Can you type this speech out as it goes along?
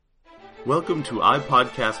Welcome to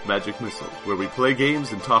iPodcast Magic Missile, where we play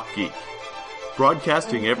games and talk geek.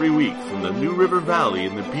 Broadcasting every week from the New River Valley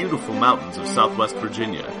in the beautiful mountains of Southwest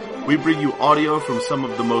Virginia, we bring you audio from some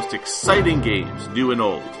of the most exciting games, new and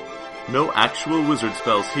old. No actual wizard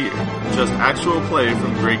spells here, just actual play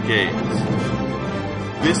from great games.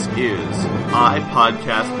 This is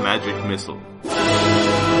iPodcast Magic Missile.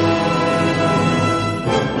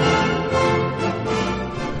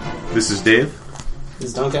 This is Dave. This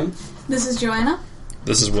is Duncan. This is Joanna.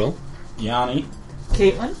 This is Will. Yanni.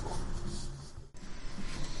 Caitlin.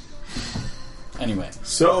 Anyway,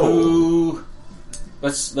 So,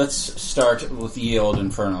 let's start with the old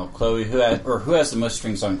Inferno. Chloe, who has the most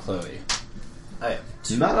strings on Chloe? I have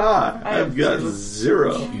two. not I've got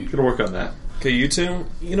 0. Gonna work on that. Okay, you two.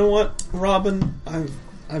 You know what, Robin?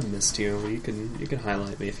 I've missed you. You can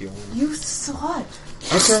highlight me if you want. You slut.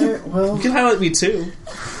 Okay, well, you can highlight me too.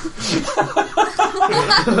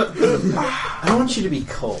 I don't want you to be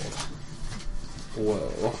cold.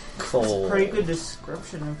 Whoa. Cold. Pretty good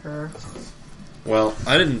description of her. Well,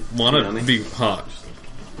 I didn't want to be hot.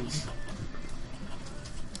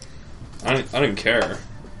 I didn't care.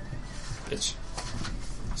 Bitch.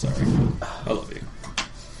 Sorry. I love you.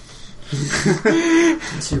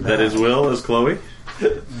 That is Will as Chloe.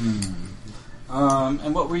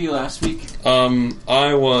 And what were you last week?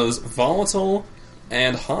 I was volatile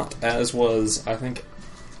and hot, as was, I think,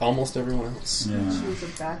 almost everyone else. Yeah. She was a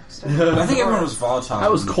backstabber. I think everyone was volatile. I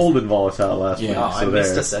was cold and volatile last week. Oh, I so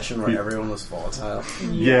missed there. a session where everyone was volatile.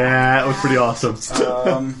 Yeah, it was pretty awesome.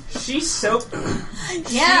 She soaped.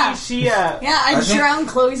 Yeah. She Yeah, I I think- drowned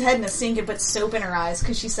Chloe's head in a sink and put soap in her eyes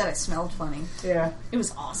because she said I smelled funny. yeah. It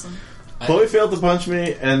was awesome. Chloe failed to punch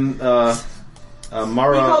me, and Mara.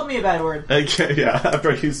 He called me a bad word. Yeah,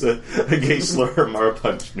 after I used a gay slur, Mara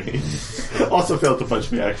punched me. Also failed to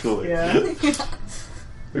punch me, actually. Yeah.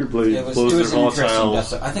 Everybody It was blows an their interesting volatile.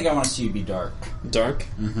 death. I think I want to see you be dark. Dark?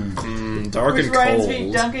 Mm-hmm. Dark Which and reminds cold.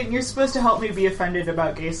 me, Duncan, you're supposed to help me be offended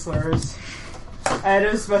about gay slurs. I had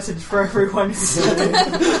a message for everyone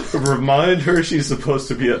today. Remind her she's supposed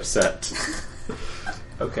to be upset.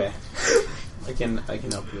 Okay. I can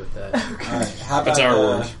help you with that. Alright, how about That's our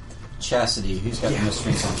word. Chastity? Who's got the most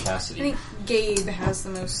strings on I Chastity? think Gabe has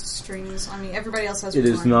the most strings on me. Everybody else has It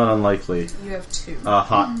one. is not unlikely. You have 2.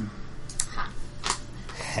 Hot.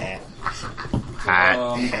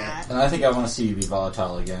 And I think I want to see you be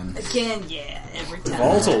volatile again. Again, yeah, every time.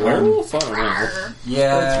 Volatile werewolf? I don't know. Arr.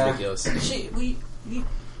 Yeah. That's ridiculous. We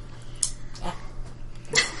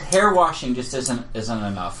hair washing just isn't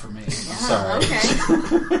enough for me. I'm sorry.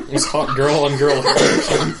 Okay. It was hot girl on girl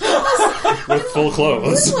with full It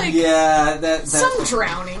clothes. was like Yeah, that some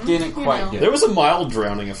drowning. didn't you quite know. do it. There was a mild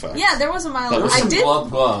drowning effect. Yeah, there was a mild. That was I Some did. glub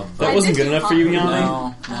glub. That I wasn't did good do enough for you, hot. Yanni?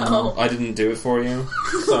 No, Oh. I didn't do it for you.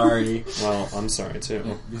 sorry. Well, I'm sorry too.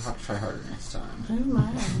 You'll have to try harder next time.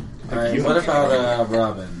 Oh, Alright, You what have- about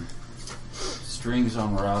Robin? Strings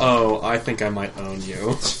on Robin. Oh, I think I might own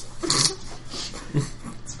you.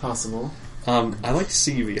 It's possible. I'd like to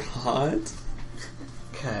see you be hot.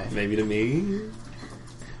 Okay. Maybe to me.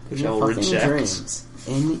 Which In I your will fucking reject. dreams.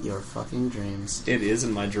 In your fucking dreams. It is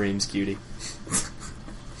in my dreams, cutie.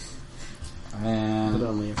 But And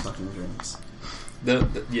only your fucking dreams.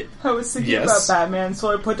 Yeah. I was thinking Yes. about Batman,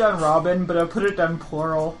 so I put down Robin, but I put it down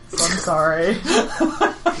plural, so I'm sorry.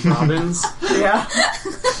 Robins? Yeah.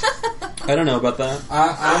 I don't know about that.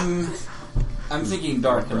 I'm thinking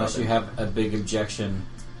dark unless you have a big objection.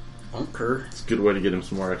 Bunker. It's a good way to get him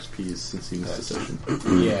some more XPs since he missed a session.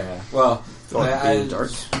 Yeah. Well, I Dark.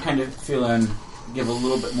 just kind of feeling give a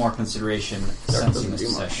little bit more consideration Dark since doesn't this do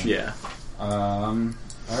much. session. Yeah.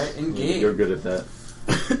 Alright, engage. You're good at that.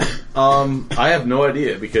 I have no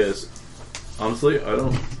idea because, honestly, I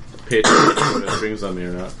don't pay attention to whether strings on me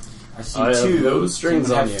or not. I see I have two. no strings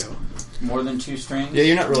You on have you. More than 2 strings? Yeah,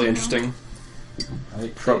 you're not really interesting.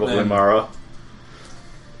 Right, Probably then- Mara.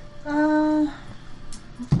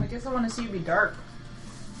 I guess I want to see you be dark.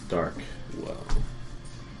 Dark. Whoa.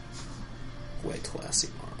 Way classy,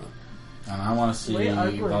 Mara. And I want to see Way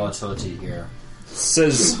ugly. volatility here.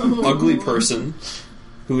 Says ugly person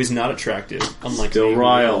who is not attractive, unlike Still me, who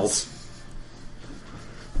riled. is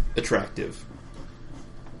attractive.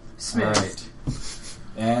 Smith. Alright.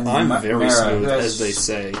 And I'm Ma- very Mara, smooth, who has, as they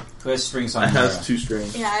say. Who has strings I on Mara? has 2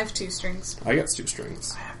 strings. Yeah, I have 2 strings. I got 2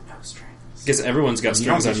 strings. I have no strings. Guess everyone's got You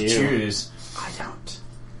don't strings get on to you. choose. I don't.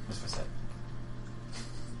 What's that?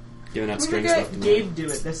 Giving out I'm strings gonna left let and Gabe right. do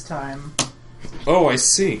it this time. Oh, I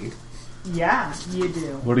see. Yeah, you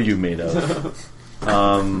do. What are you made of?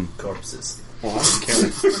 Corpses. Well, I don't care.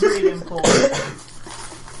 Agreed in full.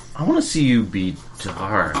 I want to see you be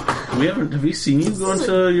dark. Have you seen you go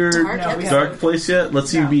into your dark episode. dark place yet?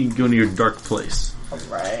 Let's see you No. be going to your dark place.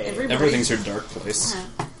 Right. Everything's your dark place.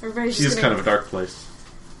 Everybody's She just is gonna, kind of a dark place.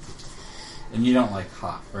 And you don't like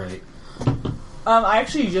hot, right? I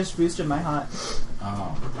actually just boosted my hot.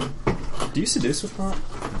 Oh. Do you seduce with hot?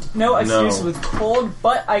 No, I No. seduce with cold,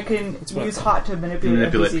 but I can what- use hot to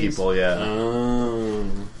manipulate NPCs. People, yeah. Oh.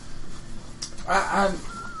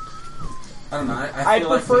 I don't know. I I feel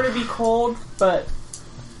prefer like to be cold, but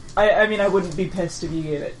I mean, I wouldn't be pissed if you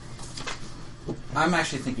gave it. I'm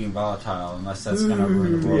actually thinking volatile, unless that's going to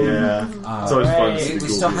ruin the world. Yeah. It's always fun to Right. see We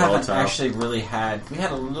people still be haven't volatile. actually really had. We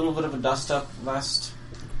had a little bit of a dust up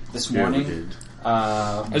this Yeah, we morning. did.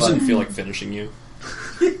 I just didn't feel like finishing you.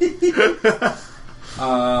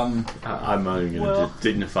 Um, I'm not even going to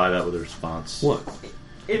dignify that with a response. What?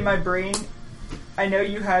 In my brain, I know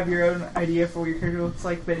you have your own idea for what your character looks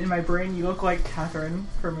like, but in my brain, you look like Catherine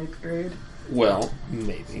from 8th grade. Well,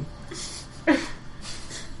 maybe.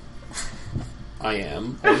 I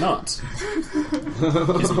am, or not.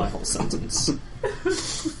 Is my whole sentence.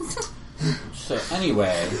 so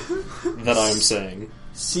anyway, That I am saying.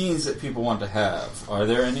 scenes that people want to have. Are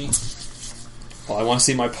there any? Well, I want to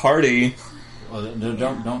see my party. Well,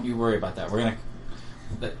 don't you worry about that.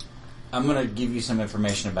 I'm gonna give you some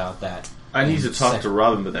information about that. I need to talk to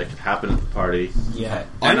Robin, but that could happen at the party. Yeah.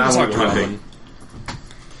 I need I to talk want to to Robin.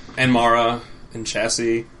 And Mara, and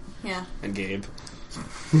Chassis, yeah. and Gabe.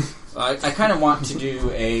 I kind of want to do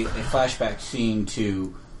a flashback scene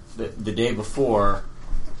to the day before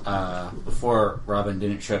Robin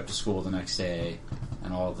didn't show up to school the next day,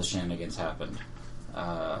 and all of the shenanigans happened.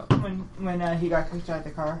 When he got kicked out of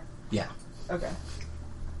the car. Yeah. Okay.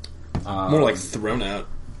 More like thrown out.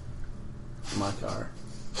 my car.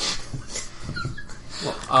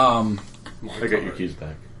 I got your keys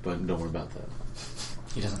back, but don't worry about that.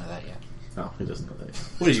 He doesn't know that yet. No, he doesn't know that yet.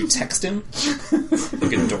 What did you text him?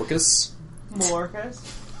 Like a Dorcas? Malorcas?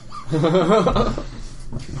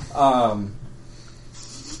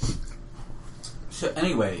 So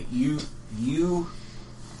anyway, you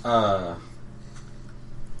got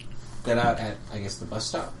out at, I guess, the bus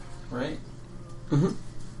stop, right? Mhm.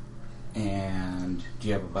 And do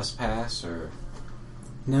you have a bus pass or?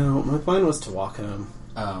 No, my plan was to walk home.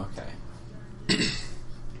 Oh, okay.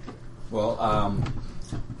 Well,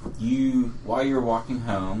 while you're walking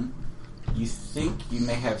home, you think you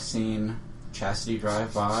may have seen Chastity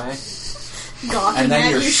drive by, Gawking and then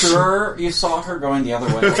at you're you. sure you saw her going the other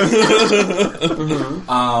way.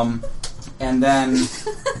 And then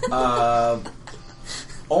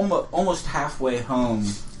almost halfway home,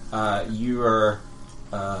 a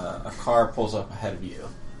car pulls up ahead of you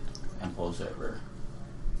and pulls over.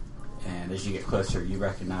 And as you get closer, you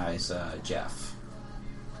recognize Jeff.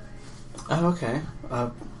 Oh, okay.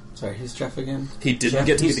 Sorry, who's Jeff again? He didn't Jeff,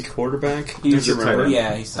 get to be he's- the quarterback? He's the tight end.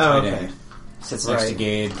 Yeah, he's the Oh, tight okay. end. Sits next to Right.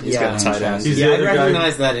 Gabe. He's got a tight end. He's Yeah, the I other guy-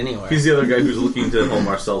 recognize that anyway. He's the other guy who's looking to help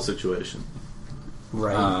Marcel's situation.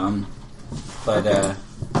 right. But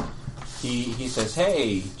he says,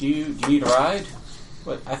 "Hey, do you need a ride?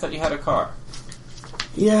 What? I thought you had a car."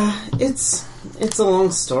 Yeah, it's a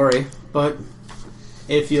long story, but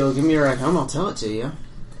if you'll give me a ride home, I'll tell it to you.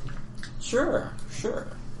 Sure.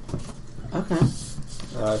 Okay.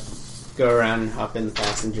 Go around and hop in the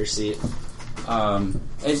passenger seat.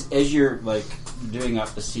 As you're like doing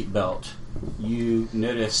up the seat belt, you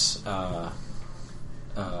notice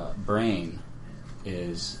Brain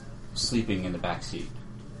is sleeping in the back seat.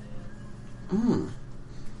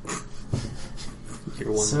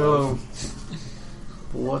 You're one So, love.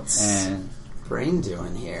 what's And Brain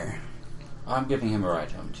doing here? I'm giving him a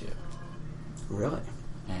ride home too. Really?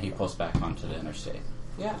 And he pulls back onto the interstate.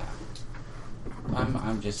 Yeah.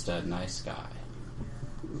 I'm just a nice guy.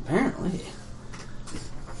 Apparently.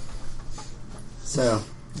 So,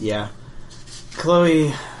 yeah.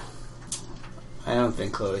 Chloe... I don't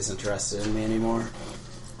think Chloe's interested in me anymore.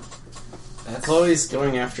 Chloe's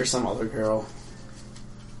going after some other girl.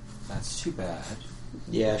 That's too bad.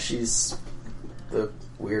 Yeah, she's the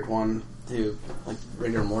weird one who, like,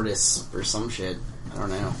 rigor mortis or some shit. I don't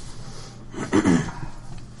know.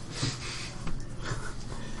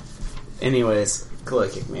 Anyways, Chloe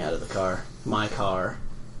kicked me out of the car. My car.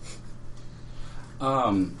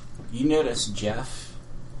 You notice Jeff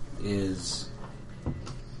is,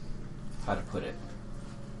 how to put it?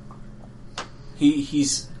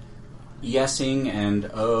 He's yesing and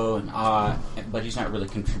oh and ah, but he's not really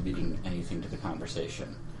contributing anything to the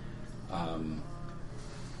conversation.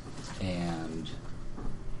 And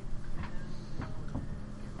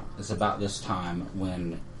it's about this time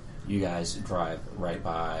when you guys drive right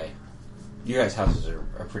by You guys' houses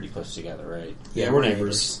are pretty close together, right? Yeah, we're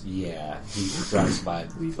neighbors. Yeah, he drives by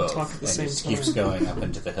We both talk at the and same just time. keeps going up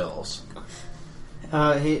into the hills.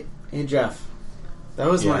 Hey Jeff. That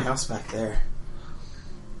was Yeah. my house back there.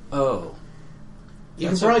 Oh, You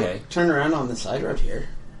that's can probably okay. turn around on the side road here.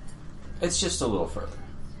 It's just a little further.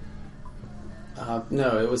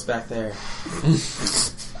 No, it was back there.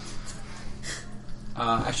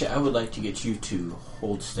 Actually, I would like to get you to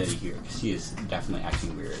hold steady here, because he is definitely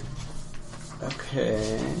acting weird.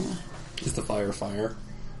 Okay. Is the fire?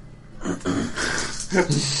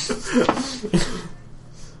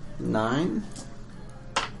 9.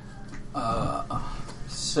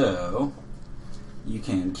 So, you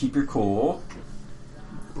can keep your cool,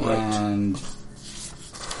 Right. and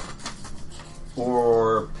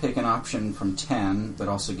or pick an option from 10, but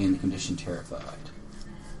also gain the condition terrified.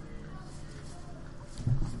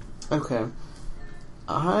 Okay.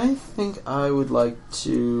 I think I would like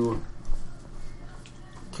to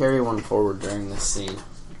carry one forward during this scene.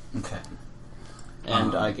 Okay.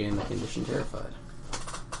 And I gain the condition terrified.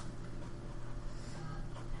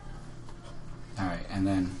 Alright, and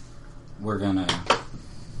then we're gonna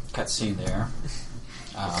cut scene there.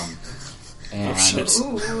 And shit.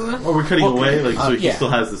 Ooh. Or we're cutting away, like so he yeah. still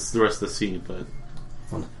has the rest of the scene, but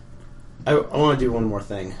I want to do one more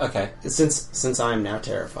thing. Okay. Since I am now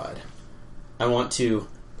terrified, I want to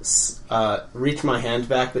reach my hand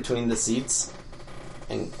back between the seats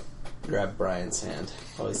and grab Brian's hand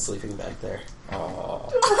while he's sleeping back there.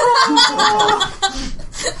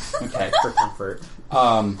 Okay. For comfort.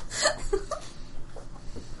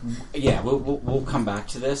 Yeah, we'll come back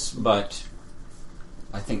to this, but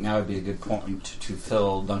I think now would be a good point to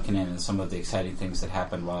fill Duncan in on some of the exciting things that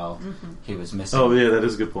happened while he was missing. oh yeah, that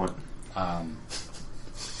is a good point.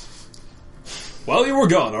 While you were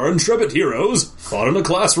gone, our intrepid heroes fought in a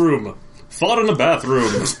classroom, fought in a bathroom,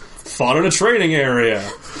 fought in a training area.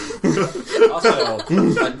 Also,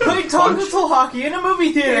 Played Toggle hockey in a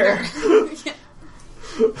movie theater.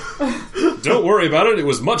 Don't worry about it, it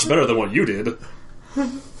was much better than what you did,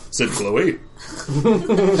 said Chloe.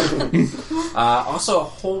 also, a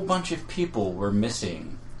whole bunch of people were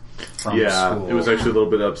missing from Yeah, school. it was actually a little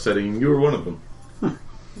bit upsetting. You were one of them,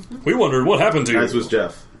 We wondered what happened to you. as was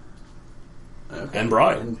Jeff. Okay. And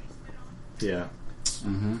Brian. Yeah.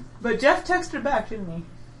 But Jeff texted back, didn't he?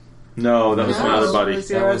 No, that was my other buddy. Was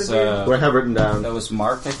That your was, other dude? What I have written down? That was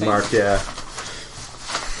Mark, I think. Mark, yeah.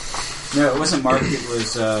 No, it wasn't Mark. It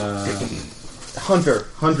was Hunter.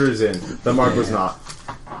 Hunter is in. The Mark was not.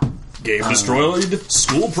 Game destroyed,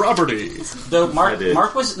 school property. though. I Mark did.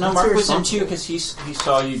 Mark was That's Mark was in irresponsible. too because he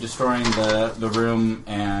saw you destroying the room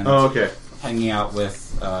and Oh, okay. hanging out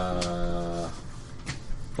with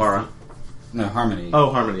Mara. no Harmony.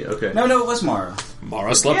 Oh, Harmony. Okay. No, it was Mara.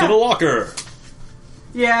 Mara slept Yeah. in a locker.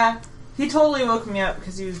 Yeah, he totally woke me up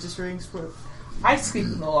because he was just reading sport. I sleep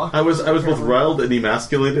in the locker. I was both riled and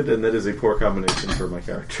emasculated, and that is a poor combination for my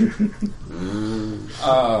character.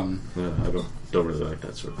 I don't really like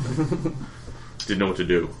that sort of thing. Didn't know what to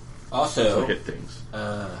do. So Also, I hit things.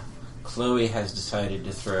 Chloe has decided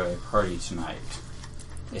to throw a party tonight.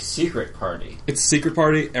 A secret party. It's a secret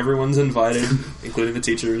party, everyone's invited, including the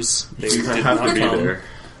teachers. They You did have not to be come.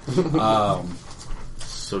 there. Um,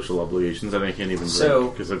 Social obligations, and I can't even So,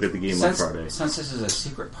 drink because I've got the game on Friday. since this is a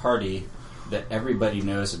secret party that everybody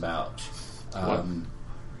knows about, Well,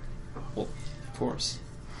 of course.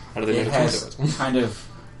 How do they it know to come has to it? kind of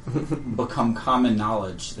become common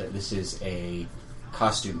knowledge that this is a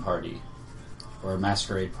costume party or a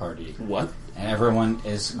masquerade party, What? and everyone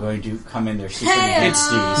is going to come in their secret Hey,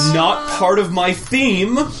 identities. Not part of my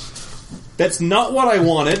theme. That's not what I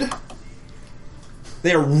wanted.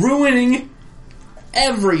 They're ruining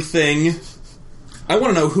everything. I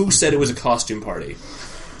want to know who said it was a costume party.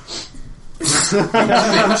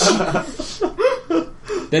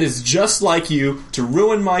 That is just like you to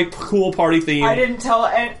ruin my cool party theme. I didn't tell,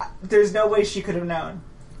 and there's no way she could have known.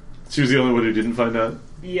 She was the only one who didn't find out.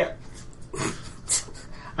 Yep. I'm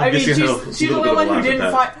I mean, guessing I had a she's the little only bit of one a who laugh at didn't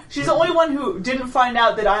that. find. She's the only one who didn't find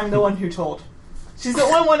out that I'm the one who told. She's the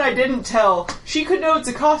only one I didn't tell. She could know it's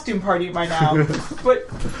a costume party by now, but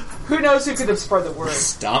who knows who could have spread the word?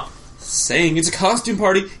 Stop saying it's a costume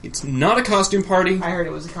party. It's not a costume party. I heard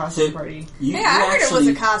it was a costume So- party. You, Yeah, I you heard it was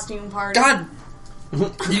actually- a costume party. God,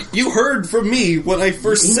 you heard from me when I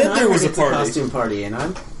first Even said I there was a heard it's party. costume party, and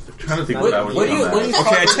I'm I'm trying to think What- what I would what do you- on what do that. you-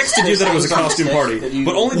 Okay, I texted you that it was a costume party, That you-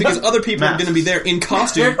 but only because other people are going to be there in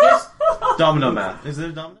costume. Domino math. Is it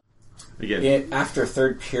a domino? Again. After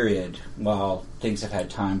third period, while things have had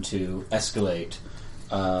time to escalate,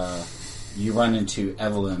 you run into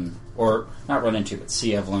Evelyn, or not run into, but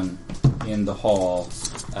see Evelyn in the hall.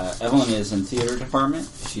 Evelyn is in theater department.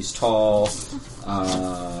 She's tall,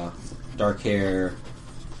 dark hair,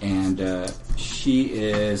 and she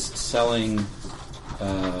is selling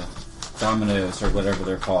dominoes or whatever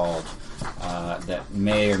they're called that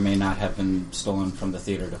may or may not have been stolen from the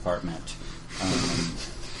theater department.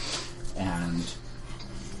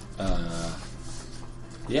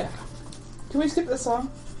 Yeah. Can we skip this song?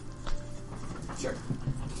 Sure.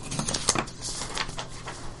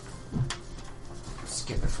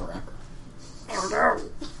 Skip it forever.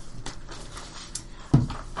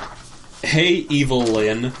 Hey, Evil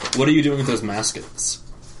Lynn, what are you doing with those maskets?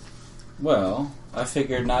 Well, I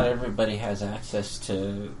figured not everybody has access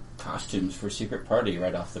to costumes for Secret Party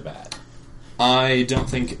right off the bat. I don't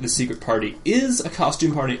think the Secret Party is a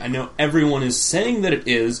costume party. I know everyone is saying that it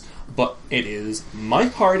is, but it is my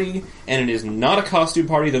party, and it is not a costume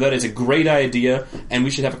party, though that is a great idea, and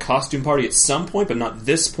we should have a costume party at some point, but not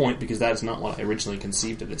this point, because that is not what I originally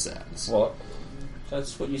conceived of this as. Well,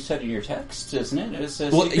 that's what you said in your text, isn't it? It's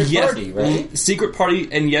a secret party, right? Secret party,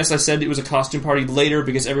 and yes, I said it was a costume party later,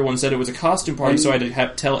 because everyone said it was a costume party, so I had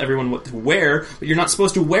to tell everyone what to wear, but you're not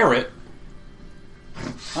supposed to wear it.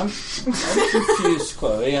 I'm confused,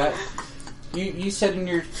 Chloe. You said in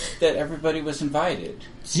your that everybody was invited.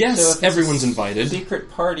 Yes, so everyone's invited. Secret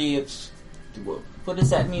party. What does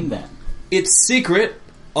that mean then? It's secret,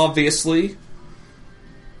 obviously.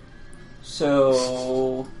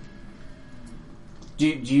 So, do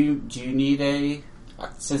you need a?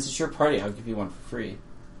 Since it's your party, I'll give you one for free.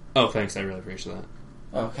 Oh, thanks. I really appreciate that.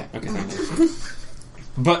 Okay. Okay, thank you.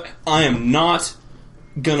 But I am not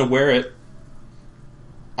gonna wear it.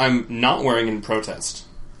 I'm not wearing it in protest.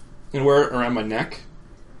 I'm going to wear it around my neck,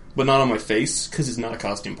 but not on my face, because it's not a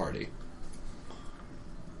costume party.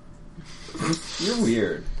 You're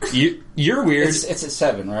weird. You're weird. It's at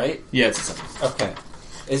 7, right? Yeah, it's at 7. Okay.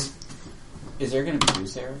 Is there going to be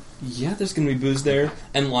booze there? Yeah, there's going to be booze there,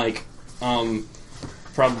 and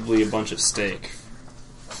probably a bunch of steak.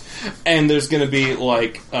 And there's going to be,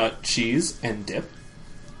 cheese and dip,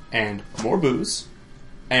 and more booze.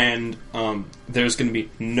 And there's going to be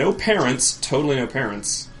no parents, totally no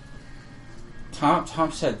parents.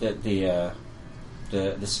 Tom said that the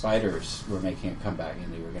spiders were making a comeback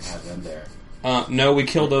and they were going to have them there. No, we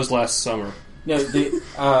killed those last summer. No, it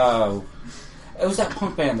was that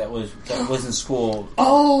punk band that was in school.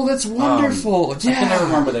 Oh, that's wonderful! Yeah, I can never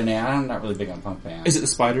remember their name. I'm not really big on punk bands. Is it the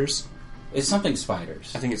Spiders? It's something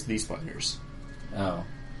Spiders. I think it's the Spiders. Oh,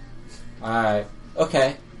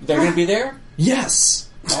 okay. They're going to be there? Yes.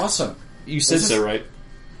 Awesome. You said so, right?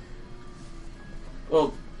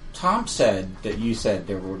 Well, Tom said that you said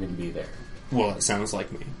they were going to be there. Well, it sounds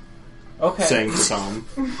like me. Okay. Saying to Tom,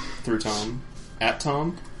 through Tom, at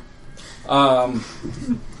Tom.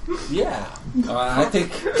 Yeah. I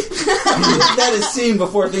think that is seen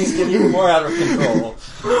before things get even more out of control.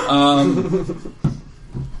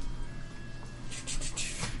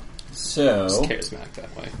 So, just charismatic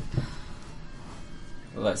that way.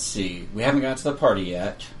 Let's see. We haven't got to the party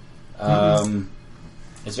yet.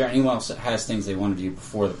 Is there anyone else that has things they want to do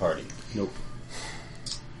before the party? Nope.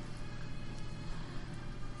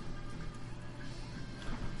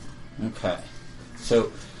 Okay.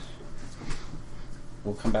 So,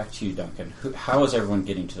 we'll come back to you, Duncan. How is everyone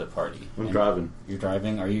getting to the party? I'm driving. You're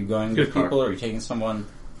driving? Are you going Good with car. people or are you taking someone?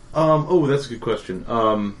 That's a good question.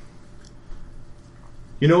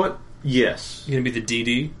 You know what? Yes. You gonna be the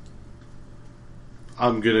DD?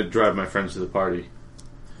 I'm gonna drive my friends to the party.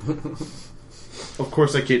 Of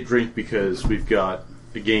course I can't drink because we've got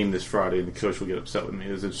a game this Friday and the coach will get upset with me.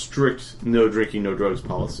 There's a strict no drinking, no drugs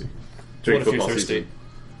policy during What if you're football thirsty?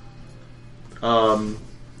 season.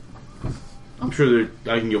 I'm sure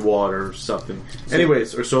I can get water or something.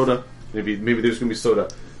 Anyways, or soda. Maybe there's gonna be soda.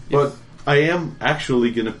 But I am actually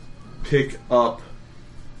gonna pick up.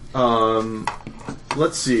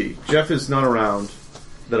 Let's see. Jeff is not around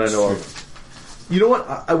that I know of. You know what?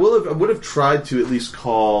 I would have tried to at least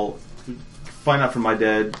find out from my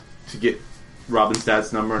dad to get Robin's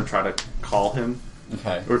dad's number and try to call him.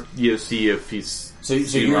 Okay. Or see if he's. So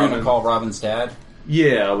you're going to call Robin's dad?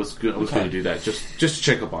 Yeah, I was going to do that just to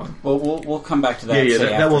check up on him. Well, we'll come back to that. Yeah, say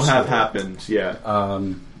that after will have school. happened. Yeah.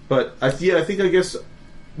 But I guess.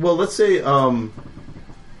 Well, let's say.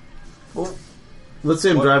 Let's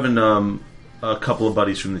say I'm driving a couple of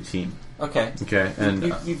buddies from the team. Okay. Okay,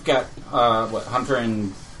 and you've got Hunter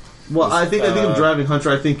and. Well, I think I'm driving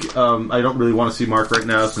Hunter. I think I don't really want to see Mark right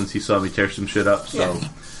now since he saw me tear some shit up. So,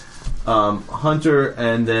 Hunter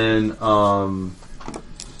and then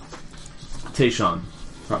Tayshawn,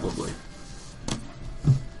 probably.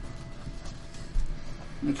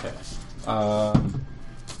 Okay.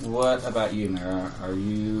 What about you, Mara? Are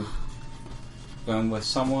you going with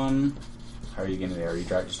someone? How are you going to be? Are you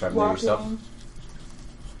just driving there yourself?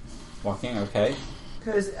 Walking, okay.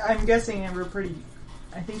 Because I'm guessing Amber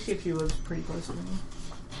I think she lives pretty close to me.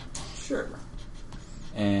 Sure.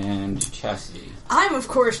 And Chastity. I'm, of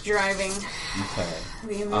course, driving. Okay.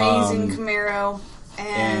 The amazing Camaro.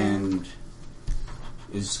 And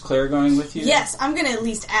is Claire going with you? Yes, I'm going to at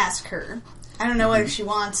least ask her. I don't know whether she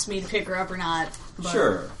wants me to pick her up or not. But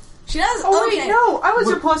Sure. She does? Oh, okay. wait, no! I was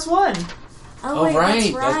your +1. Oh, wait, right.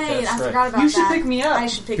 that's right. That's I right. forgot about that. You should pick me up. I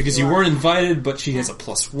should pick Because you you up. weren't invited, but she has a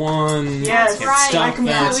 +1. Yes, Can't right. stop I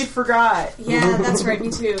completely that. forgot. Yeah, that's right.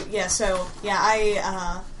 Me too. Yeah. So yeah,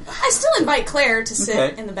 I still invite Claire to sit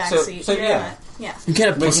Okay. in the back So- seat. so yeah. Yeah. You can't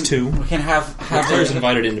have We +2. We can have Claire's a-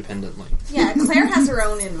 invited independently. Yeah. Claire has her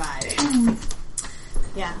own invite.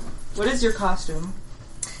 Yeah. What is your costume?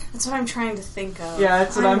 That's what I'm trying to think of. Yeah,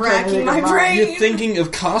 that's what I'm trying to racking think my of mine. brain. You're thinking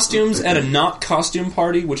of costumes at a not costume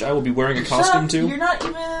party, which I will be wearing a costume Shut up, to. You're not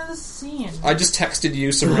even in the scene. I just texted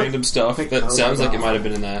you some random stuff that Oh sounds my like it God. might have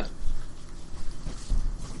been in that.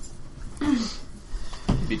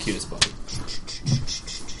 You'd be cute as bunny.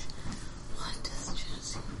 What does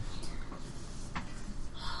Jesse?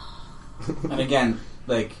 And again,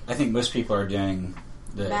 like, I think most people are doing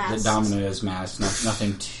the Masks. Domino's mask,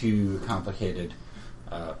 nothing too complicated,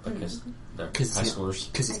 because they're high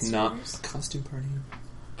schoolers. Because it's not a costume party.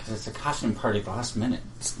 Because it's a costume party at the last minute.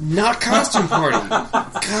 It's not a costume party.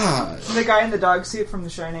 God. The guy in the dog suit from The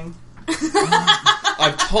Shining.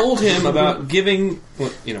 I've told him about giving...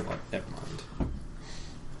 Well, you know what? Never mind.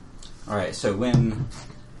 Alright, so when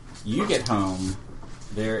you get home,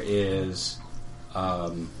 there is,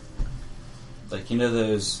 like, you know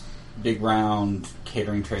those big round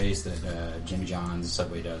catering trays that Jimmy John's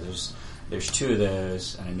Subway does? There's 2 of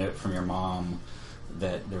those, and a note from your mom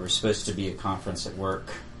that there was supposed to be a conference at work,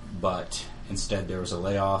 but instead there was a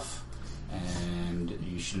layoff, and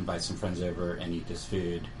you should invite some friends over and eat this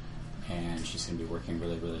food, and she's going to be working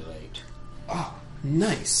really, really late. Oh,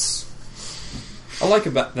 nice. I like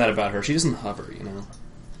that about her. She doesn't hover, you know?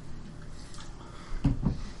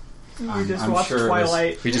 We just I'm watched sure it was-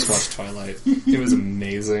 Twilight. We just watched Twilight. It was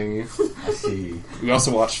amazing. I see. We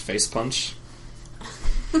also watched Face Punch.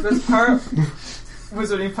 This part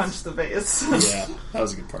was when he punched the vase. Yeah, that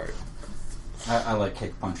was a good part. I like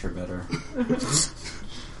Cake Puncher better.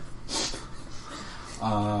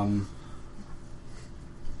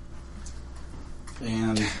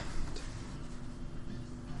 And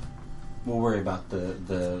we'll worry about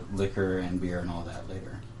the liquor and beer and all that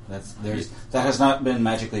later. That has not been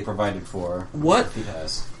magically provided for. What? If it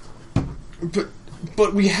has.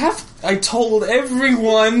 But we have... I told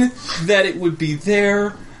everyone that it would be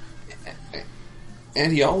there,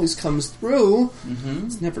 and he always comes through. Mm-hmm.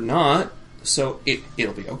 It's never not, so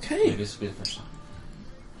it'll be okay. Maybe this will be the first time.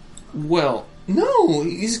 Well, no,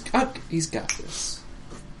 he's got this.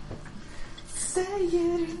 Say it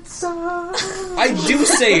ain't so. I do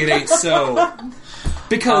say it ain't so.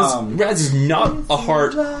 Because Raz is not a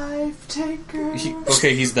heart... Life taker.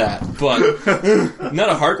 he's that, but not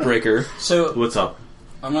a heartbreaker. So What's up?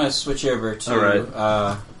 I'm going to switch over to All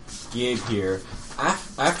right. Gabe here.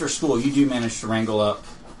 After school, you do manage to wrangle up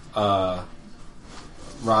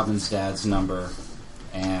Robin's dad's number,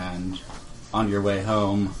 and on your way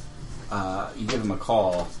home, you give him a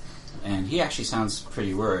call, and he actually sounds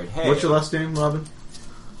pretty worried. Hey, What's your last name, Robin?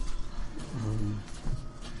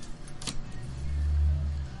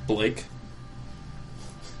 Blake.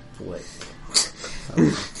 Blake.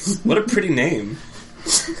 What a pretty name.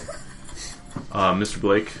 Mr.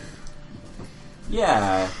 Blake.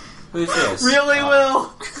 Yeah, who's this? Really,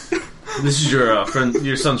 Will? This is your friend,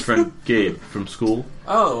 your son's friend, Gabe, from school.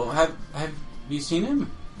 Oh, have you seen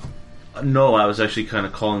him? No, I was actually kind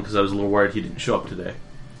of calling because I was a little worried he didn't show up today.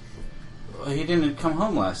 Well, he didn't come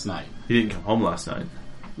home last night. He didn't come home last night.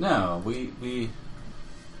 No, we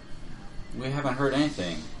haven't heard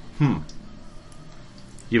anything. You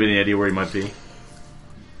have any idea where he might be?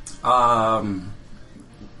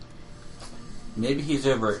 Maybe he's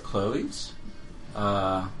over at Chloe's.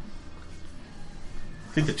 I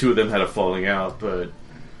think the two of them had a falling out, but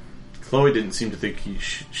Chloe didn't seem to think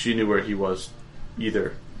she knew where he was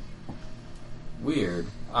either. Weird.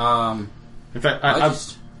 In fact, I I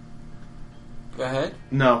just go ahead.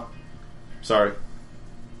 no, sorry.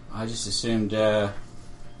 I just assumed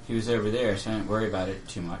he was over there, so I didn't worry about it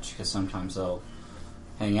too much because sometimes they'll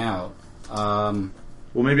hang out. Well,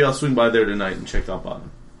 maybe I'll swing by there tonight and check up on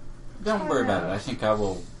him. Don't worry about it. I think I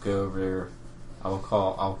will go over there. I'll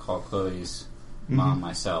call Chloe's mom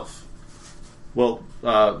myself. Well,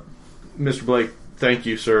 Mr. Blake, thank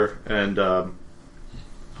you, sir, and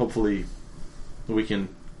hopefully we can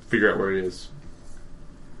figure out where he is.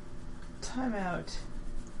 Time out.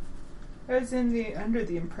 I was under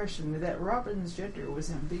the impression that Robin's gender was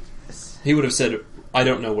ambiguous. He would have said, I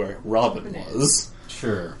don't know where Robin was.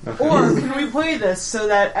 Sure. Or can we play this so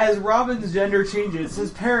that as Robin's gender changes,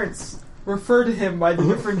 his parents refer to him by the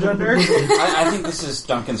different gender? I think this is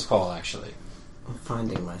Duncan's call, actually. I'm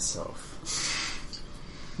finding myself.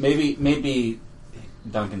 Maybe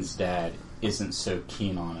Duncan's dad isn't so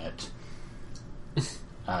keen on it.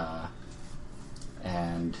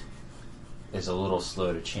 And is a little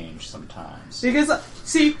slow to change sometimes. Because,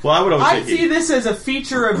 see, Well, I would always I say see this as a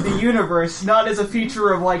feature of the universe, not as a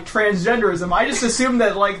feature of, like, transgenderism. I just assumed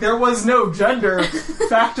that, like, there was no gender,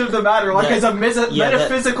 fact of the matter, like, as a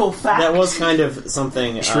metaphysical fact. That was kind of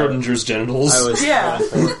something... Schrodinger's genitals. I was... Yeah.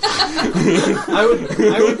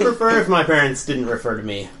 I would prefer if my parents didn't refer to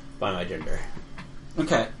me by my gender.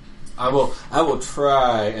 Okay. I will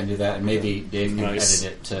try and do that, and maybe Dave can Nice.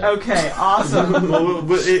 edit it to... Okay, awesome.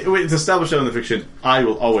 Well, it's established in the fiction. I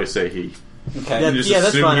will always say he. Okay. You just Yeah,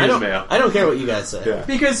 that's assume fine. he I is don't, male. I don't care what you guys say. Yeah.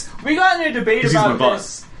 Because we got in a debate 'Cause he's my about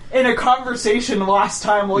boss. this in a conversation last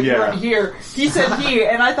time while you Yeah. weren't here. He said he,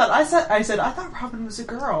 and I thought Robin was a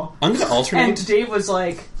girl. I'm going to alternate. And Dave was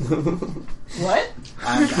like, what?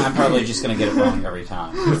 I'm probably just going to get it wrong every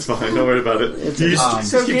time. That's fine. Don't worry about it. You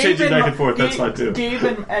just So keep Gabe changing and back and forth. That's fine too. Gabe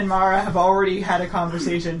and Mara have already had a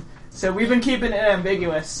conversation, so we've been keeping it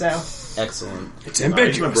ambiguous. So Excellent. It's He's my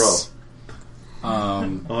ambiguous. bro.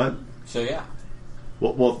 What? So yeah.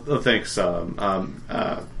 Well, thanks.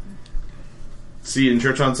 See you in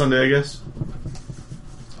church on Sunday, I guess.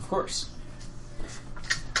 Of course.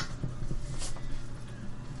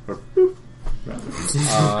 Or boop.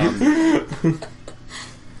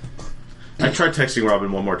 I tried texting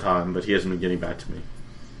Robin one more time, but he hasn't been getting back to me.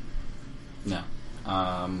 No.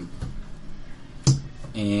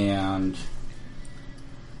 And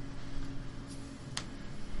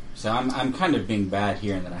so I'm kind of being bad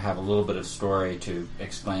here in that I have a little bit of story to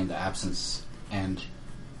explain the absence and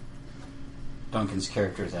Duncan's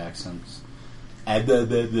character's absence.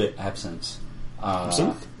 Absence.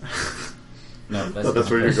 Absinthe? No, That's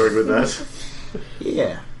where you're going with that.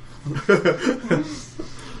 Yeah.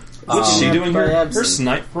 What's she doing by here? Her absinthe.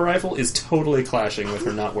 sniper rifle is totally clashing with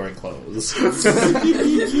her not wearing clothes.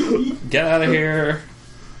 Get out of here.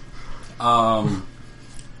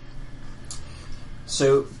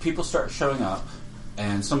 So people start showing up,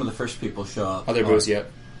 and some of the first people show up. Are there booze yet?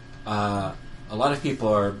 A lot of people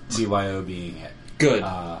are BYOBing it. Good.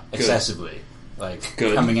 Excessively. Like,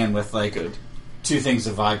 Good. coming in with, like, Good. 2 things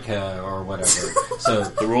of vodka or whatever. So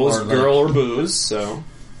The rule is or, girl or booze, so...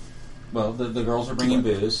 Well, the girls are bringing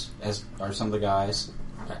booze, as are some of the guys.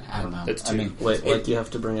 I don't know. That's I two. mean, Wait, like you have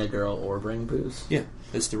to bring a girl or bring booze? Yeah,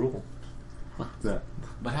 that's the rule. Yeah.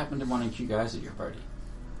 what happened to one of you guys at your party?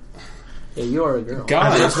 Yeah, you are a girl.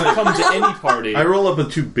 Guys will come to any party. I roll up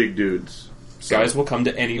with 2 big dudes. Guys will come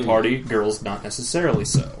to any party, girls not necessarily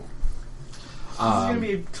so. this is gonna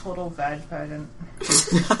be a total vag pageant.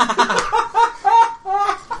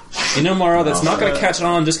 You know, Mara, that's not going to catch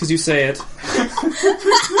on just because you say it. That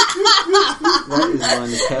is one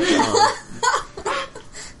to catch on.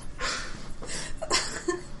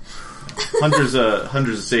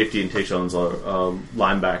 Hunter's a safety and Tayshawn's a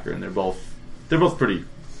linebacker, and they're both pretty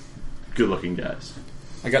good-looking guys.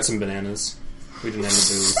 I got some bananas. We didn't have the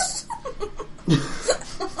booze.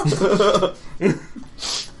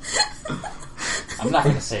 I'm not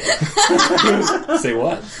going to say it. Say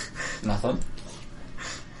what? Nothing.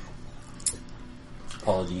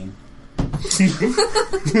 Paula Dean.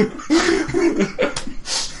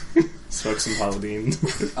 Smoke some Paladine.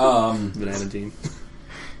 Banana Dean.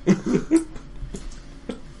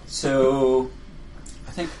 So,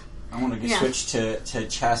 I think I want to Yeah. switch to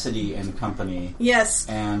Chastity and Company. Yes.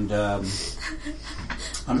 And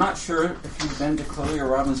I'm not sure if you've been to Chloe or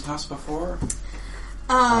Robin's house before.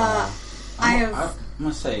 I have. I'm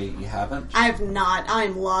going to say you haven't. I have not.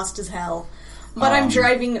 I'm lost as hell. But I'm Um,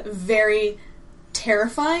 driving very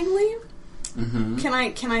terrifyingly. Mm-hmm.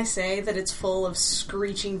 Can I say that it's full of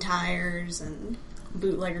screeching tires and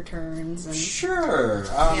bootlegger turns and Sure.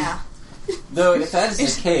 yeah. Though, if that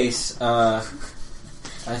is the case, I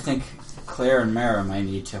think Claire and Mara might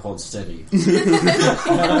need to hold steady.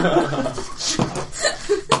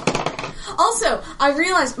 Also, I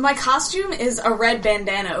realized my costume is a red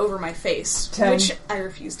bandana over my face, 10. which I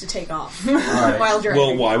refuse to take off right. while driving.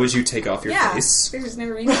 Well, why would you take off your yeah, face? there's no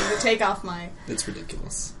reason to take off my It's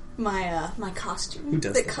ridiculous. my costume Who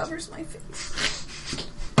does that that? covers my face.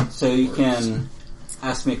 So you can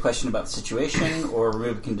ask me a question about the situation, or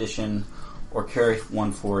remove a condition, or carry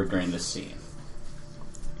one forward during this scene.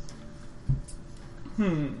 I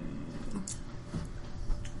mean,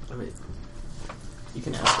 you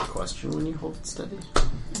can ask a question when you hold it steady.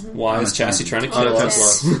 Why is Chassis trying to kill Oh,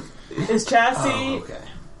 us? that's Is Chassis Oh, okay.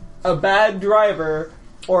 a bad driver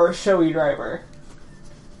or a showy driver?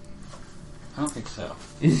 I don't think so.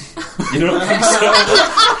 You don't think so?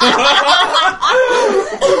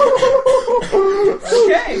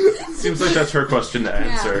 Okay. Seems like that's her question to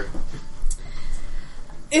answer.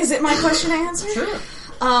 Is it my question to answer? Sure.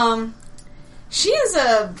 She is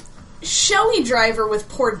a showy driver with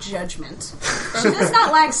poor judgment. She does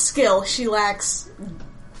not lack skill. She lacks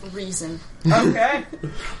reason. Okay.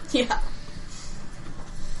 Yeah.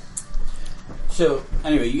 So,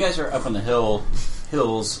 anyway, you guys are up on the hills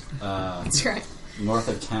That's right. north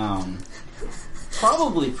of town.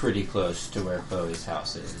 Probably pretty close to where Chloe's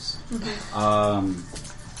house is.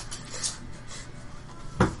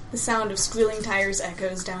 The sound of squealing tires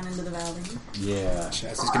echoes down into the valley. Yeah.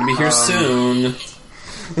 Chassie's gonna be here soon.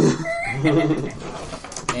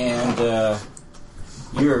 And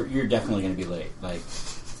you're definitely going to be late. Like,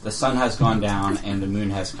 the sun has gone down and the moon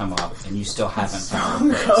has come up, and you still haven't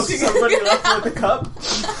found a place. Somebody left with a cup.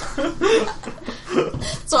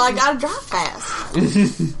 So I gotta drive fast.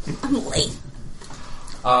 I'm late.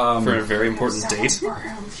 For a very important date.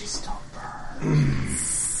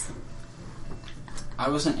 I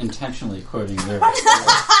wasn't intentionally quoting lyrics.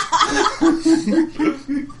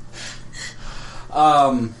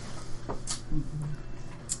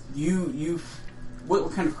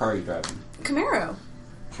 What kind of car are you driving? Camaro.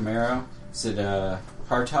 Camaro? Is it a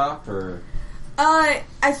hardtop or? I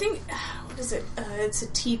think, what is it? It's a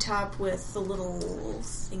T-top with the little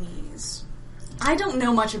thingies. I don't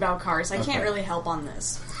know much about cars. I can't really help on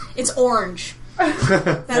this. It's orange.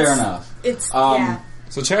 Fair enough. It's, yeah.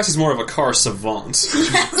 So Chassie's more of a car savant.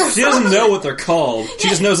 She doesn't know what they're called. She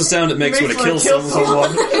just knows the sound it makes when it kills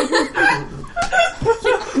someone.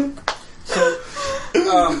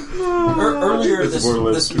 Earlier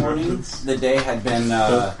this morning, the day had been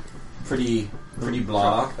pretty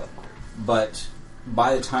blah, but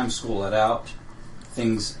by the time school let out,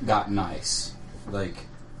 things got nice. Like,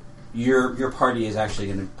 your party is actually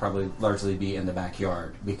going to probably largely be in the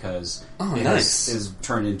backyard because it is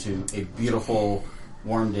turned into a beautiful,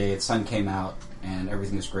 warm day. The sun came out and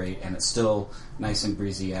everything is great, and it's still nice and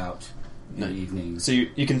breezy out in the evening. So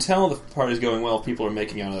you can tell the party's going well if people are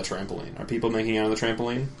making out on the trampoline. Are people making out on the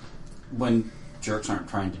trampoline? When jerks aren't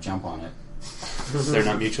trying to jump on it. They're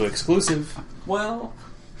not mutually exclusive. Well,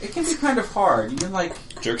 it can be kind of hard. You can, like...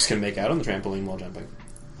 Jerks can make out on the trampoline while jumping.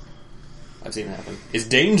 I've seen it happen. It's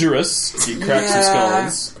dangerous. You crack some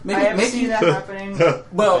skulls. I haven't seen that happening.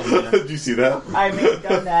 Well, Did you see that? I may have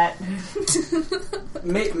done that.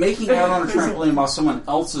 making out on a trampoline while someone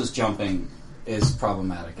else is jumping is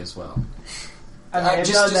problematic as well. I may have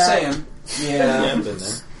Just done that. saying. Yeah. I've been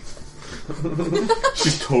there.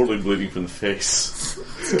 She's totally bleeding from the face.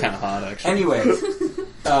 It's kind of hot, actually. Anyway,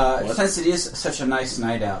 since it is such a nice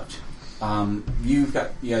night out, you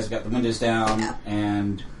guys got the windows down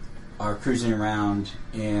and are cruising around,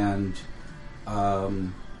 and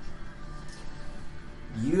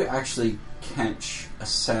you actually catch a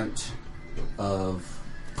scent of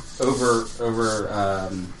over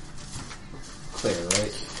Claire,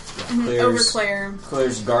 right? Yeah, Over Claire.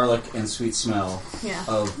 Claire's garlic and sweet smell Yeah.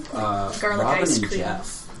 of Garlic Robin ice and cream.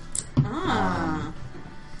 Jeff. Ah.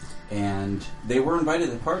 And they were invited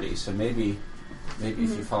to the party, so maybe if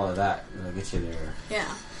you follow that, it'll get you there.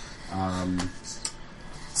 Yeah. Um,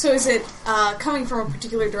 So is it coming from a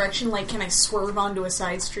particular direction? Like, can I swerve onto a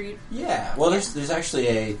side street? yeah, well, there's actually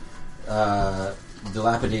a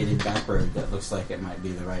dilapidated back road that looks like it might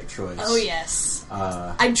be the right choice. Oh, yes.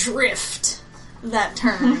 I drift that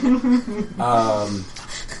turn.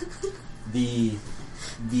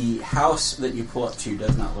 The house that you pull up to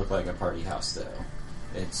does not look like a party house, though.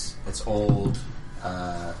 It's old.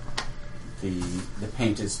 The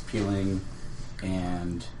paint is peeling,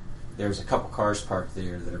 and there's a couple cars parked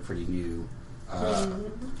there that are pretty new. I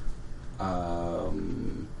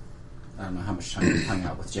don't know how much time you hung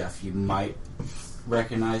out with Jeff. You might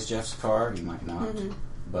recognize Jeff's car, you might not,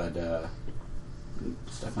 but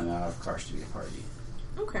it's definitely not out of cars to be a party.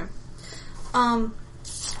 Okay.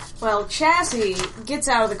 Well, Chassis gets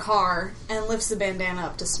out of the car and lifts the bandana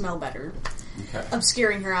up to smell better, Okay.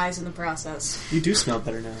 obscuring her eyes in the process. You do smell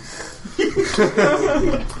better now.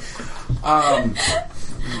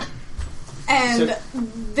 And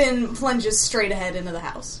then plunges straight ahead into the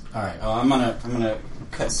house. All right. I'm gonna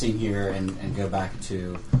cut scene here and go back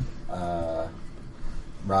to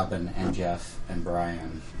Robin and Jeff and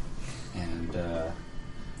Brian, and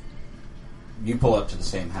you pull up to the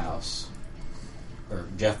same house, or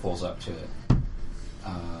Jeff pulls up to it,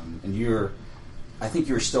 and I think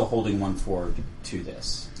you're still holding one forward to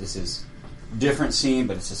this. This is different scene,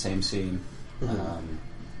 but it's the same scene.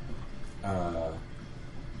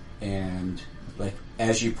 And like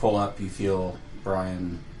as you pull up, you feel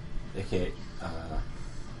Brian, aka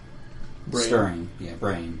Brain. stirring. Yeah,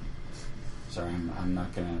 Brain. Sorry, I'm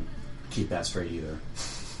not gonna keep that straight either.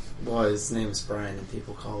 Well, his name is Brian, and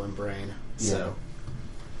people call him Brain, so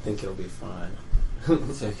I think it'll be fine.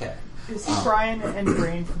 It's okay. Is he Brian and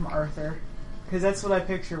Brain from Arthur? Because that's what I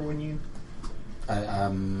picture when you...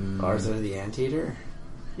 Arthur the Anteater?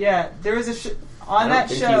 Yeah, there was a on I that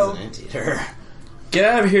don't think show... he's an anteater. Get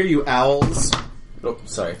out of here, you owls! Oh,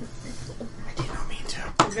 sorry. I did not mean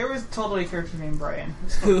to. There was totally a character named Brian.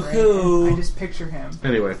 Hoo-hoo. I just picture him.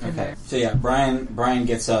 Anyway. Okay. So yeah, Brian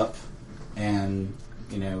gets up, and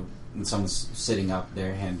you know when someone's sitting up,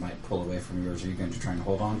 their hand might pull away from yours. Are you going to try and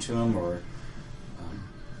hold on to him, or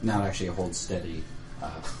not actually hold steady?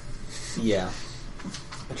 Yeah.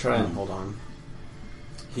 I try and hold on.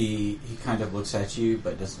 He kind of looks at you,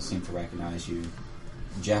 but doesn't seem to recognize you.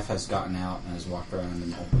 Jeff has gotten out and has walked around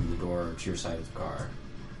and opened the door to your side of the car.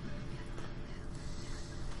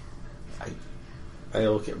 I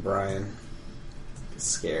look at Brian,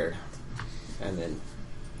 scared, and then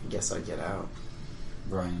guess I get out.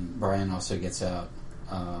 Brian also gets out,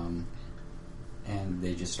 and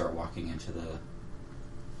they just start walking into the...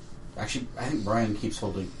 Actually, I think Brian keeps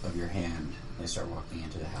holding of your hand. They start walking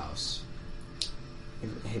into the house.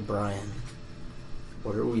 Hey, Brian,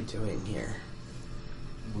 what are we doing here?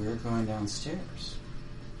 We're going downstairs.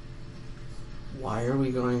 Why are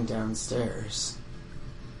we going downstairs?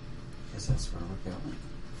 Because that's where we're going.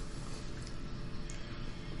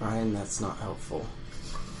 Brian, that's not helpful.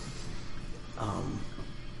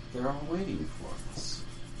 They're all waiting for us.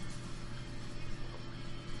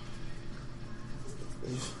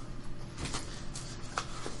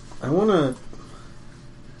 I want to...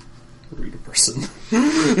 Read a person.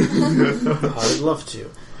 I'd love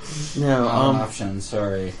to. No, option,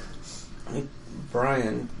 sorry.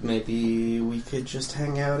 Brian, maybe we could just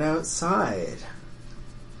hang out outside.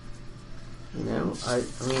 You know, I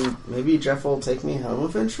mean, maybe Jeff will take me home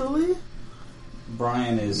eventually?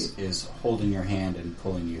 Brian is holding your hand and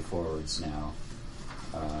pulling you forwards now.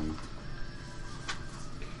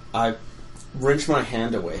 I wrench my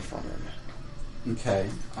hand away from him. Okay.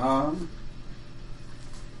 I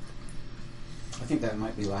think that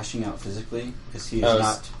might be lashing out physically, because he is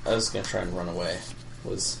not... I was going to try and run away.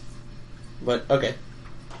 But, okay.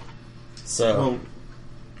 So... Well,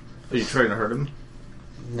 are you trying to hurt him?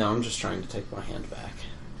 No, I'm just trying to take my hand back.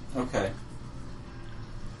 Okay.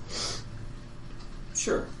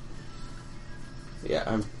 Sure.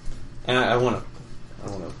 Yeah, I want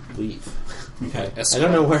to leave. Okay. I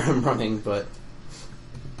don't know where I'm running, but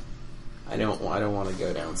I don't want to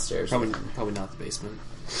go downstairs. Probably not the basement.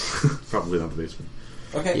 Probably not the basement.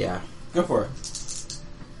 Okay. Yeah. Go for it.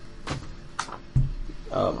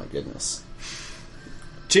 Oh my goodness.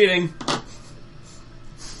 Cheating!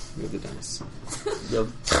 Move the dice. You'll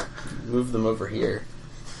move them over here.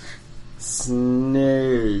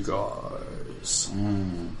 Snake eyes.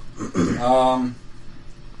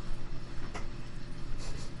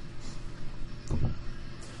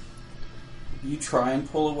 You try and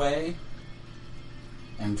pull away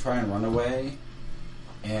and try and run away,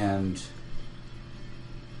 and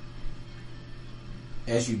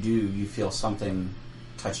as you do, you feel something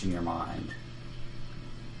touching your mind.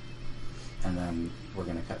 And then we're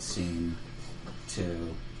going to cut scene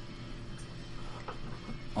to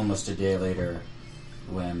almost a day later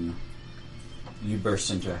when you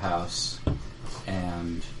burst into a house,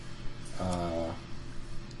 and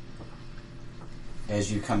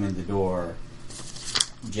as you come in the door,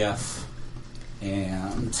 Jeff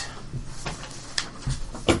and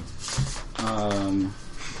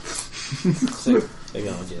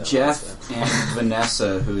Jeff and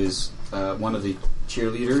Vanessa, who is one of the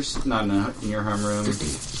cheerleaders, not in your homeroom,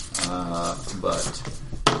 but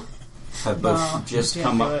have both just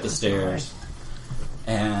come up the stairs,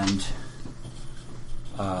 and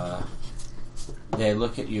they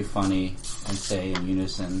look at you funny and say in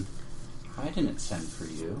unison, "I didn't send for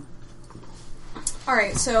you."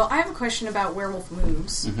 Alright, so I have a question about werewolf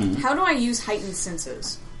moves. Mhm. How do I use heightened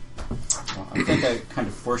senses? Well, I think I kind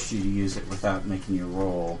of forced you to use it without making you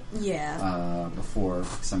roll Yeah. before,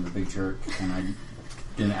 because I'm a big jerk, and I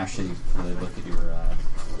didn't actually really look at your...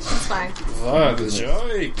 That's fine. What a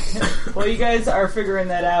joke! Well, you guys are figuring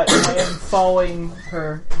that out, and I am following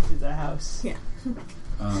her into the house. Yeah.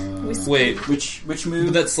 Wait, Which but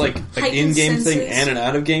move? that's like Heightened in-game thing senses. and an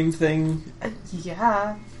out-of-game thing?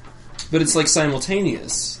 Yeah. But it's like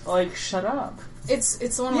simultaneous. Like, shut up. It's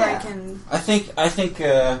the one where I can. I think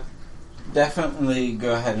definitely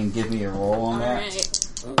go ahead and give me a roll on that.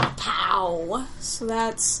 Alright. Pow. So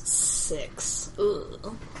that's 6.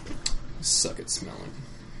 Ugh. Suck at smelling.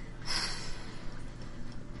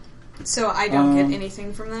 So I don't get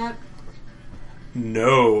anything from that,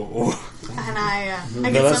 No. and I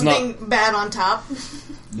No, get that's something bad on top.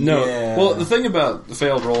 No. Yeah. Well, the thing about the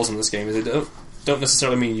failed rolls in this game is they don't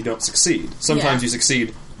necessarily mean you don't succeed. Sometimes Yeah. you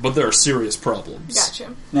succeed, but there are serious problems.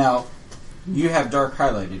 Gotcha. Now, you have dark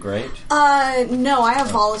highlighted, right? No, I have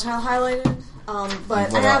volatile highlighted, but And I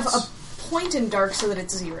what have else? a point in dark so that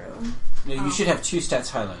it's 0. You should have 2 stats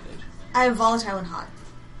highlighted. I have volatile and hot.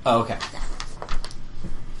 Oh, okay.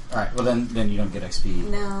 Alright, well then you don't get XP.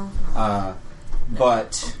 No.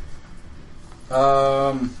 But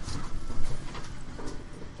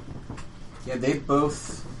yeah, they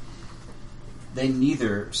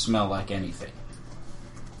neither smell like anything.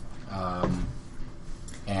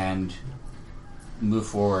 And move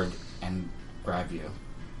forward and grab you.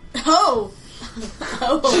 Oh!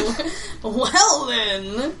 Oh! Well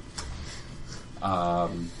then!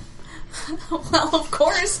 Well, of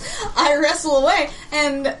course, I wrestle away.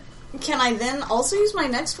 And can I then also use my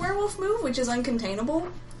next werewolf move, which is uncontainable?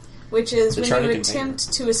 Which is To when try you to contain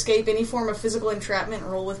attempt to escape any form of physical entrapment,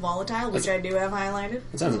 roll with volatile, which I do have highlighted.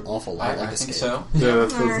 That sounds an awful lot like I think escape. so. Yeah,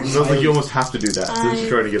 it Alright. sounds like you almost have to do that since you're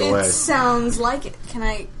trying to get away. It sounds like it. Can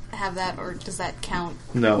I have that, or does that count?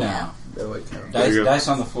 No. No. No, it counts. There you go. Dice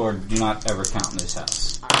on the floor do not ever count in this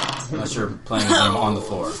house. Unless you're playing a game on the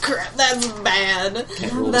floor. Crap, that's bad.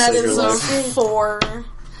 roll to That save is your a life. 4.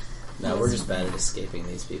 No, we're just bad at escaping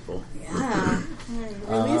these people. Yeah.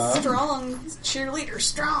 Really strong. Cheerleader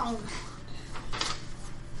strong.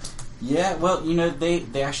 Yeah, well,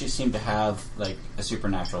 they actually seem to have like a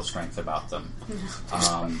supernatural strength about them.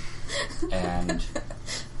 And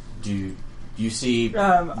do you see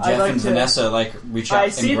Jeff I'd like and to- Vanessa like reach out I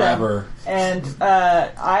and see grab them. her? And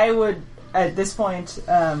I would, at this point,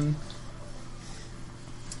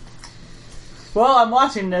 well, I'm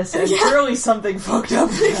watching this, and clearly something fucked up.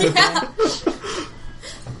 Yeah.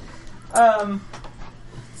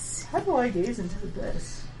 How do I gaze into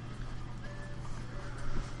this?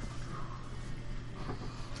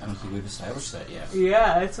 I don't think we've established that yet.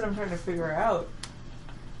 Yeah, that's what I'm trying to figure out.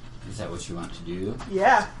 Is that what you want to do?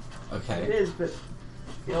 Yeah, Okay. it is, but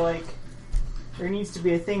I feel like there needs to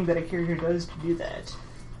be a thing that a character does to do that.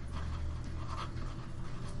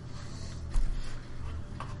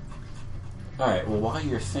 Alright, well, while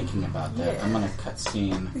you're thinking about that, Yeah. I'm going to cut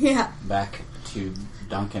scene Yeah. back to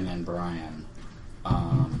Duncan and Brian.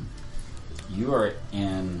 You are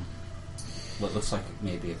in what looks like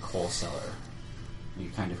maybe a coal cellar. You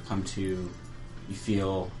kind of come to, you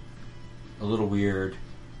feel a little weird,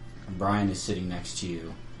 and Brian is sitting next to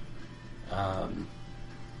you.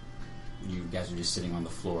 You guys are just sitting on the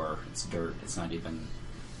floor. It's dirt. It's not even,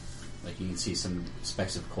 like, you can see some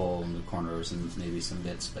specks of coal in the corners and maybe some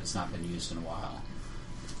bits, but it's not been used in a while.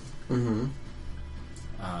 Mm-hmm.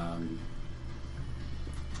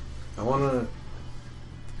 I want to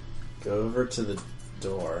go over to the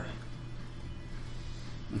door.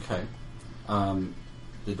 Okay.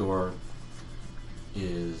 The door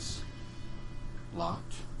is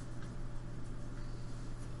locked.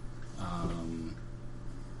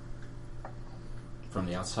 From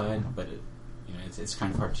the outside, but it's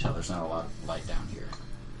kind of hard to tell. There's not a lot of light down here.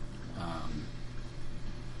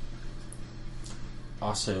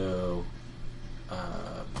 Also,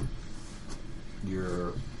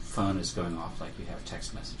 your phone is going off like you have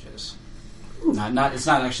text messages. It's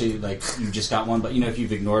not actually like you just got one, but if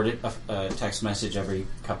you've ignored it, a text message every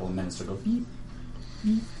couple of minutes will go beep.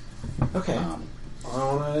 Okay. I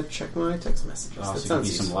want to check my text messages. Also, That give sounds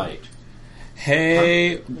you some useful. light.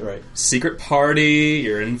 Hey, You're right. secret party,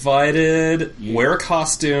 you're invited, You- wear a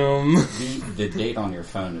costume. The date on your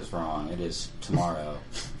phone is wrong. It is tomorrow,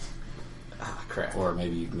 Ah, crap. or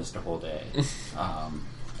maybe you've missed a whole day.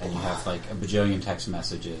 And you have like a bajillion text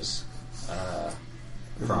messages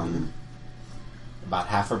from about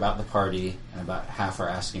half are about the party and about half are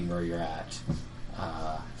asking where you're at.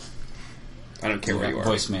 I don't care You where have you are.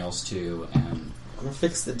 voicemails too, and I'm going to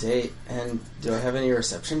fix the date. And do I have any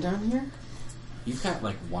reception down here? you've got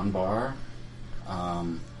like one bar.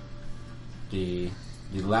 The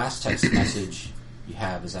last text message you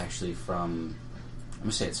have is actually from, I'm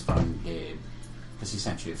gonna say it's from Gabe because he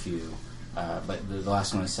sent you a few. But the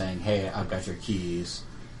last one is saying, "Hey, I've got your keys.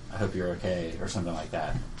 I hope you're okay," or something like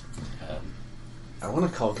that. I want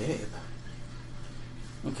to call Gabe.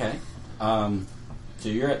 Okay. So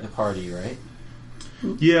you're at the party, right?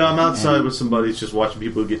 Yeah, I'm outside with somebody who's just watching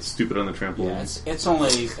people get stupid on the trampoline. Yeah, it's only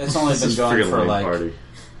This been is going freaking for lame like party.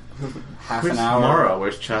 half Where's an hour. Mara?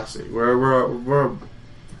 Where's Chastity? We're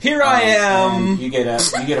Here I am. And you get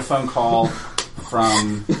a phone call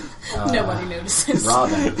from Nobody notices.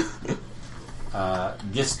 Robin.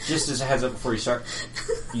 Just as a heads up before you start,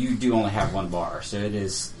 you do only have one bar, so it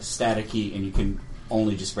is staticky, and you can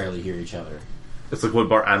only just barely hear each other. It's like one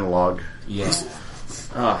bar analog. Yeah.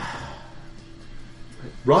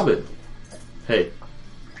 Robin. Hey.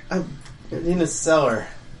 I'm in a cellar.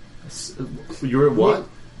 You're at what?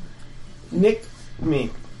 Nick, me.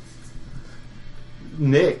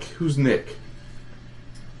 Nick. Who's Nick?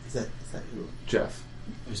 Is that who? Jeff.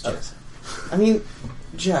 It was Jeff. I mean,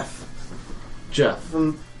 Jeff Jeff.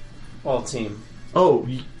 from All Team. Oh,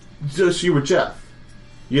 so you were Jeff.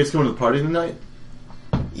 You guys coming to the party tonight?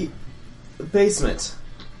 The basement.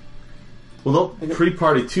 Well, don't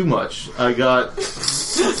pre-party too much. I got...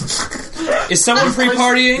 Is someone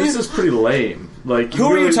pre-partying? This is pretty lame. Like, Who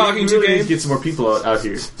are you talking to, really need Gabe? to get some more people out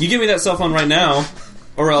here. You give me that cell phone right now,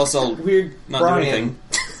 or else I'll Weird not Brian. do anything.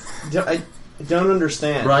 I don't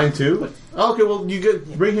understand. Brian too? Oh, okay, well,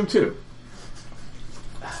 bring him too.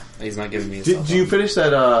 He's not giving me a cell phone. Did you finish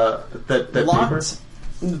that paper? Locked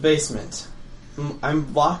in the basement.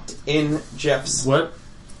 I'm locked in Jeff's... What?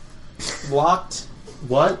 Locked...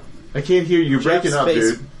 What? I can't hear you. You're breaking up,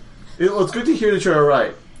 Jeff's dude. It's good to hear that you're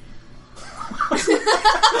alright.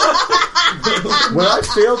 When I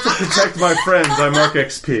fail to protect my friends, I mark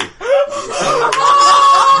XP.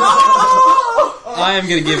 I am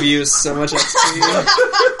going to give you so much XP.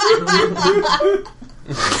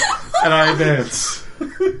 And I advance.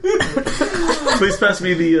 Please pass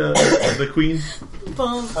me the queen.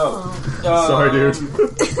 Boom, Sorry, dude.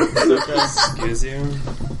 Excuse you.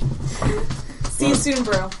 See you soon,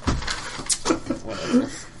 bro. Whatever.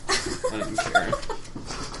 I don't care.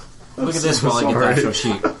 Look at this while I get the actual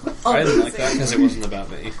sheet. I didn't like that because it wasn't about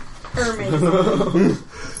me. Amazing.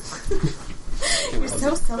 You're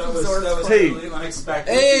so self-absorbed. Hey.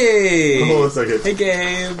 unexpected. Hey! Hold on a second. Hey,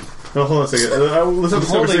 Gabe. No, hold on a second. Let's have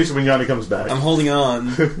this conversation when Yanni comes back. I'm holding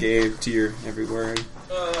on, Gabe, to your every word.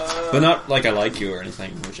 But not like I like you or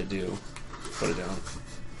anything, which I do. But I don't.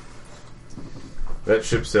 That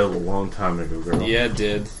ship sailed a long time ago, girl. Yeah, it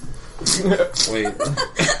did. Wait. I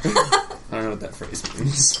don't know what that phrase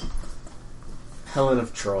means. Helen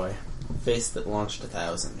of Troy. Face that launched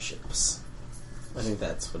 1,000 ships. I think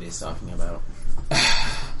that's what he's talking about.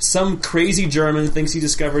 Some crazy German thinks he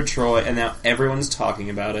discovered Troy, and now everyone's talking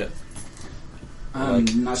about it.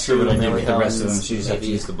 I'm not sure what I did with the rest of them, so you just have to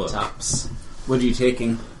use the book. Tops. What are you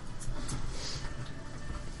taking?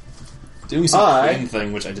 Doing some I Queen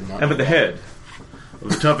thing, which I did not I'm know at the about. head of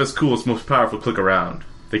the toughest, coolest, most powerful clique around.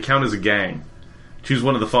 They count as a gang. Choose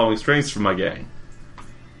one of the following strengths from my gang.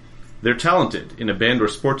 They're talented in a band or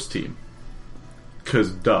sports team. 'Cause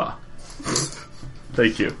duh.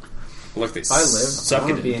 Thank you. Look, they If I live, I suck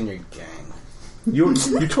want it to be in. in your gang.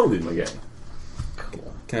 You're totally in my gang.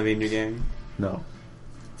 Cool. Can I be in your gang, No.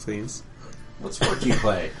 please? What sport do you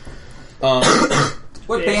play? Um,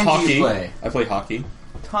 What band do hockey. you play? I play hockey.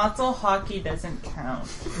 Tonsil hockey doesn't count.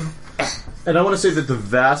 And I want to say that the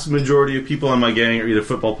vast majority of people in my gang are either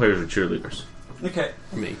football players or cheerleaders. Okay.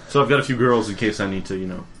 Me. So I've got a few girls in case I need to,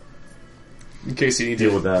 In case you need deal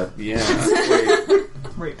to with that. Yeah. Wait.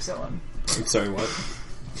 Rape someone. I'm sorry, what?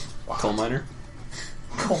 Coal miner?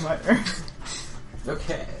 Coal miner.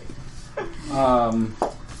 Okay.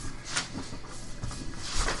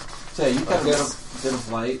 So you've got a bit of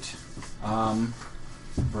light.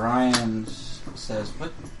 Brian says,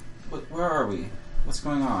 where are we? What's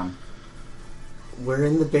going on? We're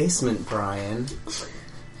in the basement, Brian.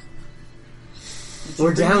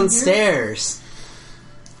 We're downstairs.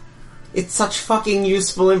 It's such fucking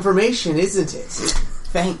useful information, isn't it?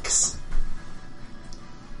 Thanks.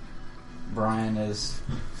 Brian is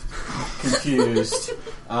confused.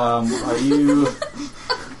 Are you...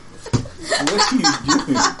 What are you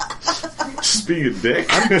doing? Just being a dick.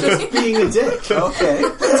 Just being a dick. Okay.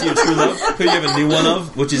 Is he a true love? Who you have a new one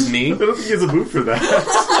of, which is me? I don't think he has a move for that. Yeah,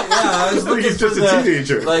 I was I think looking he's for just a the,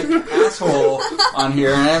 teenager. like, asshole on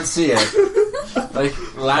here, and I don't see it. Like,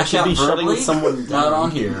 lash out be shutting verbally? someone Not down.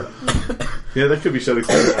 on here. Yeah, that could be shutting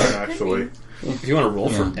someone down, actually. If you want to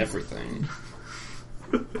roll Yeah. for everything.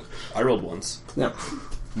 I rolled once. No.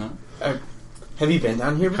 No? Have you been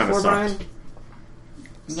down here Kinda before, sucked. Brian?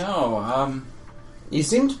 No, You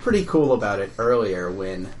seemed pretty cool about it earlier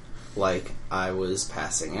when, like, I was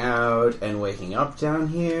passing out and waking up down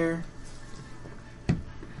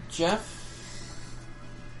Jeff?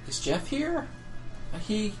 Is Jeff here?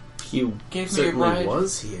 He He gave me a certainly ride.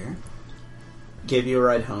 was here. Gave you a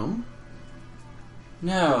ride home?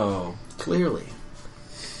 No. Clearly.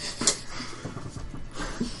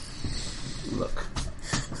 Look.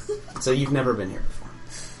 So you've never been here before.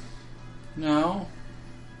 No.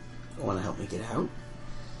 Want to help me get out?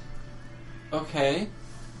 Okay.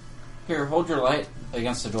 Here, hold your light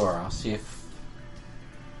against the door. I'll see if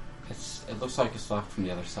it looks like it's locked from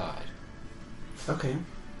the other side. Okay.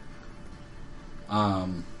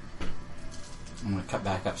 I'm gonna cut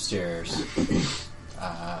back upstairs.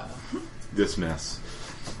 This mess.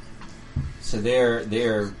 So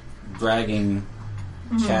they're dragging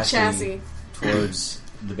chassis towards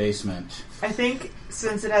the basement. I think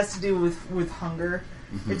since it has to do with hunger,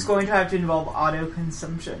 it's going to have to involve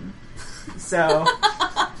auto-consumption. So...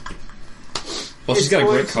 Well, she's got a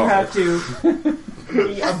great car. It's going to have to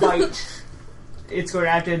be a bite. It's going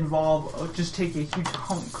to have to involve just take a huge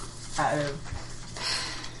hunk out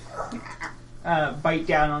of bite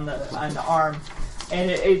down on the arm, and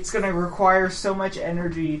it's going to require so much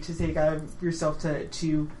energy to take out of yourself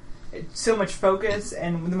to so much focus.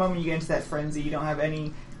 And the moment you get into that frenzy, you don't have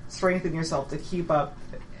any strength in yourself to keep up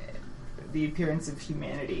the appearance of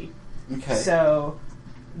humanity. Okay. So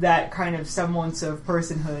that kind of semblance of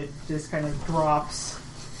personhood just kind of drops.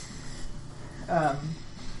 I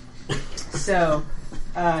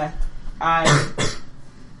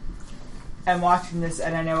am watching this,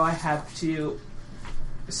 and I know I have to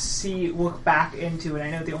look back into it.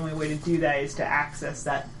 I know the only way to do that is to access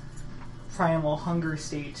that primal hunger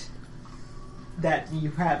state that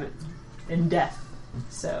you have in death.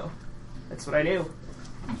 So that's what I do.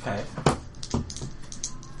 Okay.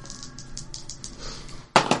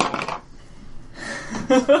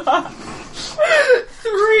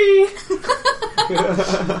 Three.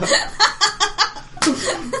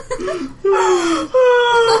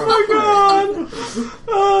 Oh my god.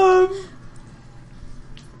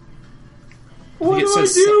 What do I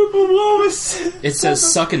do below us? It says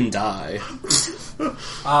suck and die.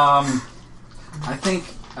 I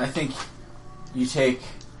think you take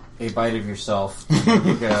a bite of yourself and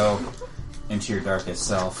you go into your darkest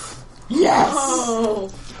self. Yes.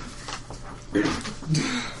 Oh.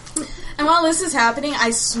 And while this is happening,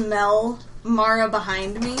 I smell Mara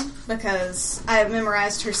behind me because I have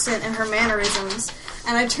memorized her scent and her mannerisms.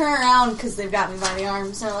 And I turn around because they've got me by the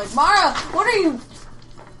arms. And they're like, Mara, what are you...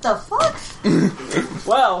 The fuck?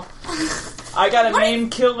 Well, I gotta maim,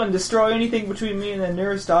 kill, and destroy anything between me and the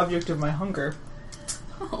nearest object of my hunger.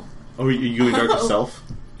 Oh, you going dark yourself?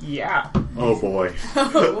 Yeah. Oh boy.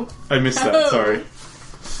 Oh. I missed that, sorry.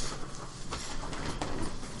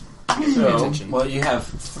 So, well, you have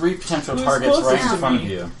 3 potential Who's targets right closest in to front of me?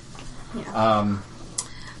 you. Yeah.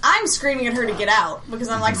 I'm screaming at her to get out because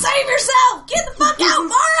I'm like, save yourself! Get the fuck out,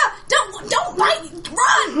 Mara! Don't bite!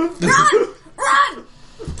 Run!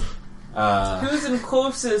 Who's in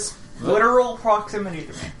closest literal proximity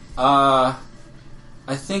to me? I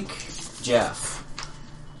think Jeff.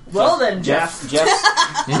 Well then, Jeff. Jeff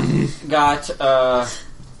got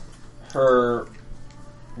her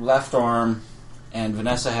left arm, and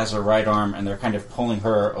Vanessa has her right arm, and they're kind of pulling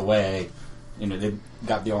her away. You know, they've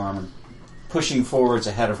got the arm pushing forwards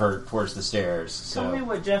ahead of her towards the stairs. So. Tell me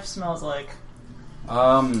what Jeff smells like.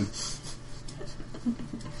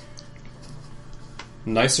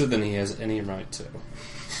 Nicer than he has any right to.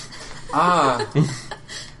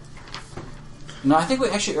 No, I think we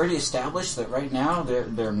actually already established that right now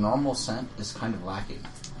their normal scent is kind of lacking.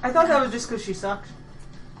 I thought that was just because she sucked.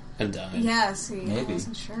 And died. Yeah, see, Maybe. I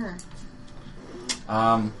wasn't sure.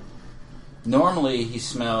 Normally he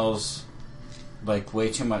smells like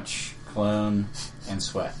way too much cologne and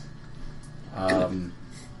sweat.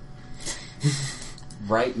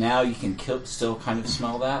 Right now you can still kind of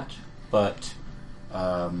smell that, but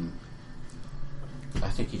I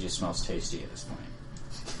think he just smells tasty at this point.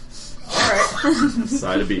 Alright.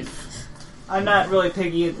 Side of beef. I'm not really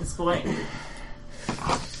piggy at this point.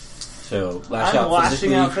 So lash I'm out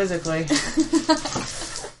lashing physically. out physically.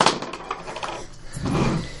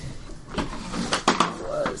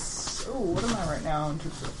 What am I right now in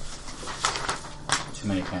terms of... Too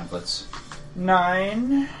many pamphlets.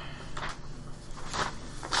 9.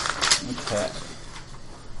 Okay.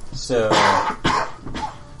 So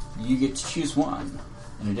you get to choose one.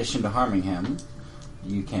 In addition to harming him,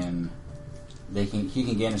 he can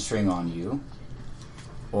gain a string on you,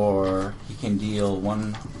 or he can deal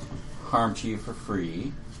 1 harm to you for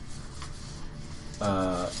free.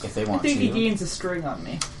 If they want to. I think he gains a string on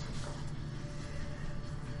me.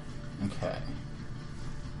 Okay.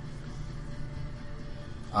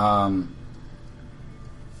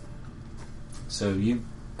 So you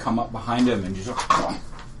come up behind him and just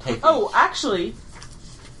take him. Oh, actually,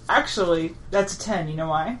 that's a 10. You know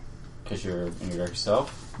why? Because you're in your dark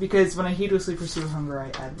self? Because when I heedlessly pursue hunger, I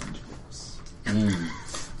add 1 to this.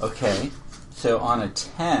 Okay. So on a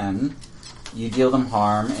 10, you deal them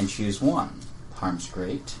harm and choose 1. Harm's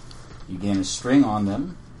great. You gain a string on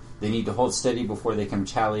them. They need to hold steady before they can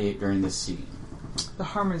retaliate during this scene. The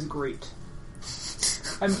harm is great.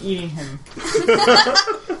 I'm eating him.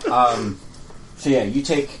 So yeah, you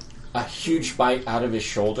take a huge bite out of his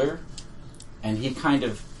shoulder, and he kind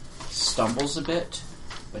of stumbles a bit,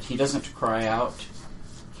 but he doesn't cry out.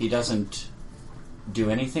 He doesn't do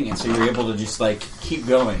anything, and so you're able to just keep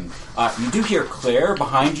going. You do hear Claire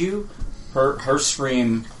behind you, her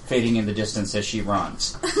scream fading in the distance as she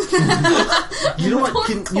runs. You know what?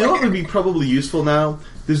 You know what would be probably useful now?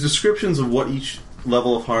 There's descriptions of what each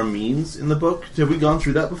level of harm means in the book. Have we gone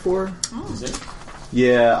through that before? Oh. Is it?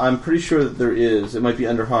 Yeah, I'm pretty sure that there is. It might be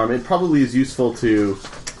under harm. It probably is useful to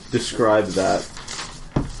describe that.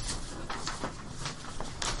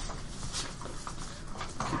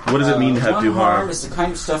 What does it mean to have do harm? Is the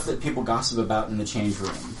kind of stuff that people gossip about in the change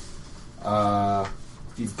room.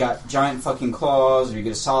 If you've got giant fucking claws, or you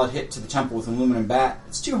get a solid hit to the temple with an aluminum bat,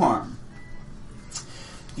 it's 2 harm.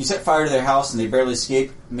 If you set fire to their house and they barely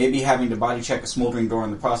escape, maybe having to body check a smoldering door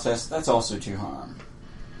in the process, that's also 2 harm.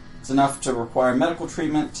 It's enough to require medical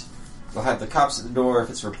treatment. They'll have the cops at the door if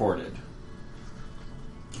it's reported.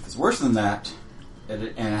 If it's worse than that, and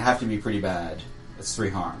it have to be pretty bad, it's 3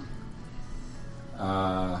 harm.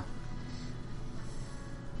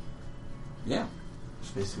 Yeah,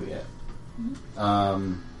 that's basically it.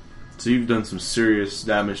 So you've done some serious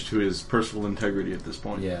damage to his personal integrity at this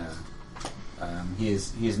point. Yeah. He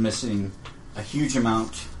is missing a huge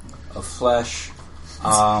amount of flesh.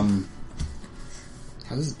 How's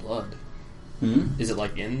his blood? Hmm? Is it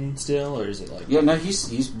in still, or is it Yeah, no,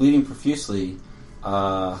 he's bleeding profusely.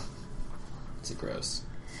 Is it gross?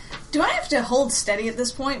 Do I have to hold steady at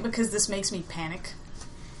this point because this makes me panic?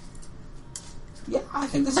 Yeah, I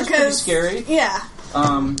think this is pretty scary. Yeah.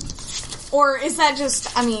 Or is that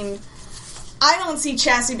just, I don't see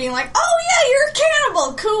Chassie being like, oh yeah, you're a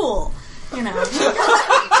cannibal, cool.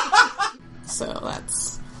 So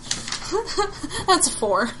that's a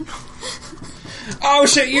 4. Oh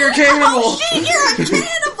shit, you're a cannibal! Oh shit, you're a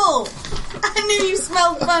cannibal! I knew you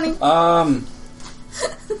smelled funny.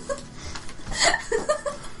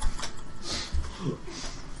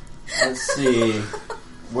 Let's see.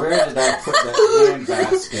 Where did I put that hand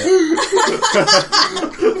basket?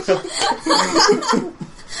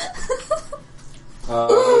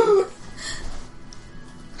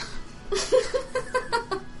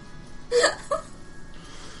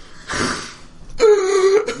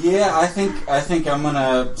 Yeah, I think I'm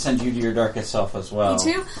gonna send you to your darkest self as well.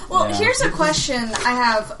 Me too? Well, Yeah. Here's a question I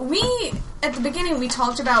have. At the beginning, we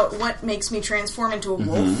talked about what makes me transform into a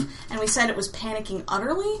wolf, and we said it was panicking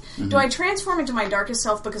utterly. Do I transform into my darkest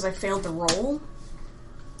self because I failed the roll?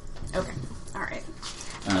 Okay. Alright.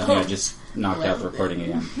 Yeah, just knocked out the recording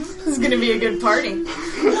again. This is gonna be a good party.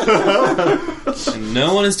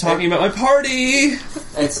 No one is talking about my party!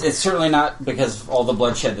 It's certainly not because of all the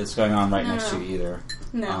bloodshed that's going on right next to you either.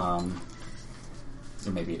 No.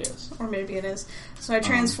 Or maybe it is. Or maybe it is. So I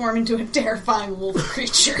transform into a terrifying wolf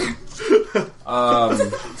creature.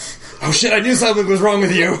 Oh shit, I knew something was wrong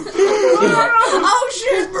with you! Oh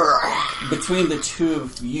shit! Between the two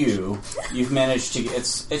of you, you've managed to get...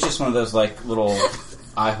 It's just one of those, little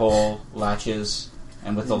eye hole latches,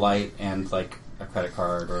 and with the light and, a credit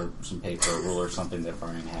card or some paper or ruler or something that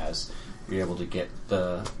Brian has, you're able to get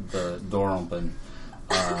the door open.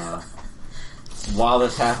 While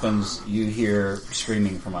this happens, you hear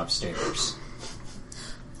screaming from upstairs.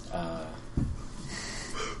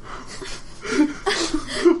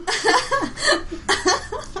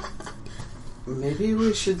 Maybe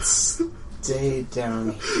we should stay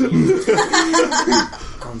down here.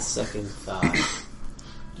 On second thought.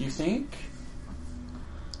 Do you think?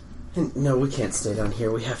 No, we can't stay down here.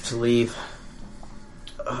 We have to leave.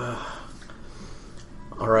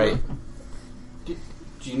 Alright. Do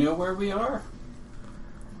you know where we are?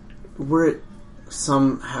 We're at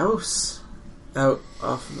some house out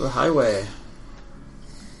off the highway.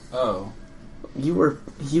 Oh. You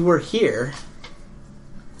were here.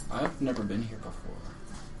 I've never been here before.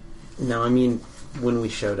 No, I mean, when we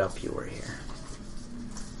showed up, you were here.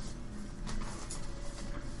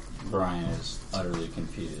 Brian is utterly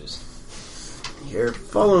confused. Here,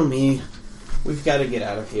 follow me. We've got to get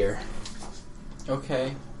out of here.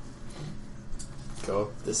 Okay. Go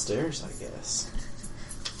up the stairs, I guess.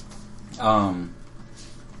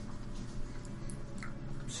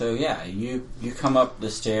 So yeah, you come up the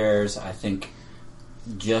stairs, I think,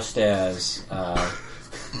 just as a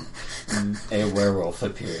werewolf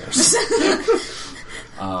appears.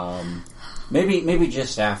 Maybe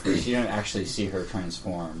just after. You don't actually see her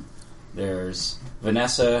transform. There's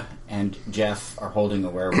Vanessa and Jeff are holding a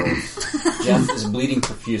werewolf. Jeff is bleeding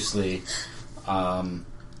profusely, and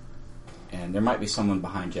there might be someone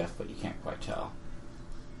behind Jeff, but you can't quite tell.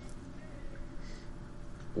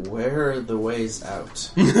 Where are the ways out?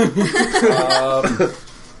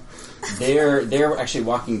 They're actually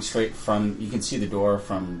walking straight from. You can see the door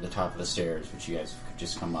from the top of the stairs, which you guys could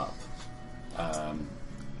just come up.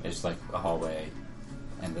 There's like a hallway,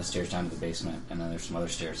 and the stairs down to the basement, and then there's some other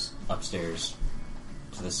stairs upstairs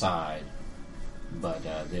to the side. But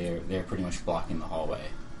they're pretty much blocking the hallway.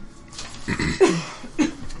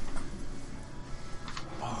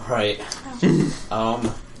 All right.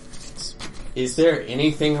 Is there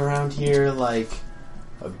anything around here like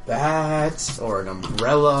a bat or an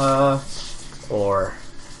umbrella or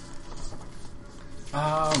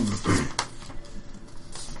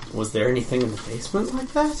was there anything in the basement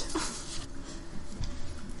like that?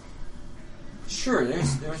 Sure,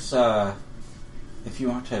 there's if you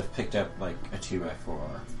want to have picked up like a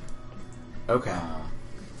 2x4. Okay.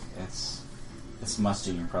 It's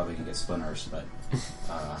musty. You're probably gonna get splinters, but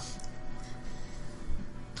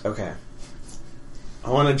okay. I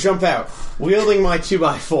want to jump out, wielding my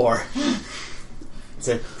 2x4.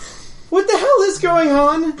 Say, what the hell is going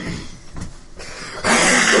on?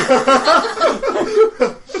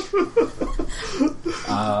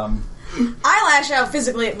 I lash out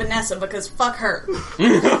physically at Vanessa because fuck her.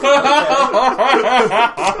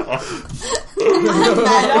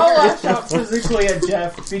 I'll lash out physically at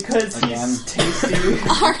Jeff because he's tasty.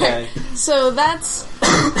 Alright, so that's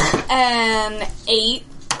an 8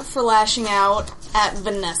 for lashing out at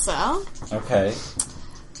Vanessa. okay.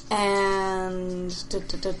 And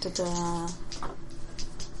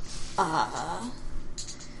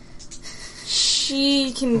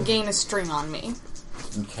she can gain a string on me.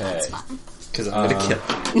 Okay. That's fine. Because I'm going to kill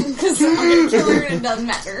her. Because I'm gonna kill her and it doesn't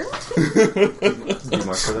matter. Do you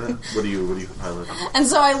mark for that? What do you highlight? And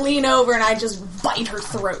so I lean over and I just bite her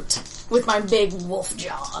throat with my big wolf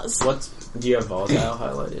jaws. Do you have volatile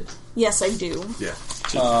highlighted? Yes, I do. Yeah.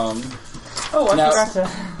 I Now- forgot to...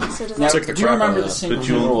 So does Now, that... do you remember the single The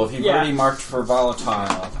jewel- rule? If you've Yeah. already marked for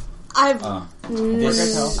volatile, I've...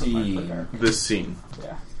 this tell. scene, This scene.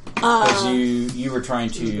 Yeah. because you were trying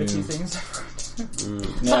The two to. things.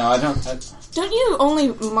 No, I don't. Don't you only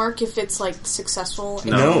mark if it's, like, successful?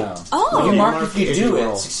 No. Oh! You mark if you if do you it,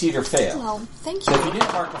 roll. succed or fail. Well, thank So if you you.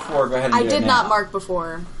 didn't mark before, go ahead and I do did it not now. mark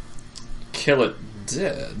before. Kill it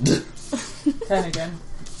dead. 10 again.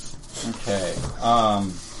 Okay.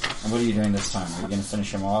 And what are you doing this time? Are you going to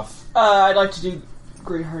finish him off? I'd like to do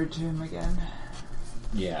Great Heart to him again.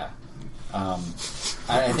 Yeah. I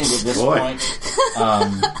think at this Boy. point,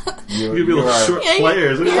 You're you little are, short Yeah,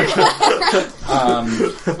 players.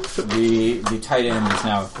 the tight end is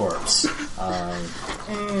now a corpse.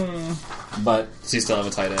 But So you still have a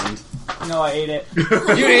tight end. No, I ate it.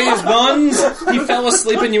 You ate his buns? He fell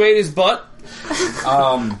asleep and you ate his butt?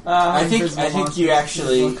 I think invisible you monster.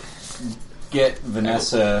 actually get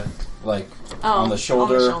Vanessa on the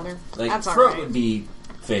shoulder. On the shoulder. Like That's throat alright. would be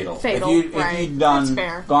fatal. Fatal, if right. you'd That's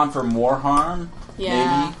fair. gone for more harm,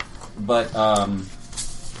 Yeah. maybe. But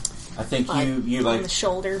I think But you on like the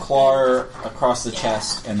shoulder. claw her across the Yeah.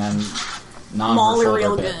 chest and then nom Maul her her shoulder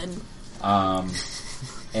real bit. good.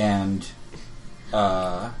 And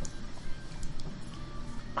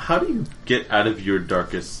How do you get out of your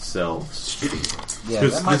darkest selves? yeah,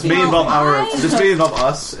 Because that might this be may involve I- this may involve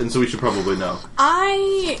us, and so we should probably know.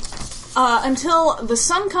 Until the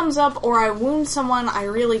sun comes up or I wound someone I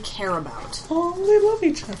really care about. Oh, they love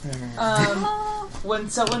each other. When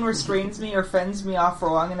someone restrains me or fends me off for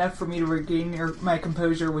long enough for me to regain my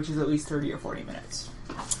composure, which is at least 30 or 40 minutes.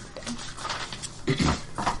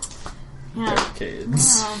 Yeah.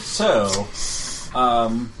 Kids. so.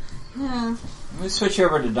 Yeah. Let me switch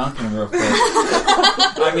over to Duncan real quick.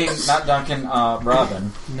 I mean, not Duncan,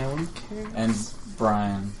 Robin No one cares. and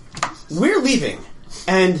Brian. We're leaving,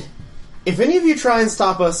 and if any of you try and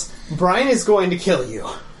stop us, Brian is going to kill you.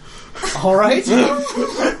 All right? Now,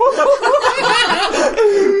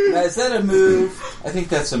 is that a move? I think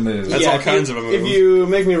that's a move. That's all kinds of a move. If you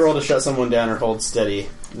make me roll to shut someone down or hold steady,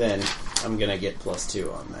 then I'm going to get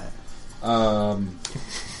 +2 on that.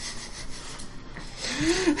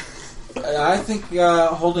 I think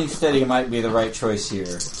holding steady might be the right choice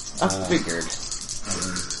here. I figured.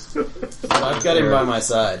 I've got him by my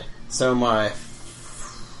side, so my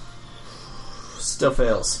still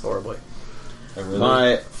fails horribly. Oh, really?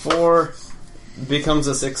 My 4 becomes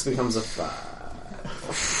a 6, becomes a 5.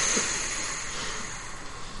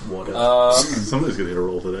 What if? Somebody's gonna hit a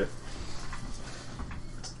roll today.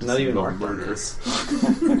 Not even No Mark murder. murders.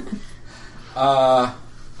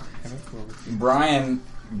 Brian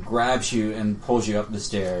grabs you and pulls you up the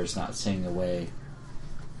stairs, not seeing a way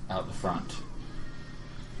out the front.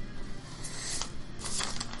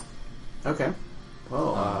 Okay.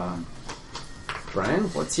 Well, Brian,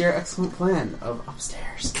 what's your excellent plan of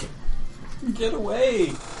upstairs? Get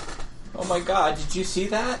away! Oh my god, did you see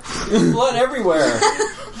that? There's blood everywhere!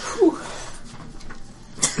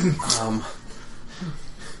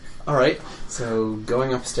 Alright, so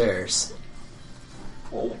going upstairs.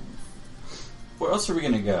 Well, where else are we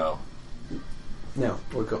gonna go? No,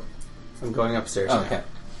 I'm going upstairs now. Okay.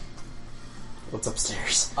 What's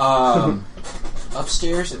upstairs?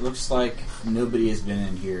 Upstairs, it looks like nobody has been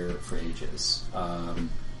in here for ages.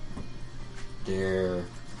 There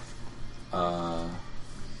are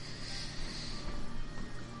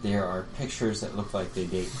pictures that look like they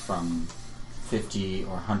date from 50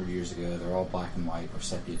 or 100 years ago. They're all black and white or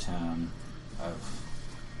sepia tone of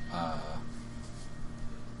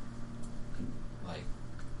like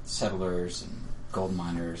settlers and gold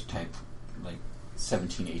miners type, like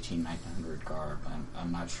 17, 18, 1900 garb.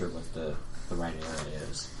 I'm not sure what the right era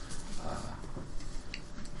is.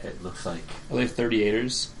 It looks like... Are they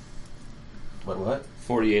 38ers? What?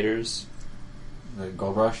 48ers? The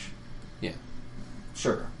gold rush? Yeah.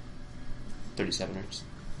 Sure. 37ers?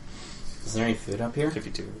 Is there any food up here?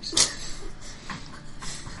 52ers?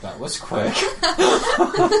 That was quick.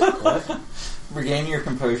 What? Regain your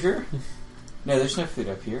composure? No, there's no food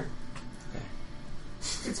up here.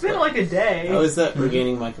 It's been like a day. How is that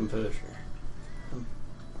regaining my composure?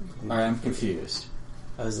 Alright, I'm confused.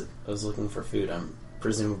 I was looking for food. I'm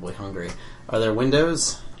presumably hungry. Are there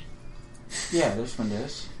windows? Yeah, there's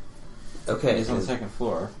windows. Okay. It's on the second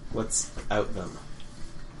floor. What's out them?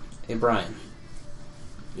 Hey, Brian.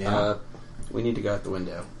 Yeah. We need to go out the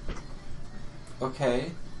window.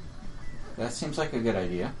 Okay. That seems like a good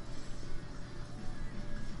idea.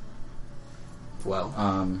 Well,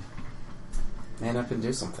 man up and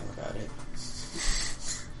do something about it.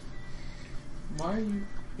 Why are you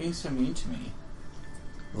being so mean to me?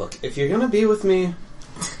 Look, if you're gonna be with me,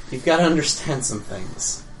 you've got to understand some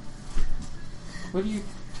things. What are you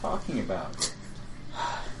talking about?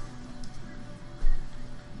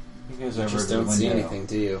 He goes You over just to the don't see window. anything,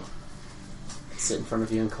 do you? I sit in front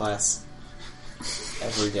of you in class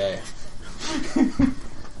every day.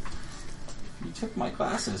 You took my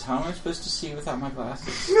glasses. How am I supposed to see without my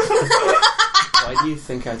glasses? Why do you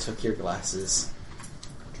think I took your glasses?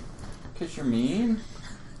 Because you're mean?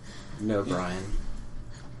 No, Brian.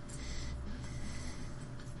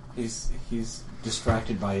 He's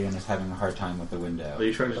distracted by you and is having a hard time with the window. Are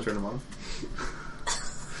you trying to turn them on?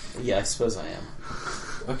 Yeah, I suppose I am.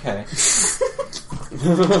 Okay.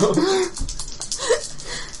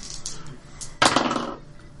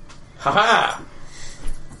 Haha!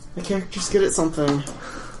 My character's good at something.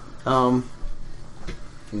 9.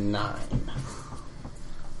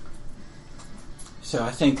 So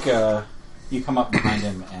I think you come up behind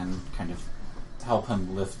him and kind of help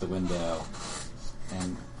him lift the window,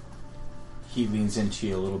 and he leans into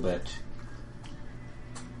you a little bit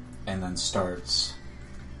and then starts,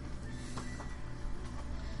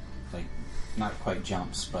 like, not quite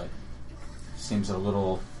jumps, but seems a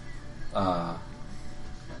little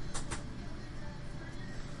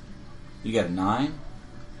you got a 9?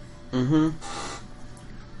 Mm-hmm.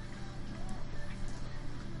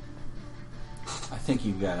 I think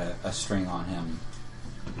you've got a string on him.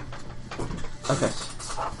 Okay.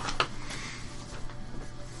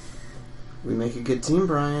 We make a good team,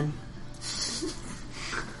 Brian.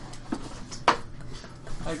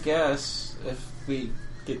 I guess if we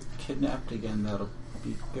get kidnapped again, that'll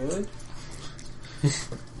be good.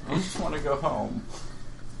 I just want to go home.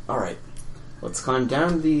 Alright. Let's climb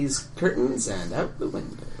down these curtains and out the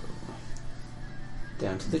window.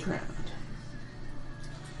 Down to the ground.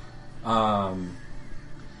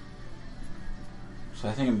 So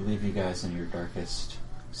I think I'm going to leave you guys in your darkest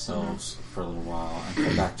selves for a little while and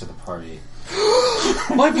come back to the party.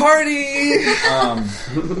 My party!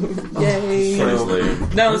 Yay! Party's late.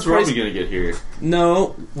 No, When's this Robbie party's... gonna get here?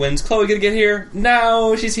 No. When's Chloe gonna get here?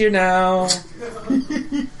 No, she's here now.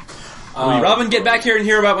 Robin, get back here and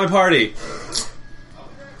hear about my party.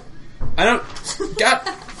 I don't... God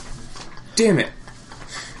damn it.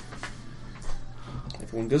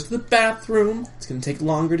 Everyone goes to the bathroom. It's gonna take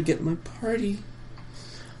longer to get to my party.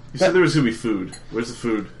 You said there was going to be food. Where's the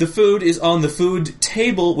food? The food is on the food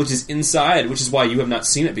table, which is inside, which is why you have not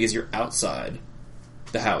seen it, because you're outside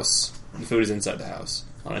the house. The food is inside the house,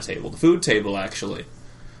 on a table. The food table, actually.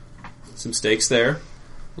 Some steaks there.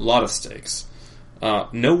 A lot of steaks.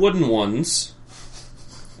 No wooden ones.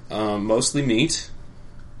 Mostly meat.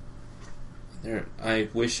 I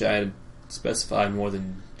wish I had specified more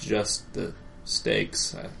than just the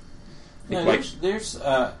steaks. There's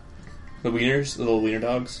the wieners, the little wiener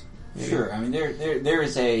dogs. Maybe? Sure. I mean, there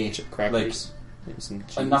is a crackers, maybe some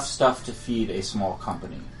cheese. enough stuff to feed a small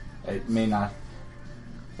company. It may not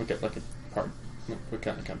What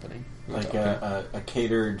kind of company? like a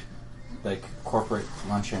catered corporate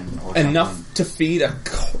luncheon or something. Enough to feed a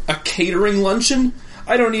catering luncheon?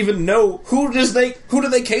 I don't even know who do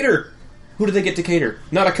they cater? Who do they get to cater?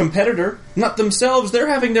 Not a competitor, not themselves. They're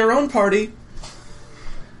having their own party.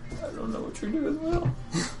 I don't know what you're doing, Will.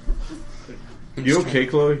 You okay,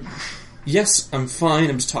 Chloe? Yes, I'm fine.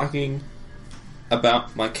 I'm just talking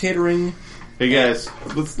about my catering. Hey guys,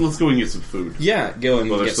 let's go and get some food. Yeah, go and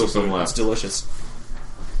Well, get there's still some food. left. It's delicious.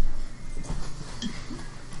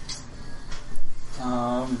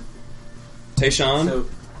 Tayshawn, So,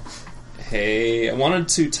 hey, I wanted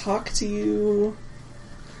to talk to you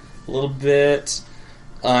a little bit.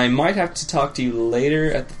 I might have to talk to you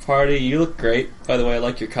later at the party. You look great, by the way. I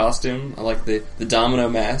like your costume. I like the domino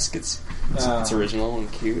mask. It's original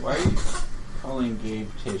and cute. why are you calling Gabe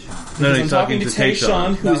Tayshawn? No, I'm talking to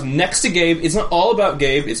Tayshawn, who is next to Gabe. It's not all about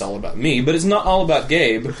Gabe. It's all about me, but it's not all about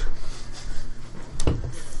Gabe.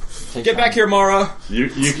 Get back here, Mara. You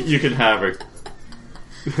can have her.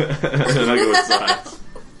 And I go inside.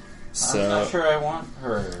 I'm not sure I want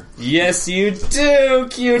her. Yes, you do,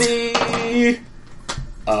 cutie.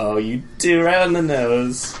 Oh, you do, right on the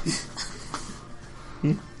nose.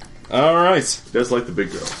 All right, He does like the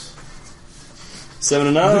big girls. 7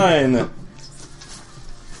 to 9.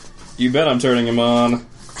 You bet I'm turning him on.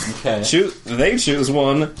 Okay. They choose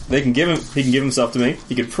one. He can give himself to me.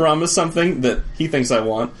 He can promise something that he thinks I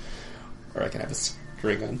want, or I can have a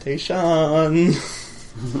string on Tayshawn.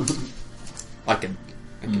 I can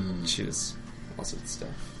choose all sorts of stuff.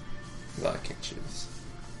 Well, I can't choose.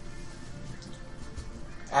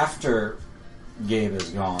 After Gabe is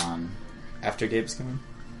gone, After Gabe's gone,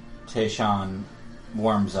 Tayshawn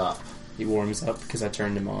warms up. he warms up because I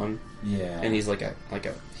turned him on, Yeah. and he's like a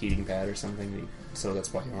heating pad or something. So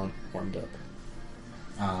that's why he warmed up.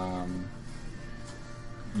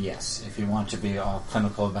 Yes, if you want to be all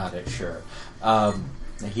clinical about it, sure.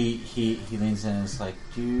 He leans in and is like,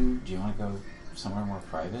 do you want to go somewhere more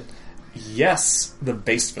private? Yes, the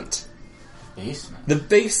basement. Basement? The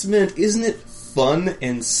basement, isn't it fun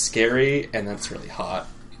and scary? And that's really hot.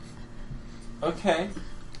 Okay.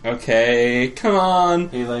 Okay, come on.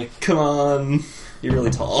 Come on. You're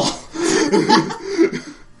really tall.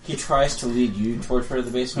 He tries to lead you towards where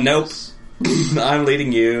the basement Nope. is? I'm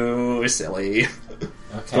leading you, silly.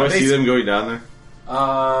 Okay. Do I see them going down there?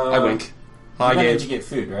 I wink. Hi, You Gabe. need to get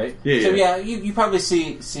food, right? Yeah, So yeah. you probably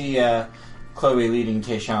see Chloe leading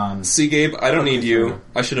Tayshawn. See, Gabe, I don't need you. Through.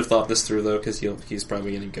 I should have thought this through, though, because he's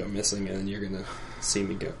probably going to go missing, and then you're going to see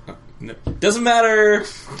me go. Oh, no. Doesn't matter!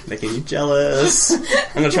 Making you jealous.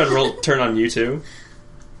 I'm going to try to turn on you, too.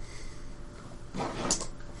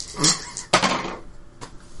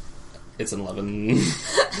 It's an 11.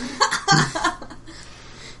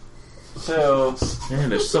 So, Man,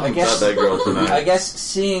 there's something I guess- about that girl tonight. I guess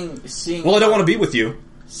seeing Well, I don't want to be with you.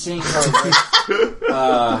 seeing her with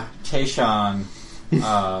Tayshawn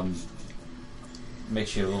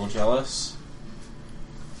makes you a little jealous,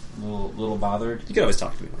 a little bothered. You can always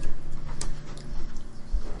talk to me later.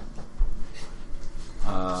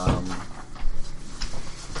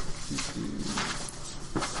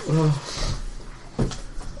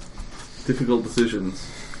 Difficult decisions.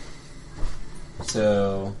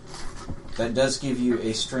 So that does give you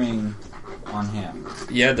a string on him.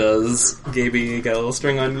 Yeah, it does. Gaby, got a little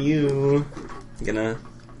string on you. I'm gonna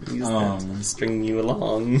use that to string you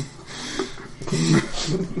along.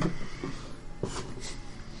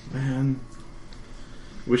 Man.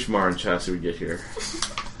 Wish Mar and Chassie would get here.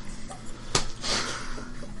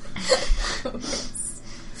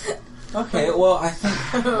 Okay, well, I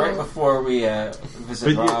think right before we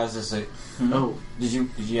visit But you- Roz, is it? Oh. Did you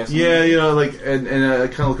have something? Yeah, you know, like, and I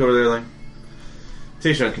kind of look over there like,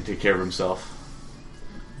 Tayshawn can take care of himself.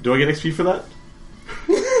 Do I get XP for that?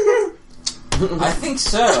 I think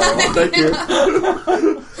so. Thank you.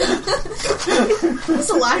 He's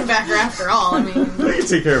a linebacker after all. I mean, He can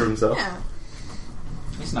take care of himself. yeah.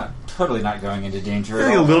 He's totally not going into danger I'm at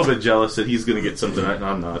getting a all. little bit jealous that he's going to get something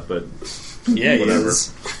I'm not, but Yeah, he Whatever.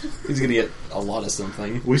 is. He's gonna get a lot of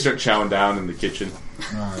something. We start chowing down in the kitchen.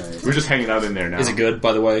 Alright. We're just hanging out in there now. Is it good,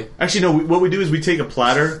 by the way? Actually, no. What we do is we take a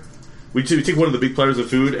platter. We take one of the big platters of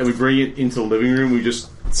food and we bring it into the living room. We just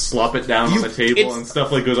slop it down on the table and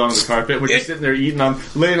stuff like goes on the carpet. We're just sitting there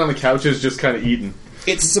laying on the couches, just kind of eating.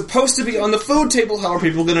 It's supposed to be on the food table. How are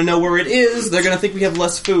people going to know where it is? They're going to think we have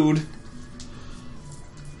less food.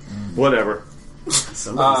 Whatever.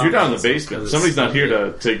 You're down in the basement. Somebody's not here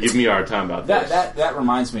to give me a hard time about this. That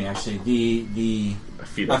reminds me, actually.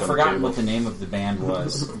 I've forgotten what the name of the band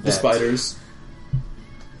was. The Spiders.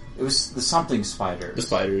 It was the something Spiders. The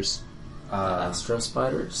Spiders. Astro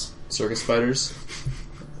Spiders? Circus Spiders.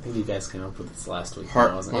 I think you guys came up with this last week.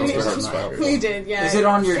 Monster Heart Spiders. We did, yeah. Is it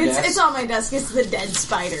on your desk? It's on my desk. It's the dead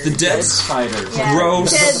spiders. The Dead Spiders. Yeah,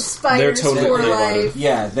 Gross. Dead spiders They're totally for unrelated. life.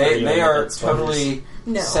 Yeah, they are Dead Spiders? totally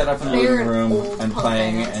No, set up in the they're living an room old and punk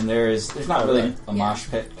playing, band. and there's not really a mosh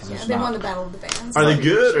pit because Yeah, there's they won not. the Battle of the Bands. Are they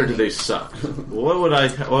good or do they suck? What would I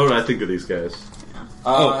think of these guys?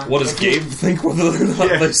 What does Gabe think whether or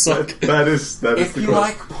not they suck? That is If the you question.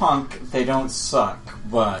 like punk, they don't suck,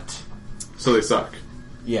 but So they suck.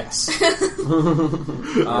 yes.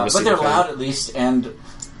 But they're loud at least, and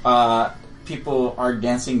people are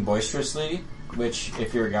dancing boisterously, which,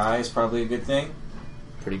 if you're a guy, is probably a good thing.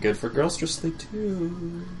 Pretty good for girls to sleep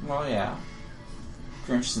too. Well, yeah. If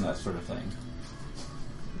you're interested in that sort of thing.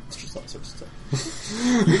 It's just all sorts of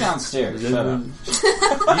stuff. You're downstairs, shut up.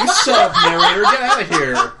 You shut up, narrator. Get out of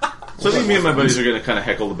here. So I think me and my buddies are going to kind of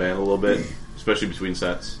heckle the band a little bit, especially between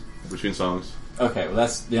sets, between songs. Okay, well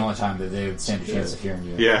that's the only time that they would stand a chance of hearing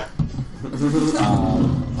you. Yeah.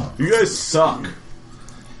 You guys suck.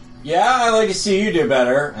 Yeah, I'd like to see you do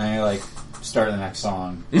better. And I start the next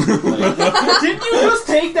song. Like, Didn't you just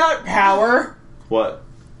take that power What?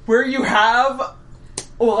 where you have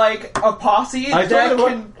a posse I that told you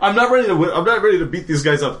can? what, I'm not ready to win. I'm not ready to beat these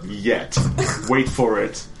guys up yet. Wait for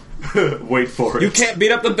it. Wait for it. You can't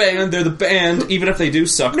beat up the band. They're the band, even if they do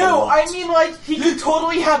suck. No, a lot. I mean he could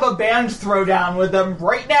totally have a band throwdown with them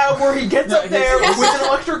right now, where he gets up there with an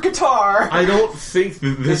electric guitar. I don't think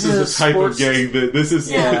that this is the type of gang that this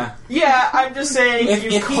is. yeah. Yeah, I'm just saying If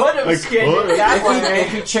you he- could have I skinned could. it that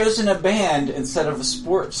If way. he'd chosen a band instead of a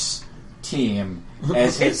sports team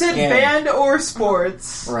as It his said gang, band or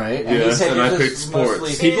sports. right? And Yes, he said and I it was picked sports.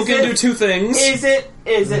 mostly- People can do two things. Is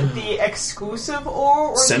it the exclusive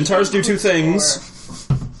or the Centaurs do two inclusive things.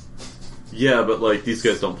 Yeah, but these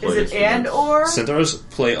guys don't or? play. Is it and or? Centaurs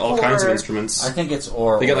play all kinds of Or- instruments. I think it's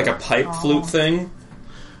or. They got a pipe flute thing.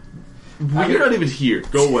 Well, you're not even here.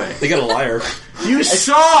 Go away. They got a lyre. You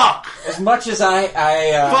suck. As much as I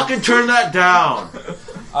Fucking turn that down.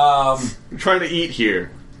 um I'm trying to eat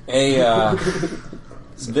here.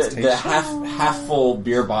 the half full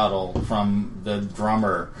beer bottle from the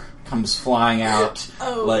drummer comes flying out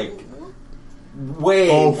Oh. way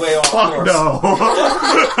off Fuck course.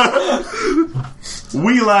 no.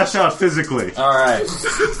 We lash out physically. All right.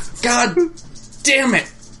 God damn it!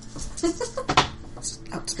 It's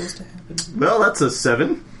not supposed to happen. Well, that's a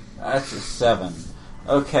 7. That's a 7.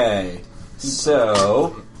 Okay,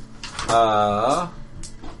 so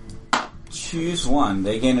choose one.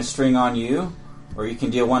 They gain a string on you, or you can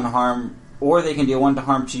deal 1 harm, or they can deal 1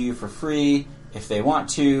 harm to you for free if they want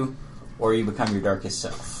to, or you become your darkest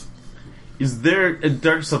self. Is there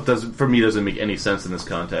dark stuff? Doesn't make any sense in this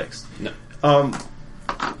context. No.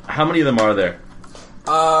 How many of them are there?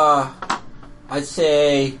 I'd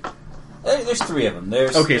say there's 3 of them.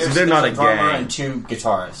 There's Okay, so they're not a drummer gang. and 2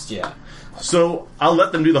 guitarists. Yeah. So I'll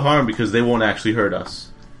let them do the harm because they won't actually hurt us.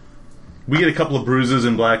 We get a couple of bruises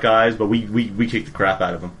and black eyes, but we kick the crap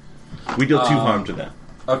out of them. We deal 2 harm to them,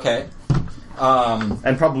 Okay.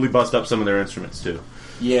 and probably bust up some of their instruments too.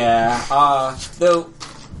 Yeah. Though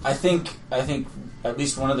I think at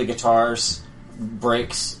least one of the guitars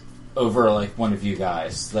breaks over one of you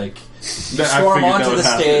guys. I Storm figured that onto would the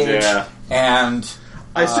happen, stage yeah. and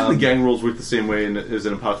I assume the gang rules work the same way as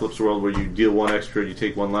an apocalypse world, where you deal 1 extra, you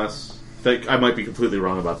take 1 less. I might be completely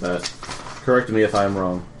wrong about that. Correct me if I'm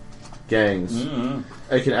wrong. Gangs. Mm-hmm.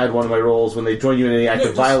 I can add 1 of my rolls when they join you in any act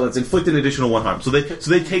of violence. Inflict an additional 1 harm. So they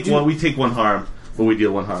take 1. We take 1 harm, but we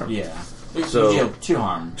deal 1 harm. yeah. So- you deal 2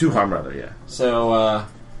 harm. 2 harm rather. Yeah. So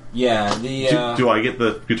yeah. The Do I get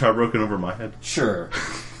the guitar broken over my head? sure.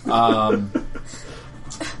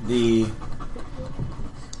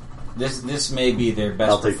 This may be their best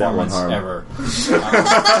I'll take that 1 performance harm. ever.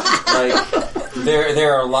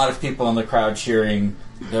 There are a lot of people in the crowd cheering.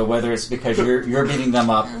 Whether it's because you're beating them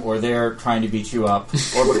up, or they're trying to beat you up,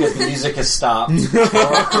 or because the music has stopped, or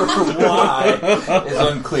why is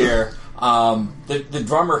unclear. The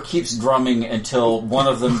drummer keeps drumming until one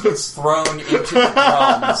of them gets thrown into the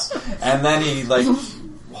drums, and then he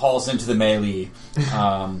hauls into the melee.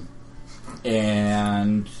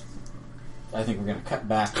 And I think we're going to cut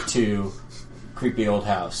back to creepy old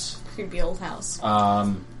house. Creepy old house.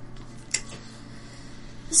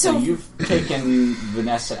 So you've taken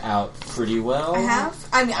Vanessa out pretty well. I have?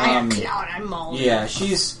 I mean, I'm mauled. Yeah,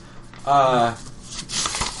 she's Mauled?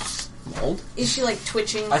 Is she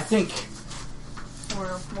twitching? I think Or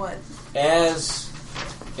what? as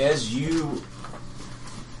you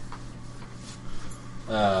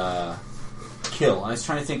kill. I was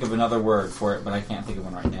trying to think of another word for it, but I can't think of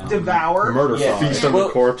one right now. Devour? Murder Yeah. Feast on the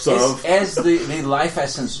corpse of. As the life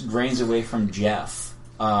essence drains away from Jeff,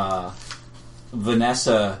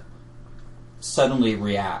 Vanessa suddenly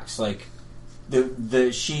reacts.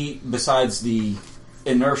 She, besides the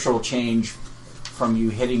inertial change from you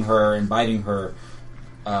hitting her and biting her,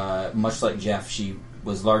 much like Jeff, she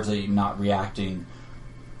was largely not reacting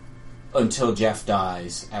until Jeff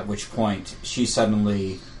dies, at which point she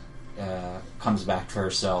suddenly comes back to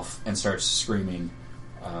herself and starts screaming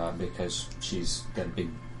because she's got a big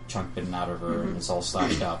chunk bitten out of her and it's all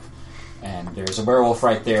slashed up. And there's a werewolf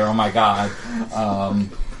right there, oh my god.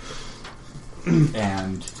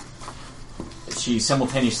 And she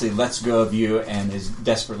simultaneously lets go of you and is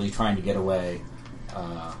desperately trying to get away.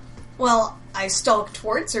 Well, I stalk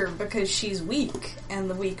towards her because she's weak, and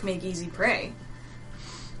the weak make easy prey.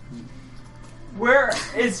 Where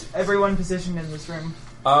is everyone positioned in this room?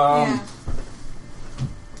 Yeah.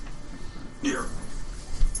 Here.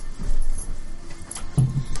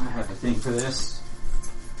 I have a thing for this.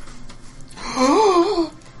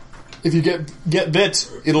 If you get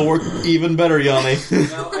bit, it'll work even better, Yanni.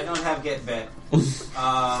 No, I don't have get bit.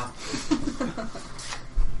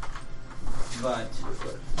 But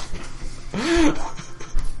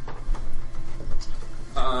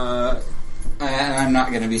and I'm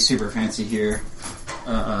not going to be super fancy here.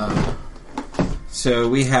 So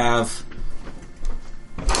we have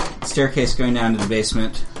staircase going down to the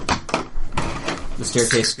basement, the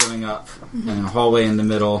staircase going up, and a hallway in the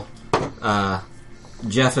middle.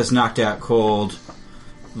 Jeff is knocked out cold.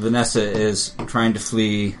 Vanessa is trying to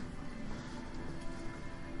flee.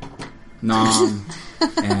 Nom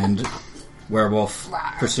and werewolf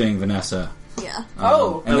pursuing Vanessa. Yeah.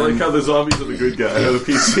 Oh. I like how the zombies are the good guy, the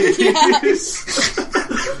PCs.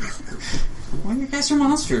 Well, you guys are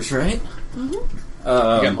monsters, right? Mm-hmm. You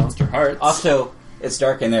got monster hearts. Also, it's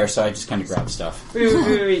dark in there, so I just kind of grab stuff.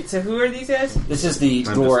 Wait. So who are these guys? This is the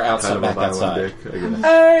door outside, back outside. So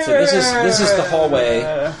this is the hallway,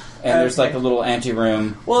 and there's a little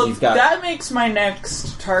anteroom. Well, You've got that makes my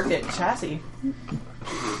next target chassis.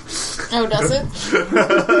 Oh, does it? They're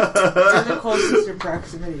the closest in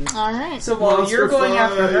proximity. Alright. So while Monster you're going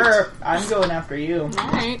after fight. her, I'm going after you.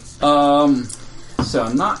 Alright. So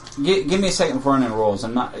I'm not. Give me a second before I rolls.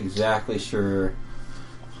 I'm not exactly sure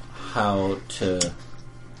how to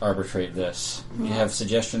arbitrate this. You have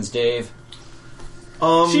suggestions, Dave?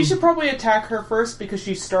 She should probably attack her first because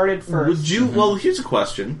she started first. Would you? Well, here's a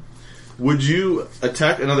question: would you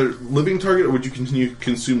attack another living target, or would you continue to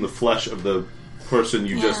consume the flesh of the person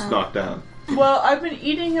you just knocked down? Well, I've been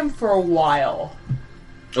eating him for a while.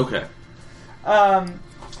 Okay.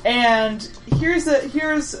 And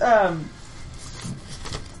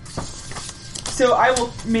so I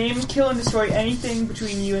will maim, kill, and destroy anything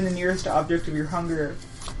between you and the nearest object of your hunger.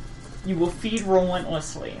 You will feed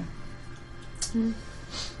relentlessly.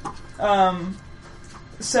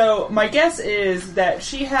 So my guess is that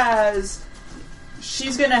she's gonna have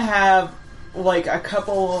she's gonna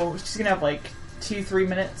have 2-3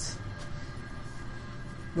 minutes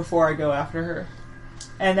before I go after her.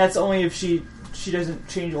 And that's only if she doesn't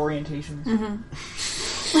change orientation.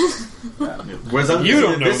 Whereas You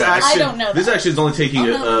don't know this that. action, I don't know This that. action is only taking Oh,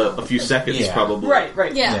 no. a few seconds, Yeah. probably.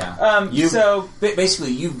 Right. Yeah. So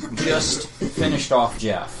Basically, you just finished off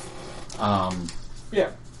Jeff. yeah.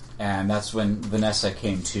 And that's when Vanessa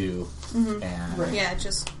came to. And Right. Yeah,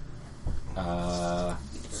 just...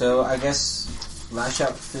 so I guess lash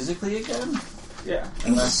out physically again? Yeah.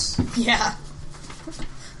 Unless... Yeah.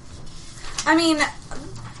 I mean...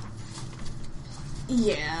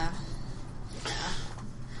 Yeah.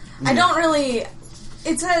 I don't really...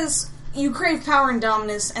 It says you crave power and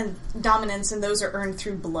dominance, and those are earned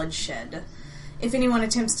through bloodshed. If anyone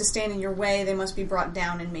attempts to stand in your way, they must be brought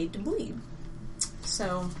down and made to bleed.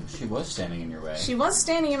 So... She was standing in your way. She was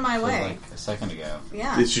standing in my way. A second ago.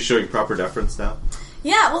 Yeah. Is she showing proper deference now?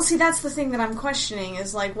 Yeah, well, see, that's the thing that I'm questioning,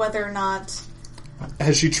 is, whether or not...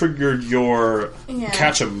 Has she triggered your Yeah.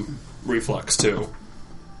 catch 'em reflex, too?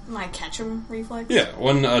 My catch 'em reflex? Yeah,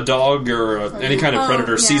 when a dog or any kind of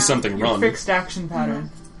predator sees something Your run. fixed action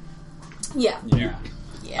pattern. Yeah. Yeah.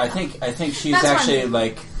 Yeah. I think she's That's actually fine.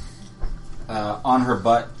 like on her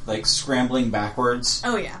butt, like scrambling backwards.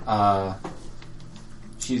 Oh, yeah.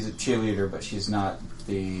 She's a cheerleader, but she's not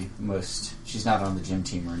the most. She's not on the gym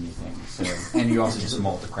team or anything. So, and you also just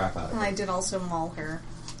mauled the crap out of And her. I did also maul her.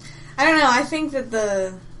 I don't know, I think that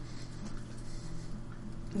the...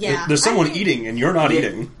 Yeah. There's someone I think- eating and you're not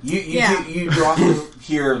eating. You also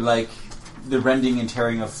hear like the rending and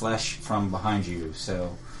tearing of flesh from behind you.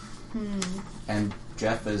 So, and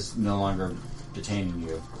Jeff is no longer detaining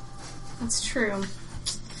you. That's true.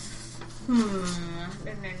 No.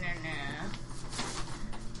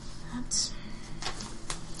 That's...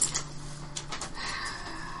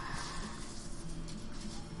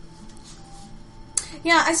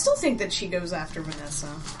 Yeah, I still think that she goes after Vanessa.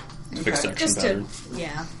 Fixed action Just pattern. to...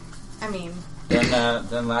 Yeah. I mean...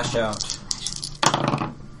 Then lash out.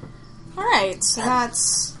 Alright, so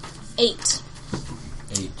that's 8.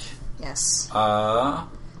 8. Yes.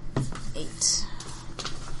 8.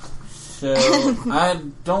 So I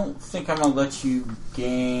don't think I'm gonna let you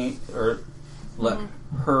gain or let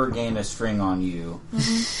her gain a string on you.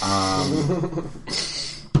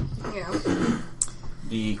 Yeah.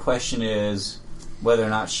 The question is whether or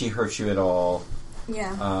not she hurt you at all.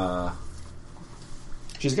 Yeah.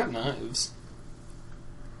 She's got knives.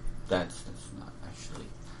 That's not actually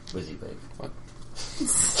WYSIWYG. What?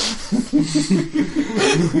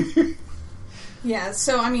 Yeah,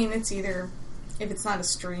 so I mean, it's either... If it's not a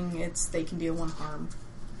string, it's they can deal 1 harm.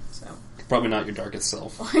 So... Probably not your darkest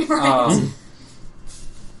self. Right.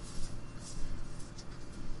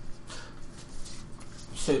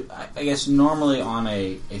 So I guess normally on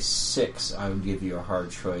a 6 I would give you a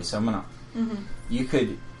hard choice. I'm gonna. You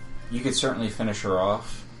could certainly finish her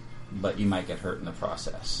off, but you might get hurt in the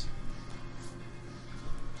process.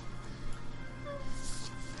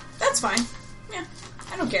 That's fine. Yeah,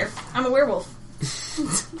 I don't care. I'm a werewolf. She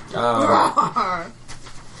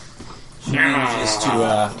manages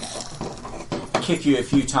to kick you a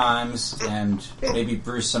few times and maybe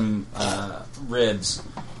bruise some ribs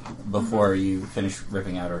before you finish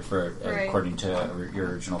ripping out her throat, Right. according to your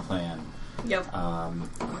original plan. Yep.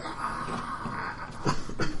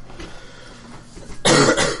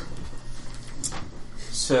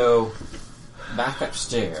 So, back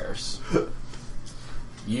upstairs,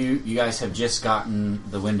 you guys have just gotten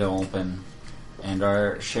the window open and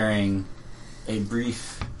are sharing a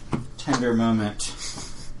brief, tender moment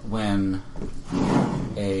when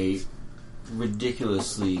a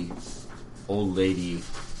ridiculously old lady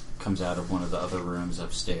comes out of one of the other rooms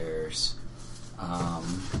upstairs,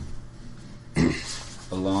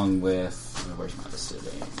 along with... Where's my list of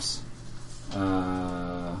names?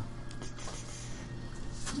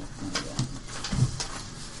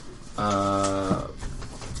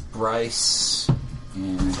 Bryce,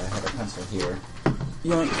 and I had a pencil here.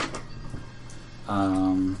 Yoink.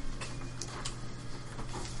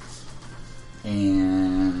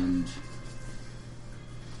 And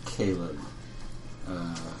Caleb.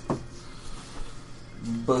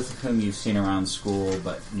 Both of whom you've seen around school,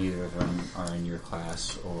 but neither of them are in your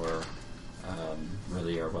class or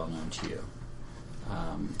really are well known to you.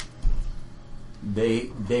 They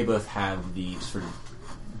both have the sort of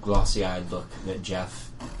glossy-eyed look that Jeff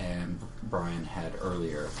and Brian had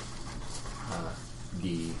earlier.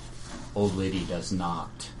 The old lady does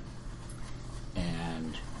not,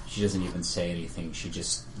 and she doesn't even say anything. She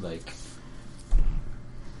just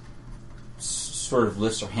sort of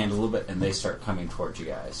lifts her hand a little bit, and they start coming towards you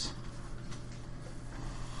guys.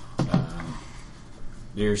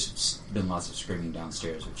 There's been lots of screaming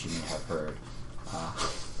downstairs, which you may have heard.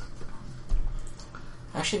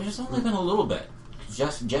 Actually, there's only been a little bit.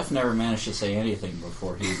 Jeff never managed to say anything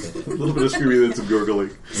before he did it. A little bit of screaming and some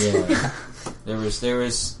gurgling. Yeah. There was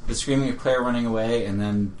the screaming of Claire running away, and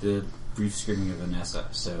then the brief screaming of Vanessa.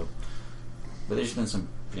 So, but there's been some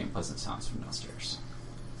pretty unpleasant sounds from downstairs.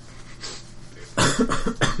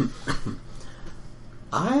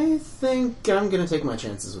 I think I'm going to take my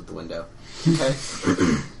chances with the window. Okay.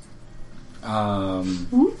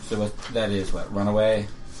 So what that is? What, run away?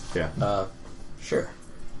 Yeah. Sure.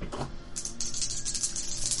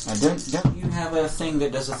 Don't you have a thing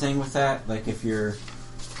that does a thing with that? Like if you're...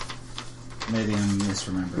 Maybe I'm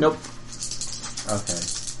misremembering. Nope. Okay.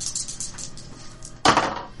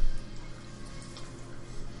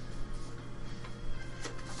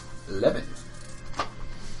 $11.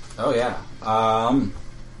 Oh yeah.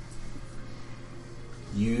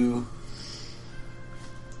 You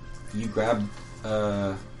grab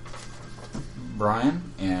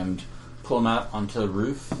Brian and pull them out onto the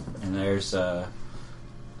roof, and there's a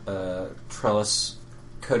trellis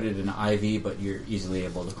coated in ivy, but you're easily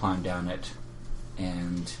able to climb down it.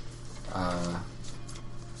 And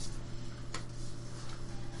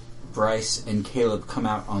Bryce and Caleb come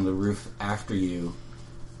out on the roof after you.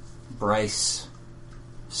 Bryce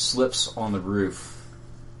slips on the roof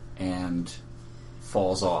and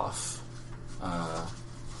falls off.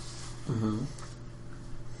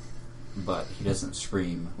 But he doesn't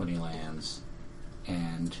scream when he lands.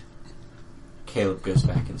 And Caleb goes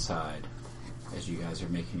back inside as you guys are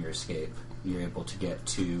making your escape. You're able to get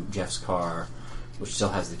to Jeff's car, which still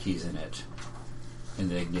has the keys in it, in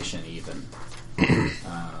the ignition even.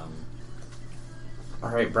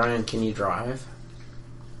 Alright, Brian, can you drive?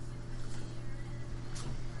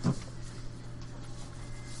 Do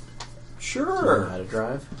you know how to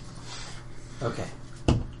drive? Okay.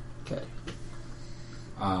 Good.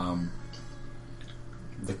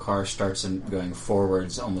 The car starts going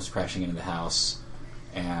forwards, almost crashing into the house,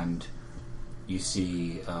 and you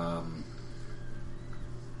see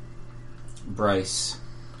Bryce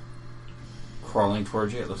crawling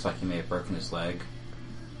towards you. It looks like he may have broken his leg.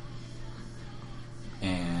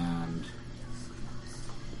 And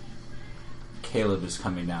Caleb is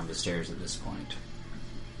coming down the stairs at this point.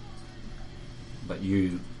 But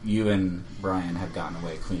you and Brian have gotten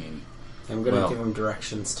away clean. I'm going to give him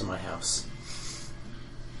directions to my house.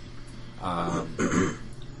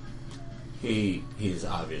 He's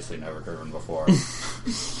obviously never driven before.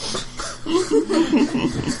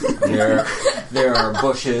 there are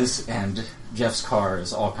bushes, and Jeff's car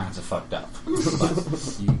is all kinds of fucked up.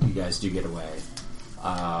 But you guys do get away.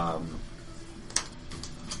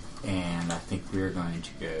 And I think we're going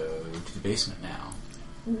to go to the basement now.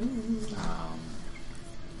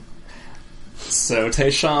 So,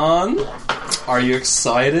 Tayshawn, are you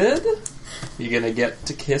excited? You gonna get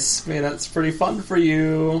to kiss me? That's pretty fun for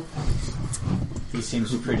you. He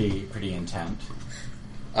seems pretty intent.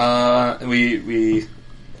 We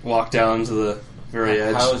walk down to the very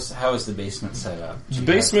edge. How is the basement set up? The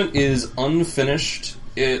basement is unfinished.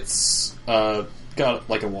 It's got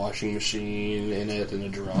like a washing machine in it and a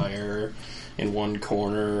dryer in one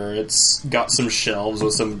corner. It's got some shelves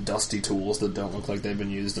with some dusty tools that don't look like they've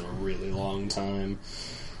been used in a really long time.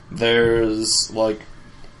 There's like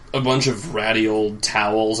a bunch of ratty old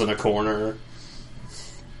towels in a corner.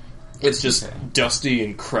 It's just dusty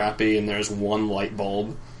and crappy, and there's one light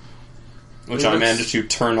bulb, which I managed to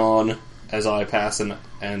turn on as I pass, and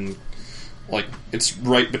like it's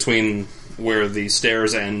right between where the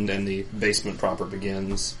stairs end and the basement proper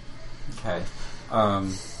begins. Okay.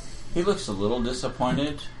 He looks a little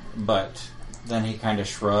disappointed, but then he kind of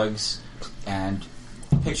shrugs and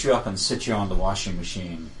picks you up and sits you on the washing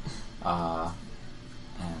machine.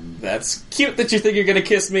 And that's cute that you think you're going to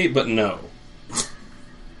kiss me, but no.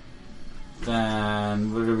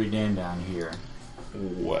 Then what are we doing down here?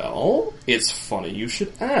 Well, it's funny you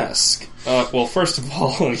should ask. Well, first of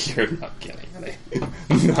all, you're not getting any.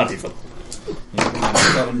 Not even. You kind of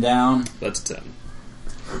set him down. That's 10.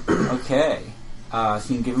 Okay. So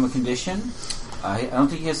you can give him a condition. I don't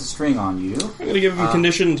think he has a string on you. I'm going to give him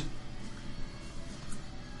conditioned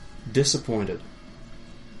disappointed.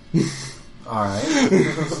 Alright.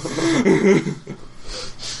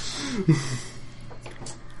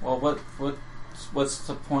 Well, what's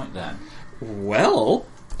the point then? Well,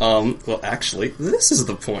 actually, this is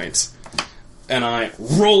the point. And I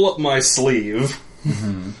roll up my sleeve,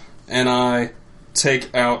 and I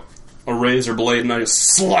take out a razor blade, and I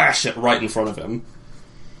just slash it right in front of him.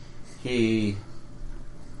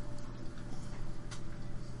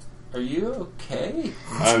 Are you okay?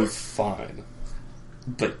 I'm fine.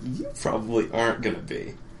 But you probably aren't gonna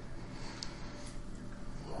be.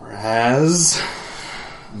 Raz,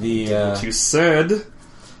 what you said.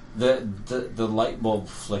 The light bulb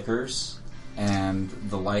flickers, and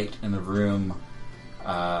the light in the room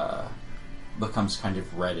becomes kind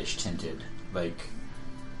of reddish tinted. Like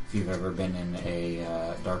if you've ever been in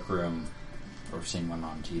a dark room or seen one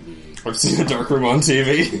on TV. I've seen a dark room on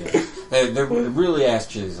TV. Yeah. They're really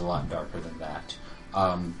actually is a lot darker than that.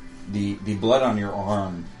 The blood on your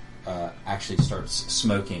arm actually starts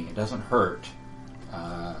smoking. It doesn't hurt.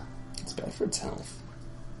 It's bad for its health.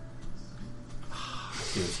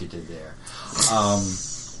 See what you did there.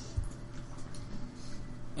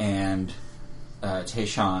 And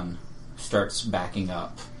Tayshawn starts backing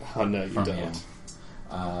up. Oh no, you from don't. Him.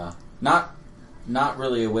 Not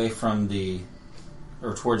really away from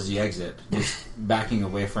or towards the exit. Just backing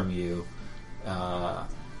away from you.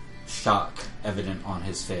 Shock evident on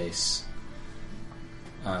his face.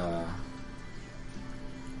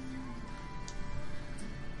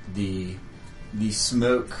 the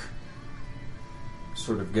smoke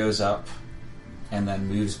sort of goes up and then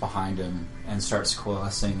moves behind him and starts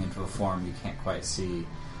coalescing into a form you can't quite see.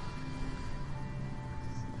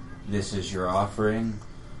 This is your offering.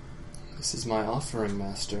 This is my offering,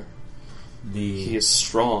 Master. He is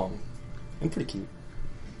strong and pretty cute.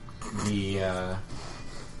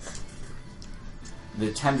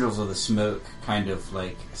 The tendrils of the smoke kind of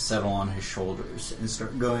like settle on his shoulders and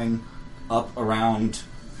start going up, around,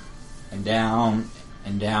 and down,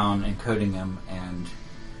 and coating him. And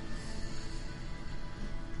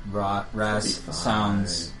Raz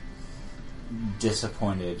sounds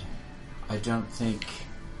disappointed. I don't think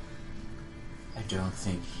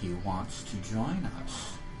he wants to join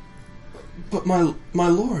us. But my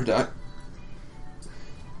lord,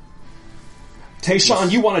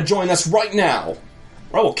 Tayshawn, you want to join us right now,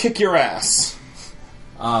 or I will kick your ass.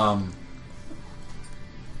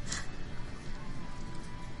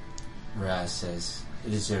 Raz says,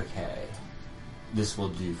 "It is okay. This will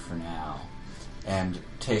do for now." And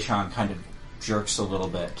Tayshawn kind of jerks a little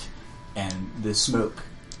bit, and the smoke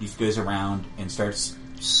just goes around and starts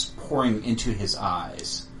pouring into his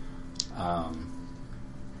eyes,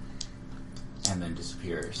 and then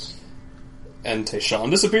disappears. And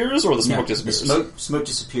Tayshawn disappears, or the smoke disappears? The smoke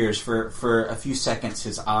disappears. For a few seconds,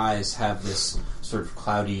 his eyes have this sort of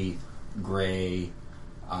cloudy, gray,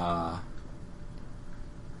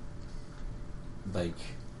 like,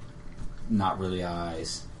 not really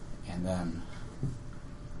eyes. And then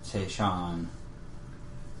Tayshawn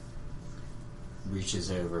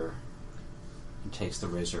reaches over and takes the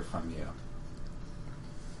razor from you.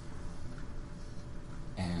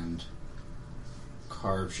 And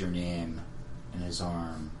carves your name in his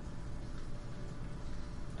arm,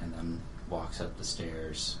 and then walks up the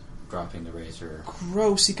stairs, dropping the razor.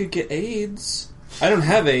 Gross, he could get AIDS. I don't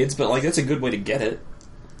have AIDS, but like that's a good way to get it.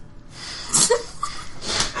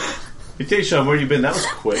 Hey, Tayshawn, where you been? That was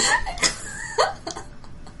quick.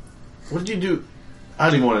 What did you do? I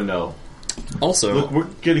don't even want to know. Also, look, we're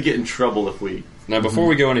going to get in trouble if we... Now, before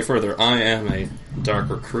we go any further, I am a dark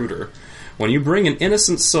recruiter. When you bring an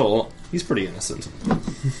innocent soul, he's pretty innocent,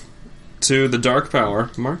 to the dark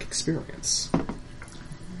power, mark experience.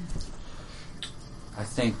 I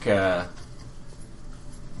think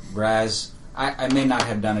Raz... I may not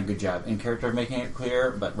have done a good job in character of making it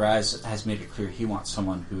clear, but Raz has made it clear he wants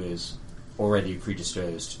someone who is already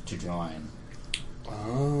predisposed to join.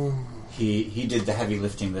 Oh. He did the heavy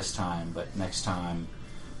lifting this time, but next time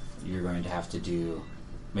you're going to have to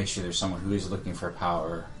make sure there's someone who is looking for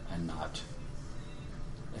power and not,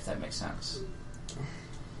 if that makes sense.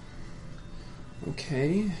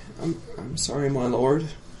 Okay, I'm sorry, my lord.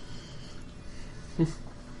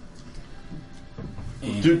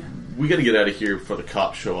 Dude, we gotta get out of here before the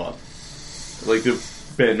cops show up. Like, the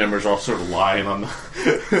band members are all sort of lying on the...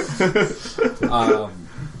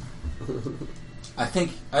 I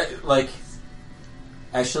think,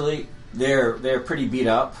 actually, they're pretty beat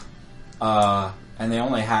up, and they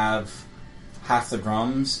only have half the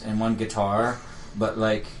drums and one guitar, but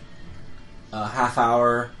like a half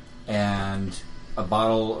hour and a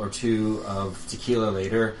bottle or two of tequila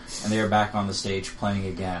later, and they are back on the stage playing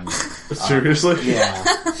again. Seriously? Yeah.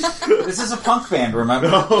 This is a punk band, remember?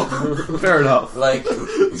 No, fair enough. Like,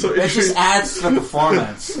 so it just adds to the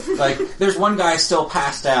performance. Like, there's one guy still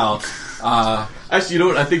passed out. Actually, you know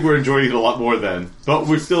what? I think we're enjoying it a lot more then. But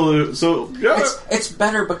we're still... So, yeah. It's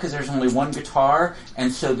better because there's only one guitar,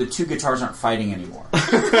 and so the two guitars aren't fighting anymore.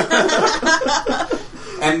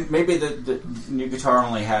 And maybe the new guitar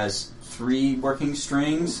only has 3 working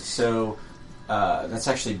strings, so that's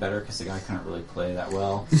actually better because the guy couldn't really play that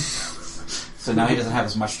well. So now he doesn't have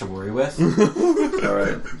as much to worry with. All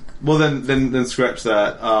right. Well, then scratch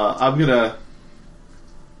that. I'm gonna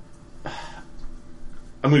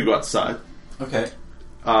go outside. Okay.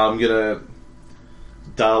 I'm gonna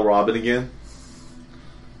dial Robin again.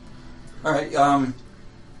 All right.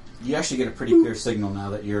 You actually get a pretty clear signal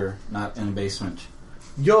now that you're not in a basement.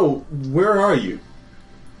 Yo, where are you?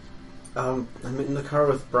 I'm in the car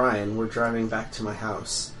with Brian. We're driving back to my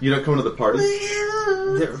house. You not coming to the party?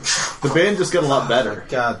 The band just got a lot better.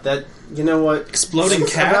 God, that... You know what? Exploding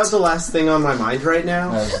cat? About the last thing on my mind right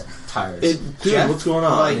now. Tires. Dude, what's going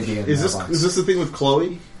on? Like, is this the thing with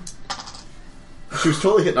Chloe? She was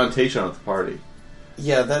totally hitting on Tayshawn at the party.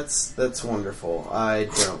 Yeah, that's wonderful. I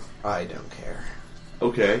don't care.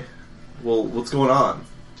 Okay. Well, what's going on?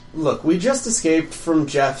 Look, we just escaped from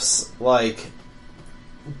Jeff's, like,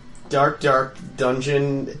 dark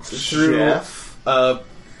dungeon through Jeff? a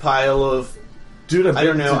pile of... Dude, I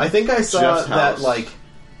don't know. I think I saw Jeff's that, house. like,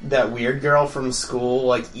 that weird girl from school,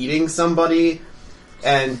 like, eating somebody.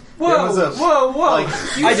 and Whoa, there was a whoa! like,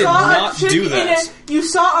 You I did saw a not chick do in that. you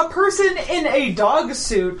saw a person in a dog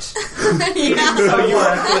suit. so you were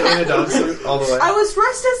actually in a dog suit all the way. I was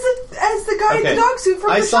dressed as the guy in the dog suit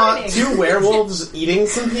from I The saw Shining. 2 werewolves eating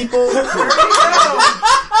some people.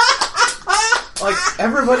 Like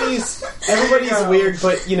everybody's weird,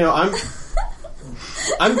 but you know I'm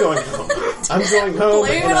going home. I'm going home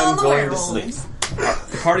Blame and it on I'm the going to werewolves. sleep.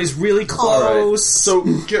 The party's really close. So,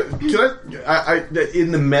 can I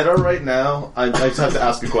in the meta right now, I just have to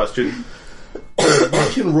ask a question. You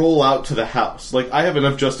can roll out to the house. Like, I have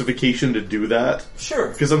enough justification to do that. Sure.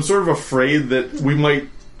 Because I'm sort of afraid that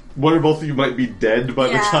one or both of you might be dead by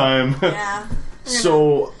the time. Yeah.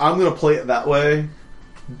 So, I'm going to play it that way.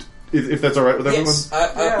 If that's alright with everyone? Yes.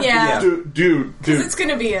 Yeah. Dude. It's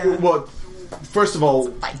gonna be a... Well, first of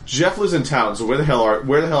all, Jeff lives in town, so where the hell are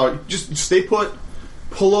you? Just stay put.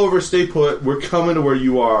 Pull over, stay put. We're coming to where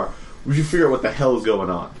you are. We should figure out what the hell is going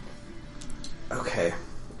on. Okay,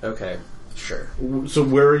 sure. So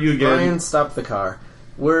where are you again? Brian, stop the car.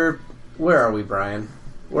 Where are we, Brian?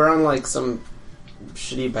 We're on like some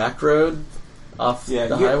shitty back road off the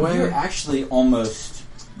highway. You're actually almost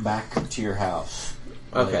back to your house.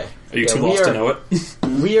 Okay. Are you too lost to know it?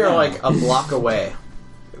 We are like a block away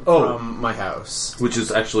from my house. Which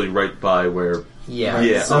is actually right by where... Yeah.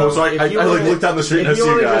 Yeah. So So I looked down the street and I see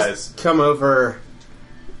you guys. Just come over.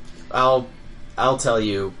 I'll tell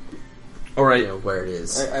you. All right. You know, where it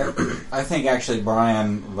is. I think actually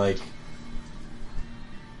Brian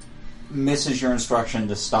misses your instruction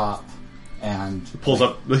to stop and Pulls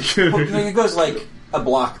up. it goes like a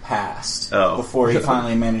block past before he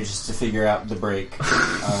finally manages to figure out the brake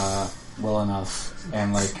well enough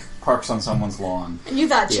and like parks on someone's lawn. And you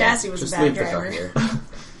thought Chassis was a bad leave driver. the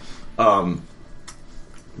car here.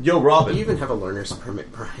 Yo, Robin. Do you even have a learner's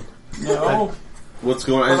permit, Brian? No, What's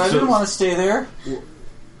going on? but I didn't want to stay there.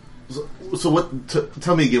 So what?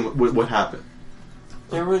 Tell me again. What happened?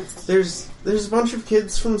 There's a bunch of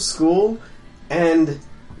kids from school, and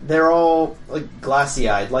they're all like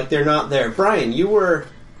glassy-eyed, like they're not there. Brian, you were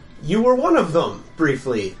one of them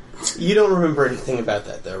briefly. You don't remember anything about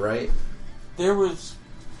that, though, right? There was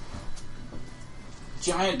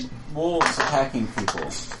giant wolves attacking people.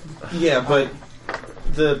 Yeah, but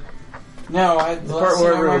the part part last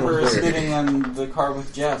where thing I remember everyone is was getting in the car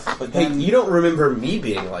with Jeff. But hey, then you don't remember me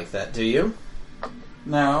being like that, do you?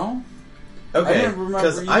 no, I Okay, didn't remember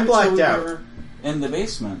because you I blacked until we out. were in the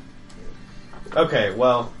basement. Okay,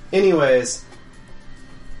 well, anyways,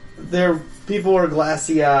 people were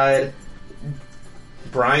glassy-eyed.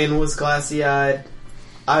 Brian was glassy-eyed.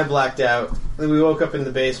 I blacked out. Then we woke up in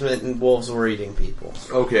the basement and wolves were eating people.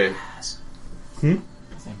 Okay.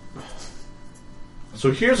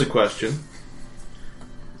 So here's a question.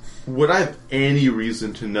 Would I have any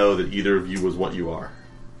reason to know that either of you was what you are?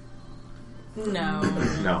 No.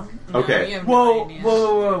 No. You Okay. have Whoa, no idea.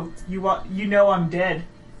 whoa! You know I'm dead.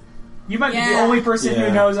 You might be the Yeah. only person Yeah.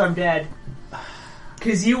 who knows I'm dead.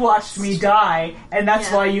 Because you watched me die, and that's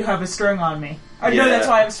Yeah. why you have a string on me. I know that's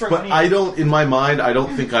why I have a string on But you. I don't, in my mind, I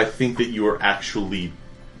think that you were actually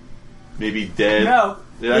maybe dead. No.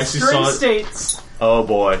 I The actually string saw it. states, Oh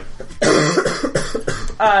boy.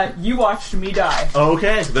 you watched me die.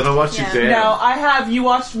 Okay, then I watched Yeah. you dead. Now, I have you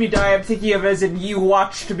watched me die, I'm thinking of as in you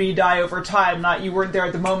watched me die over time, not you weren't there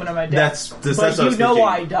at the moment of my death. That's but what I you was know thinking.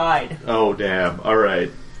 I died. Oh damn! All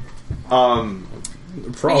right. Problems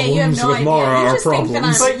you have no with idea. Mara You are just think that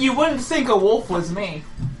problems. But you wouldn't think a wolf was me.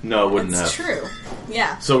 No, it wouldn't That's have. true.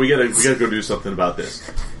 Yeah. So we gotta go do something about this.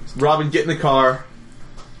 Robin, get in the car.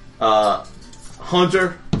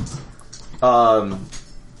 Hunter.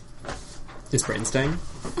 Is Brian staying?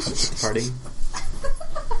 Party?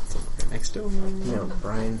 Next door. No,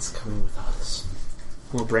 Brian's coming with us.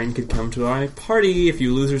 Well, Brian could come to our party if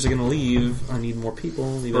you losers are going to leave. I need more people.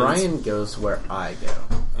 Leave Brian goes where I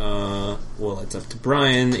go. well, it's up to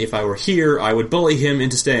Brian. If I were here, I would bully him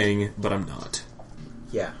into staying, but I'm not.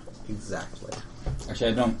 Yeah, exactly.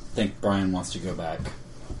 Actually, I don't think Brian wants to go back.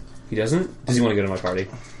 He doesn't? Does he want to go to my party?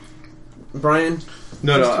 Brian,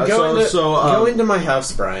 No. go into my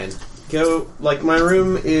house, Brian. Go, like, my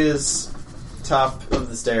room is top of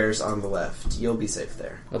the stairs on the left. You'll be safe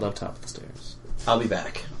there. I love top of the stairs. I'll be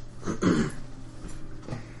back.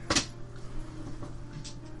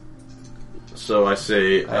 So I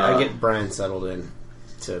say. I get Brian settled in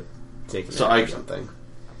to take a So nap I- or something.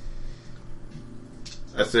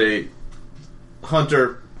 I say,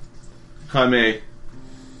 Hunter, Jaime,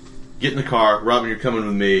 get in the car. Robin, you're coming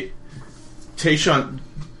with me. Tayshawn,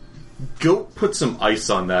 go put some ice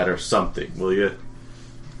on that or something, will you?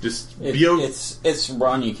 Just it's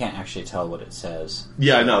run. You can't actually tell what it says.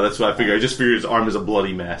 Yeah, I know. That's what I figured. I just figured his arm is a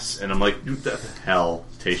bloody mess, and I'm like, what the hell,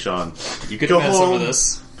 Tayshaun? You could go have had home, some of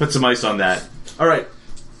this. put some ice on that. All right,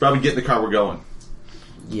 Robbie, get in the car. We're going.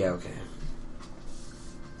 Yeah, okay.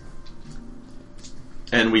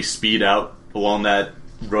 And we speed out along that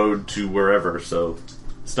road to wherever. So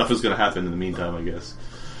stuff is going to happen in the meantime, I guess.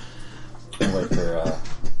 And wait for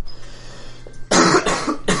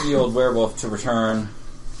the old werewolf to return.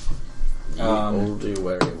 Oldie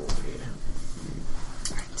werewolf.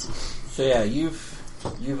 So yeah, you've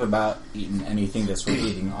about eaten anything that's worth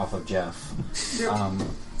eating off of Jeff.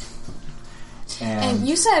 And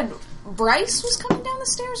you said Bryce was coming down the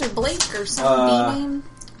stairs, or Blake, or some B-name?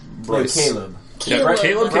 Bryce. Caleb. Caleb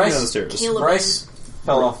came Bryce- down the stairs. Caleb. Bryce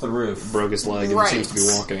fell off the roof. Broke his leg and Right. seems to be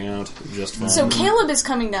walking out just fine. So Caleb is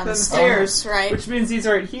coming down the stairs, right? Which means he's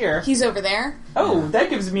right here. He's over there. Oh, that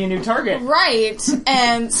gives me a new target. Right.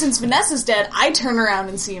 And since Vanessa's dead, I turn around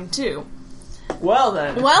and see him too. Well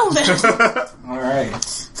then. Well then. Alright.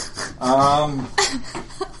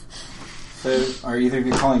 So, are either of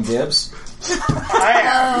you calling dibs? I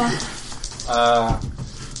am.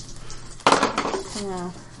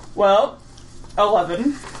 Yeah. Well,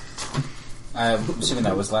 11. I'm assuming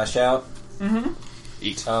that was lash out. Mm-hmm.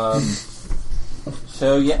 Eat.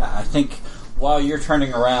 So yeah, I think while you're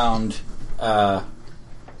turning around,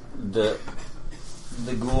 the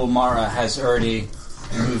ghoul Mara has already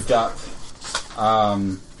moved up.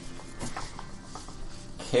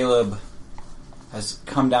 Caleb has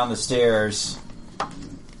come down the stairs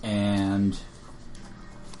and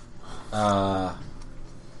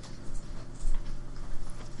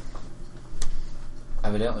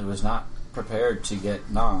evidently was not prepared to get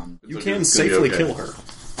nommed. You It's can gonna be safely okay. kill her.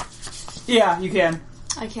 Yeah, you can.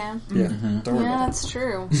 I can. Yeah. Don't worry Yeah, about it. that's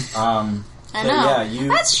true. I So, know. yeah, you-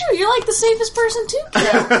 That's true. You're like the safest person to kill.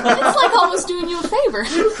 It's like almost doing you a favor.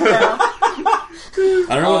 I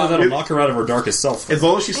don't know whether that'll knock her out of her darkest self. As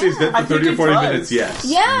long as she stays dead I for think 30 or it 40 does. minutes, yes.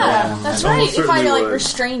 Yeah, that's Almost right. If I certainly like would.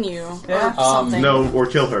 restrain you Yeah. or something, No, or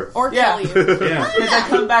kill her. or Yeah. kill you. Yeah. Because I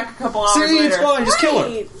come back a couple hours See, later. it's fine. Just kill her.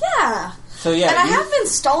 Right, yeah. So yeah, And I you- have been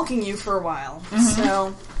stalking you for a while,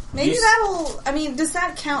 so maybe You- that'll. I mean, does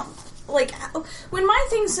that count? Like, when my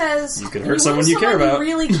thing says You can when hurt someone you care someone about.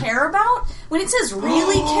 really care about. When it says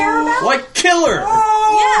really care about, Like, kill her! yeah,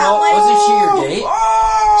 Well, like wasn't she your date?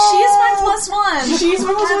 she is my plus one. She's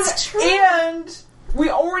my That's plus true. one. And we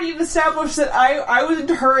already established that I was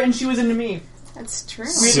into her and she was into me. That's true.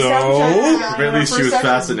 We So- established that Or at least she was first session.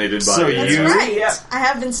 fascinated by So it. That's you- right. Yeah. I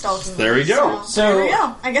have been stalking. There you, we go. So- there we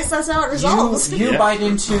go. I guess that's how it resolves. You Yeah. bite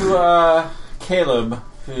into Caleb,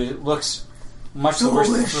 who looks much the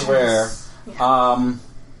worse for wear.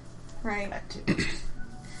 Right.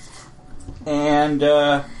 And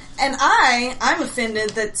And I'm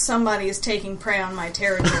offended that somebody is taking prey on my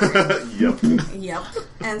territory. Yep. Yep.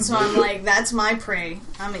 And so I'm like, that's my prey.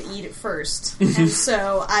 I'm gonna eat it first. And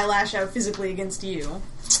so I lash out physically against you.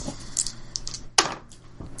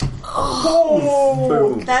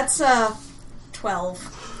 Oh, That's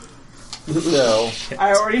 12. so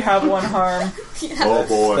I already have one harm. Oh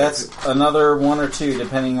boy. that's another one or two,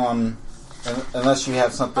 depending on unless you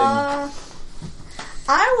have something. I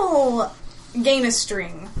will gain a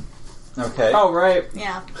string. Okay. Oh, right.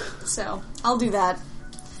 Yeah. So I'll do that.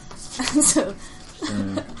 So,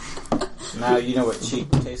 Now you know what she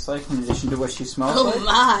tastes like, in addition to what she smells oh like.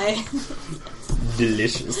 my.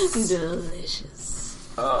 Delicious. Delicious.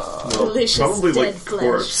 Well, delicious probably dead like flesh.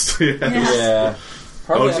 corpse. Yeah. Yeah.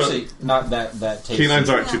 Probably Oh, so- actually not that tasty. Canines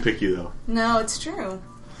aren't too picky though. No, it's true.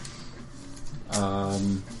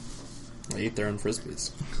 They eat their own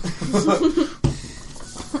frisbees.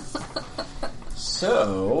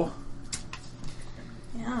 So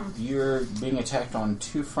Yeah. you're being attacked on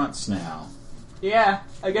two fronts now. Yeah,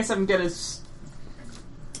 I guess I'm gonna.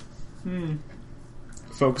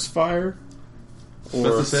 Focus fire? Or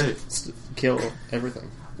What's to say? kill everything.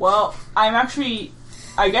 Well, I'm actually.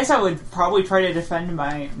 I guess I would probably try to defend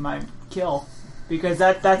my kill because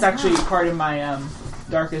that's actually part of my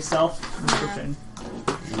darkest self description.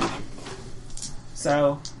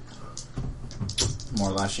 So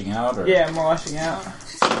More lashing out, or yeah, more lashing out.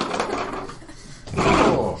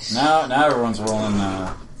 Oh, now everyone's rolling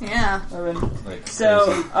Yeah. 11. like So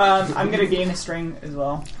crazy. I'm gonna gain a string as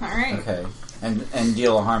well. Alright. Okay, and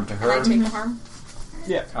deal a harm to Can I her. take the harm?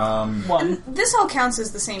 Yeah, And one. this all counts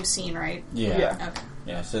as the same scene, right? Yeah, Yeah. Okay.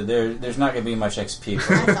 yeah. So there's not going to be much XP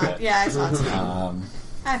for I her. thought, yeah, I thought so.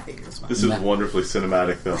 I figured as much. This is wonderfully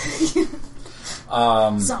cinematic though.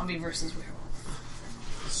 Zombie versus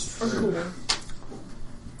werewolf. Or ghoul.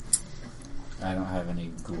 I don't have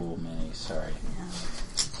any ghoul minis. Sorry.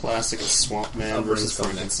 Classic Swamp Man versus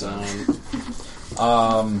Frankenstein.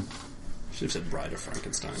 Should have said Bride of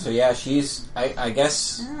Frankenstein. So yeah, she's. I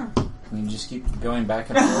guess we just keep going back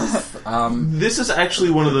and forth. This is actually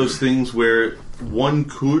one of those things where one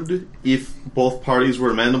could, if both parties were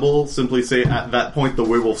amenable, simply say at that point the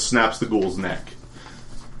werewolf snaps the ghoul's neck.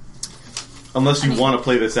 Unless you want to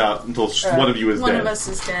play this out until one of you is dead. One of us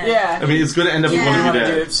is dead. Yeah. I mean, it's going to end up with one of you Do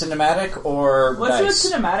dead. it cinematic or Let's dice?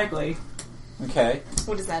 do it cinematically. Okay.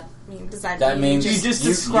 What does that mean? Does that That mean means You just You-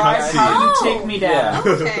 describe you how you see. take me down.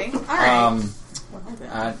 Okay,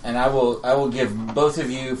 alright. And I will give both of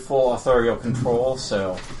you full authorial control.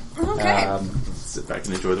 So. Okay. Sit back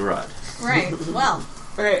and enjoy the ride. Right, well.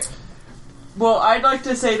 Okay. Well, I'd like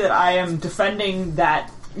to say that I am defending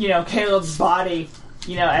that, Caleb's body,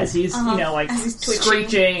 as he's, As he's twitching.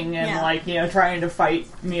 screeching and, trying to fight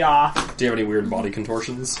me off. Do you have any weird body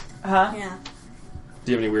contortions? Huh? Yeah.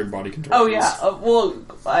 Do you have any weird body contortions? Oh,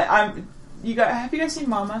 yeah. Have you guys seen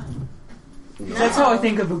Mama? No. That's how I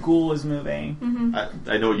think of a ghoul is moving.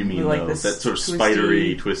 I know what you mean, Like though. this That sort of twisty-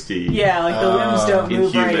 spidery, twisty, Yeah, like the limbs don't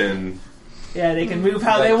move right. inhuman. Yeah, they can move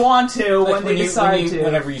how they want to when they decide to.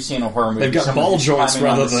 Whenever you see in a horror movie, They've got someone ball just joints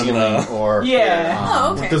climbing on rather the than, ceiling or Yeah.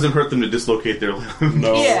 Oh, okay. It doesn't hurt them to dislocate their limbs.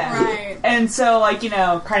 No. Yeah. Right. And so,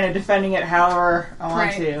 kind of defending it however I want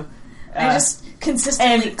Right. to. I just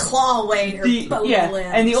consistently and claw away her bony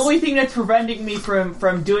limbs. And the only thing that's preventing me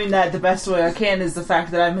from doing that the best way I can is the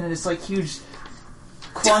fact that I'm in this huge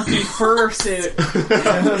clunky fursuit.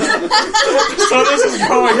 So this is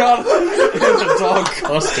going on in the dog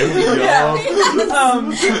costume. Yeah.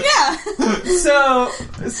 Yeah. So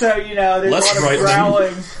there's Less a lot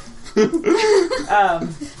frightening. of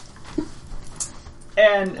growling.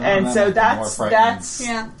 And so more that's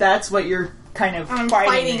frightening. that's what you're kind of I'm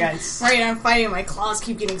fighting against. Right, I'm fighting. My claws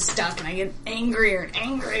keep getting stuck, and I get angrier and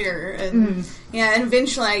angrier. And and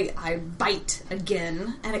eventually I bite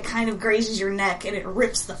again, and it kind of grazes your neck, and it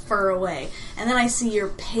rips the fur away. And then I see your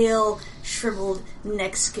pale, shriveled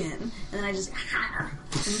neck skin, and then I just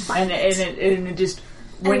bite And it just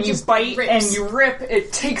And when it you just bite rips. and you rip,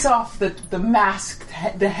 it takes off the mask,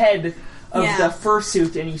 the head of Yeah. the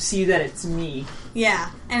fursuit, and you see that it's me. Yeah,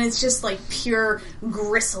 and it's just like pure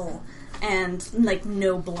gristle and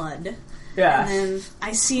no blood. Yeah. And then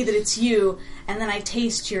I see that it's you, and then I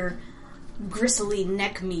taste your gristly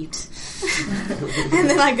neck meat. And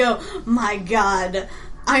then I go, my God,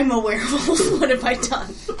 I'm a werewolf. What have I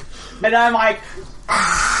done? And I'm like,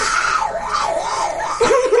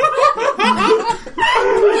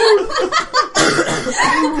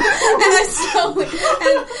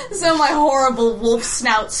 and so my horrible wolf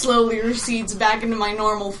snout slowly recedes back into my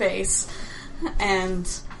normal face. And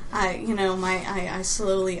I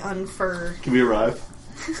slowly unfur. Can we arrive?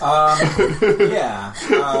 Yeah.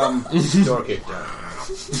 Door kicked down.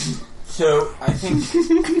 So I think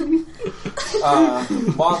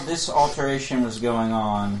while this alteration was going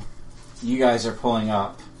on, you guys are pulling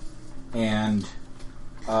up, and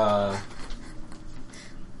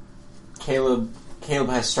Caleb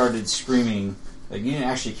has started screaming. Like, you didn't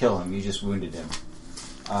actually kill him; you just wounded him.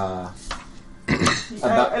 I'd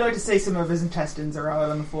like to say some of his intestines are out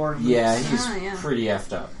on the floor. Yeah, he's yeah. pretty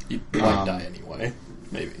effed up. You might die anyway.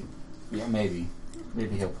 Maybe. Yeah, maybe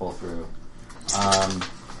he'll pull through.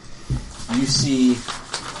 You see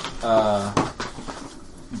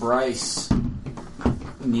Bryce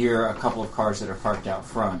near a couple of cars that are parked out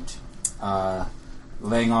front,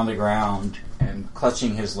 laying on the ground and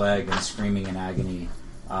clutching his leg and screaming in agony.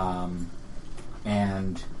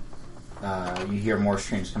 And you hear more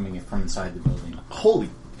screams coming in from inside the building. Holy.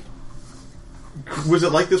 Was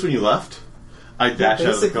it like this when you left? I dash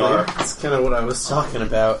out of the car. That's kind of what I was talking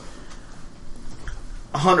about.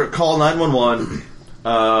 100, call 911.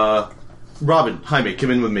 Robin, Jaime, come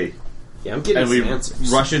in with me. Yeah, I'm getting And we some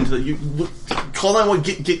answers. rush into the... Call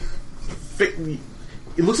 911, get... It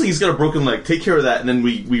looks like he's got a broken leg. Take care of that, and then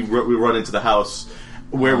we run into the house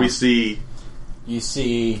where we see... You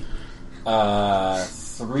see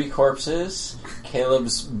 3 corpses,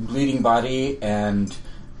 Caleb's bleeding body, and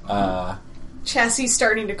Chassis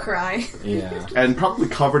starting to cry. yeah. And probably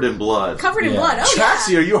covered in blood. Covered in Yeah. blood. Oh,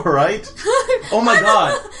 Chassis, yeah. are you alright? Oh my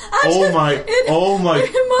god. Oh my...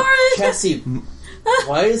 Mara, Cassie,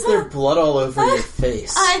 why is there blood all over your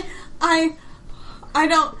face? I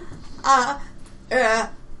don't. I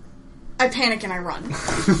panic and I run.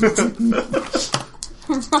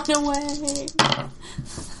 Run away.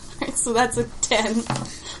 Alright, so that's a 10.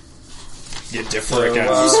 You differ again.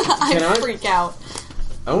 I freak out.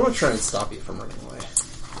 I want to try and stop you from running away.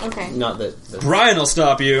 Okay. Not that... Brian will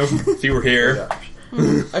stop you if you were here.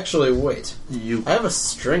 Actually, wait. You... I have a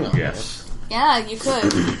string on Yes. Yeah, you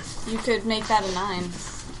could. You could make that a 9.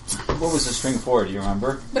 What was the string for? Do you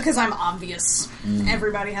remember? Because I'm obvious.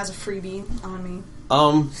 Everybody has a freebie on me.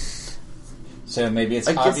 So maybe it's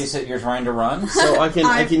I guess- obvious that you're trying to run. So I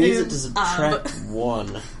can use it to do, subtract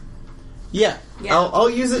 1. Yeah, Yeah. I'll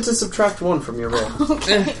use it to subtract 1 from your roll.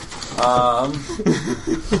 Okay.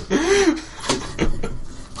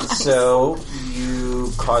 So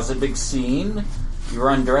you cause a big scene. You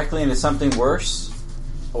run directly into something worse,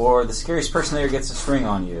 or the scariest person there gets a string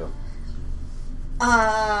on you.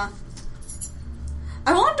 I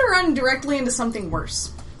want to run directly into something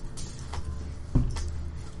worse.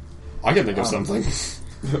 I can think of something.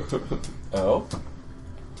 Oh?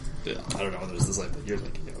 Yeah, I don't know whether it's the same thing you're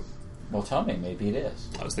thinking of. Well, tell me. Maybe it is.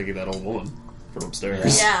 I was thinking that old woman from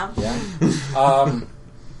upstairs. Yeah. Yeah.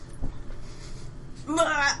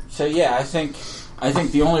 So yeah, I think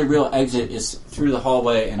the only real exit is through the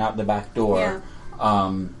hallway and out the back door.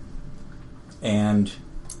 Yeah. And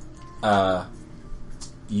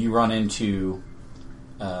you run into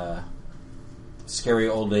scary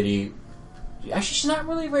old lady. Actually, she's not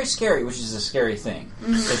really very scary, which is a scary thing.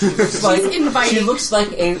 So she looks like inviting. she looks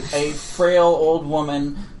like a frail old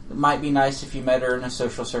woman. It might be nice if you met her in a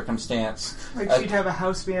social circumstance. Like she'd have a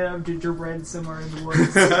house made out of gingerbread somewhere in the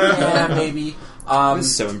woods. Yeah, maybe. This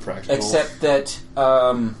is so impractical. Except that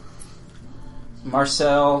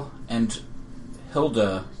Marcel and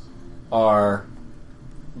Hilda are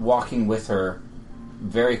walking with her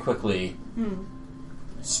very quickly,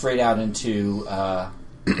 straight out into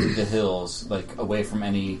the hills, like away from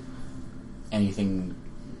anything.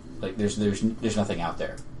 Like there's nothing out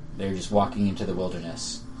there. They're just walking into the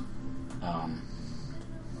wilderness. And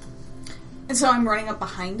so I'm running up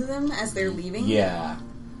behind them as they're leaving? Yeah.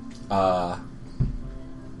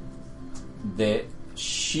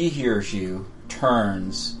 She hears you,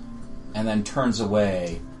 turns, and then turns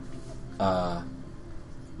away.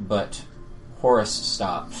 But Horace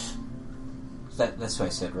stops. That's what I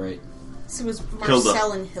said, right? So it was Marcel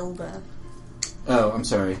Hilda. and Hilda. Oh, I'm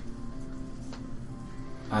sorry.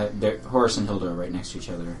 Horace and Hilda are right next to each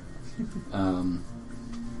other.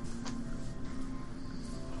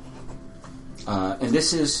 And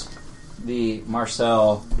this is the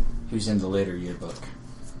Marcel who's in the later yearbook.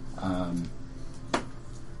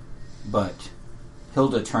 But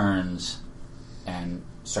Hilda turns and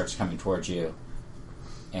starts coming towards you,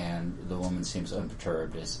 and the woman seems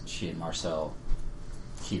unperturbed as she and Marcel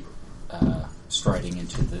keep striding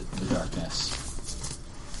into the darkness.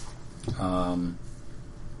 I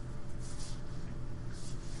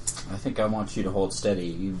think I want you to hold steady.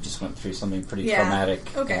 You just went through something pretty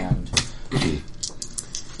traumatic. Okay. And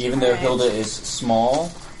even though Alright. Hilda is small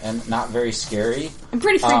and not very scary, I'm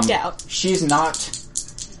pretty freaked out. she's not...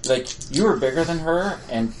 Like, you were bigger than her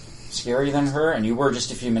and scarier than her, and you were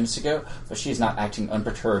just a few minutes ago, but she's not acting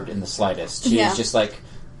unperturbed in the slightest. She's just like...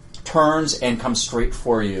 turns and comes straight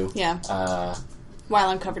for you. Yeah. While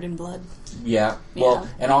I'm covered in blood. Yeah. Well,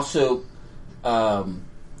 and also,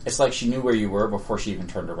 it's like she knew where you were before she even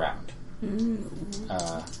turned around.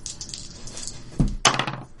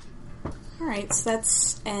 Alright, so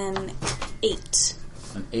that's an 8.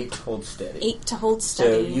 An 8 to hold steady. 8 to hold So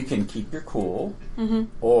steady. you can keep your cool,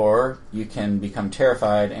 or you can become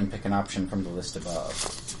terrified and pick an option from the list above.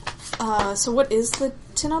 So what is the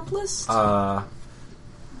tin-up list?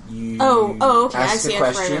 You Oh, okay, ask I see a it.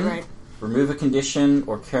 question, Right. remove a condition,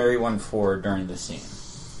 or carry one forward during the scene.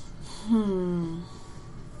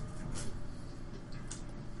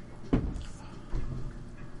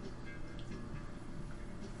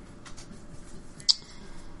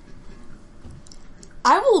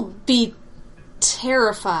 I will be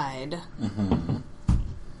terrified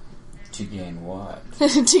To gain what?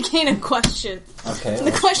 to gain a question. Okay.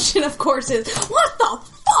 The question, of course, is, what the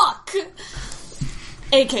fuck?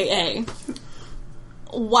 AKA,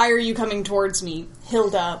 why are you coming towards me,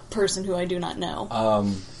 Hilda, person who I do not know?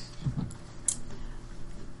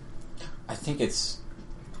 I think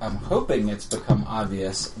I'm hoping it's become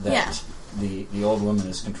obvious that the old woman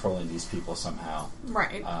is controlling these people somehow.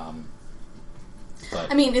 Right.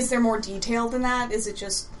 But I mean, is there more detail than that? Is it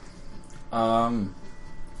just... I'm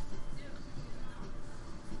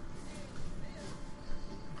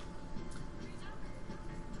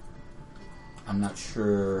not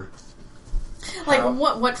sure. Like, How-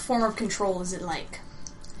 what form of control is it like?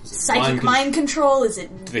 Psychic mind control? Is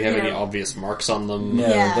it... Do they have you any know- obvious marks on them? No,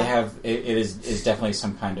 Yeah. they have. It is definitely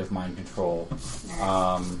some kind of mind control,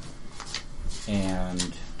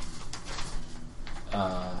 and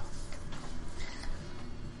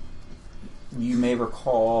you may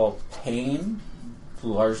recall pain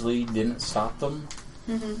largely didn't stop them.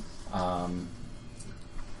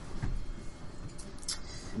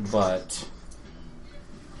 but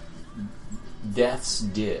deaths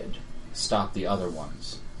did stop the other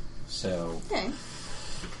ones. So, Okay.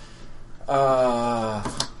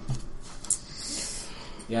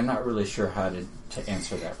 Yeah, I'm not really sure how to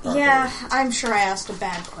answer that properly. Yeah, I'm sure I asked a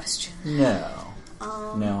bad question. No.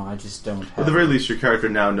 No, I just don't have... At the very least, your character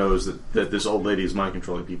now knows that this old lady is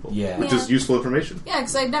mind-controlling people. Yeah. Which is useful information. Yeah,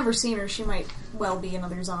 because I'd never seen her. She might well be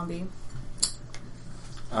another zombie.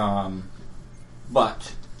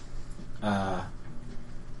 But...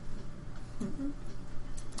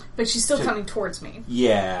 But she's still coming towards me.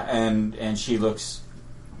 Yeah, and she looks...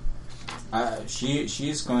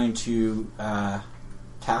 she's going to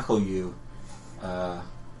tackle you,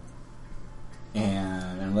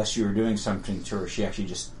 and unless you were doing something to her, she actually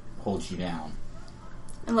just holds you down.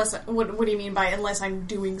 Unless, what do you mean by unless I'm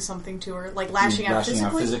doing something to her? Like lashing out physically?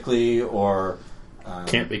 Lashing out physically, or...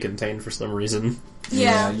 Can't be contained for some reason.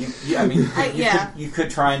 Yeah. I mean, yeah. You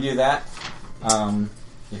could try and do that,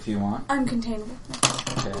 if you want. Uncontainable.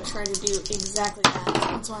 Okay. I'll try to do exactly that.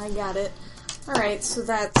 That's why I got it. Alright, so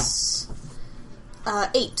that's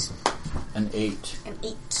 8. An 8. An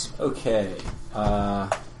 8. Okay. A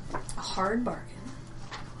hard bargain.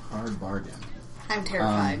 Hard bargain. I'm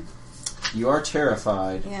terrified. You are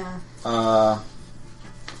terrified. Yeah.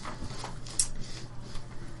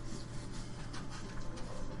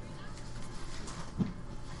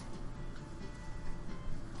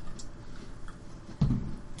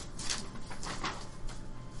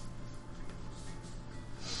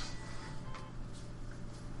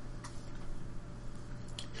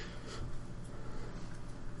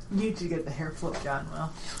 You need to get the hair flip done, Will.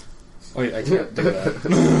 Oh, yeah, I can't do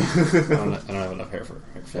that. I don't have enough hair for it.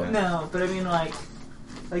 No, but I mean, like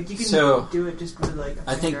you can do it just with like.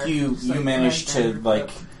 I think finger. you Just, like, managed to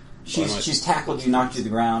flip. she's tackled you, knocked you to the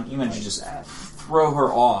ground. You managed to just throw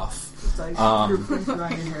her off. It's like group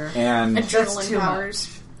around your hair. And Adrenaline too powers.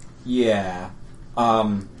 yeah, are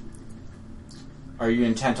you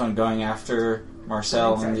intent on going after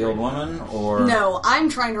Marcel and the old woman, or No, I'm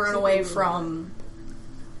trying to run away from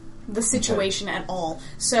the situation at all.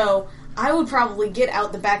 So I would probably get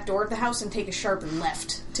out the back door of the house and take a sharp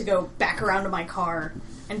left to go back around to my car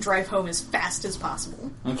and drive home as fast as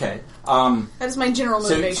possible. Okay. That is my general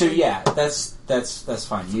motivation. So yeah, that's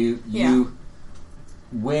fine. You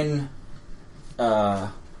when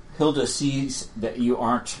Hilda sees that you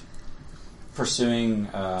aren't pursuing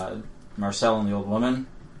Marcel and the old woman,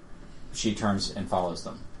 she turns and follows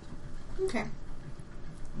them. Okay.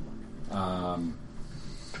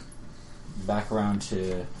 Back around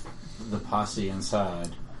to the posse inside.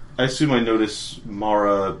 I assume I notice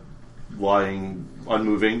Mara lying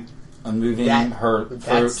unmoving. Unmoving That's her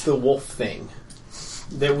the wolf thing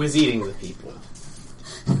that was eating the people.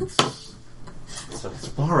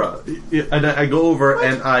 Mara. And I go over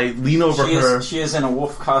and I lean over her. She is in a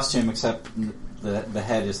wolf costume, except the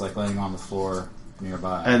head is like laying on the floor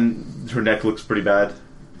nearby. And her neck looks pretty bad.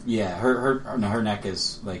 Yeah, her neck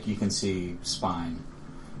is like you can see spine.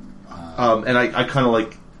 And I kind of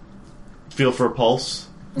like feel for a pulse.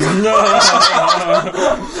 Not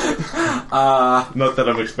that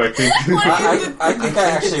I'm expecting. I think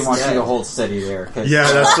I actually want you to hold steady there. Yeah,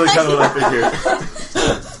 that's like kind of what I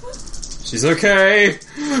figured. She's okay.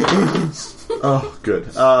 Oh, good.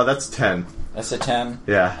 That's 10. That's a 10.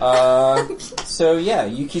 Yeah. So yeah,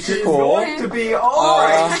 you keep your She's cool. going to be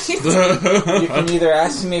alright. You can either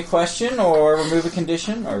ask me a question or remove a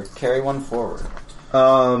condition or carry one forward.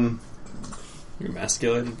 You're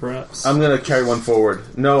emasculated, perhaps? I'm gonna carry one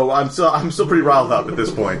forward. No, I'm still pretty riled up at this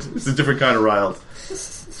point. It's a different kind of riled.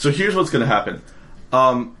 So here's what's gonna happen.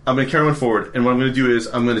 I'm gonna carry one forward, and what I'm gonna do is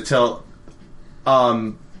I'm gonna tell,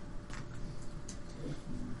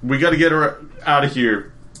 we gotta get her out of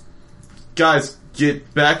here. Guys,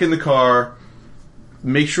 get back in the car.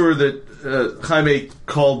 Make sure that Jaime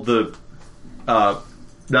called the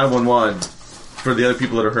 911 for the other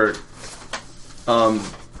people that are hurt.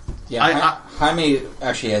 Yeah, Jaime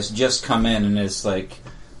actually has just come in and is like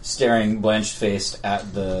staring blanched-faced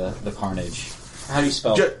at the carnage. How do you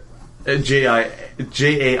spell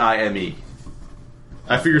Jaime.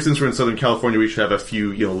 I figure since we're in Southern California, we should have a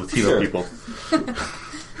few, Latino people.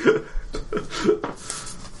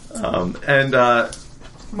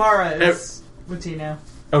 Mara is Latino.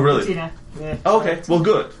 Oh, really? Latina. Yeah. Okay, well,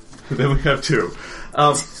 good. Then we have two.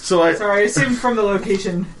 Sorry, I assumed from the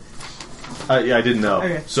location. Yeah, I didn't know.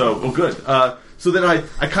 Okay. So, well, good. So then I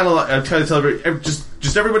kind of tell everybody,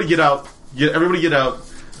 just everybody get out. Everybody get out.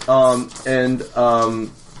 And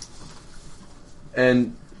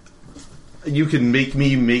you can make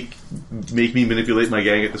me manipulate my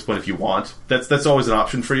gang at this point if you want. That's always an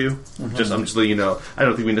option for you. I'm just letting you know. I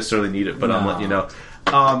don't think we necessarily need it, but I'm letting you know.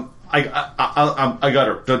 I got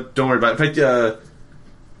her. Don't worry about it. In fact,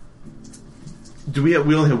 we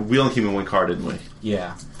only came in one car, didn't we?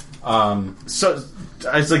 Yeah. So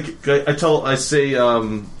I say,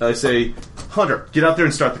 Hunter, get out there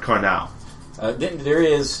and start the car now. There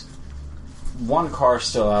is one car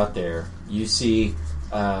still out there. You see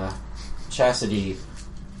Chastity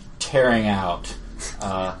tearing out.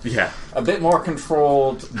 Yeah. A bit more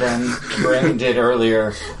controlled than Brain did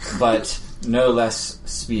earlier, but no less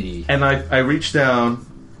speedy. And I reach down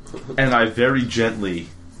and I very gently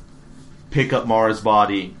pick up Mara's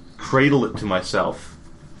body, cradle it to myself.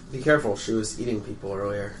 Be careful, she was eating people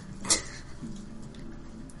earlier.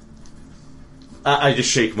 I just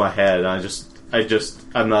shake my head. I'm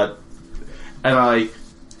not, and I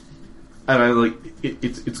like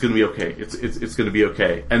it's gonna be okay. It's gonna be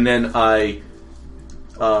okay. And then I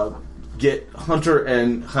get Hunter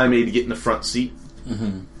and Jaime to get in the front seat,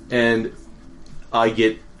 and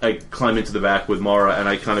I climb into the back with Mara, and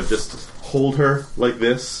I kind of just hold her like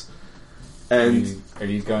this. And are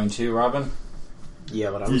you going to, Robin?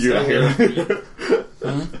 Yeah, but I'm staying near the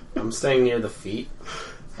feet. I'm staying near the feet.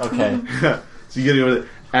 Okay. So you get over there,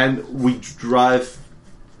 and we drive.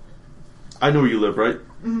 I know where you live, right?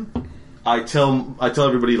 Mm-hmm. I tell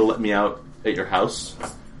everybody to let me out at your house,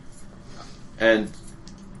 and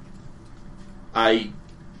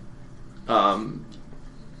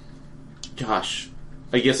gosh,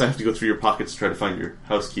 I guess I have to go through your pockets to try to find your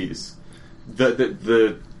house keys.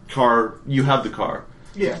 The car, you have the car.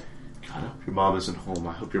 Yeah. God, I hope your mom isn't home.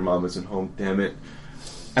 I hope your mom isn't home. Damn it.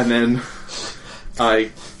 And then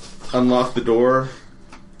I unlock the door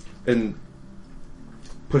and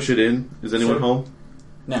push it in. Is anyone home?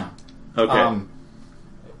 No. Okay.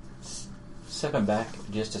 Stepping back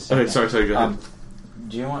just a second. Okay, sorry, go ahead.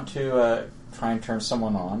 Do you want to try and turn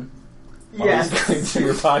someone on? Yes. Going through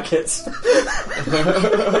your pockets.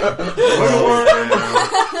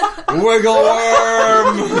 Wiggle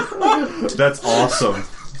worm! That's awesome.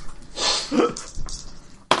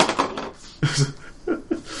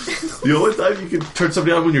 The only time you can turn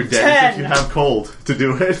somebody on when you're dead is if you have cold to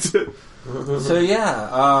do it. So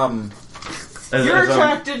yeah, you're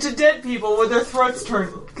attracted to dead people with their throats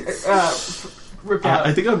turned ripped out.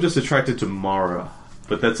 I think I'm just attracted to Mara,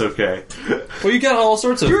 but that's okay. Well, you got all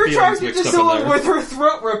sorts of You're feelings attracted mixed to up in someone there. with her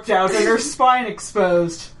throat ripped out and her spine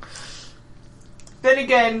exposed. Then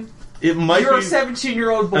again, It might you're be a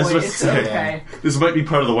 17-year-old boy. I was about to It's say, okay. This might be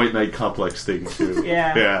part of the white knight complex thing too.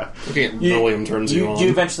 Yeah. Yeah. Looking at William turns you on. you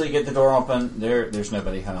eventually get the door open. There's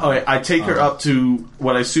nobody home. Okay, I take her up to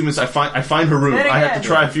what I assume is I find her room. Then I have again- to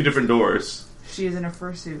try a few different doors. She is in a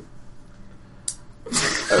fursuit.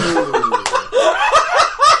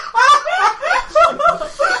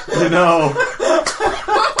 You know.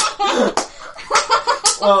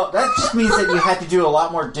 Well, that just means that you had to do a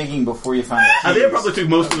lot more digging before you found it. I think I probably took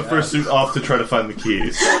most of the first suit off to try to find the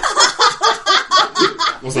keys.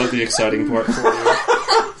 Was that the exciting part for you?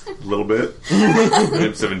 A little bit.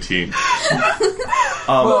 I'm 17. And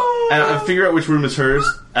I figure out which room is hers,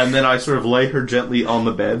 and then I sort of lay her gently on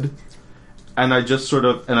the bed, and I just sort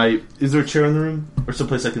of, is there a chair in the room? Or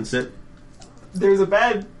someplace I can sit? There's a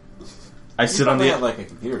bed. I You sit on probably the... have like a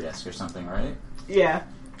computer desk or something, right? Yeah.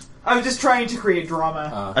 I was just trying to create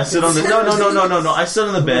drama. I sit on the... No. I sit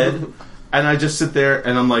on the bed, and I just sit there,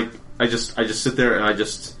 and I'm like... I just sit there, and I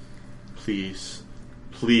just... Please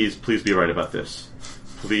be right about this.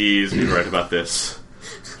 Please be right about this.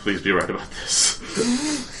 Please be right about this.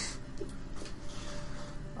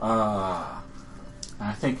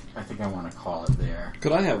 I think I want to call it there.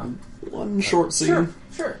 Could I have one short scene?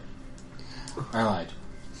 Sure. I lied.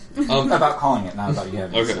 About calling it, not about you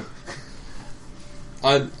having it.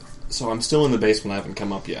 Okay. So I'm still in the basement. I haven't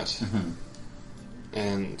come up yet. Mm-hmm.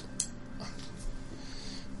 And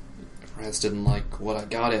Raz didn't like what I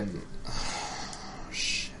got him.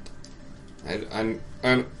 Shit. I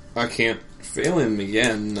can't fail him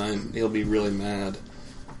again. He'll be really mad.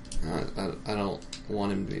 I don't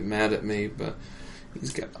want him to be mad at me, but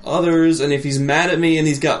he's got others, and if he's mad at me and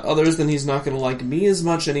he's got others, then he's not going to like me as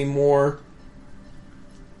much anymore.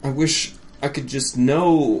 I wish I could just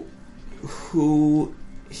know who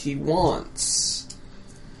he wants.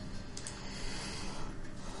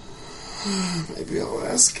 Maybe I'll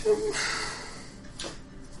ask him.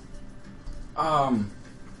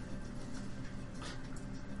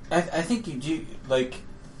 I think you do, like...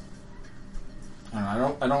 I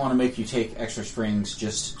don't want to make you take extra strings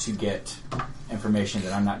just to get information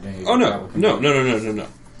that I'm not doing. Oh, no. No.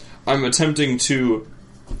 I'm attempting to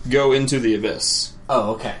go into the abyss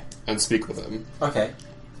Oh, okay. and speak with him. Okay.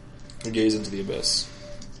 And gaze into the abyss.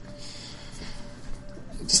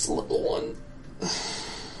 Just a level 1.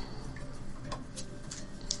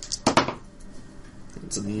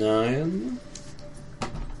 It's a 9.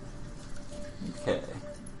 Okay.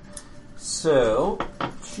 So,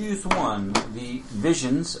 choose one. The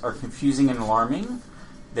visions are confusing and alarming.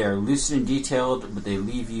 They are lucid and detailed, but they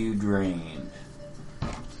leave you drained.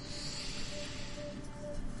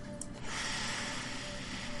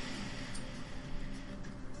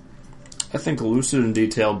 I think lucid and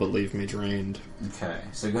detailed, but leave me drained. Okay,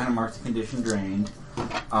 so go ahead and mark the condition drained.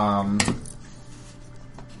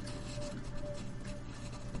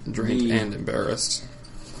 Drained and embarrassed.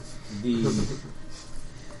 The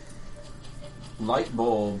light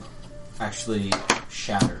bulb actually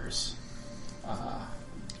shatters.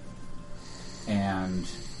 And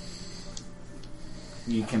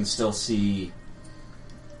you can still see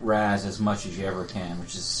Raz as much as you ever can, which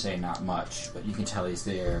is to say not much, but you can tell he's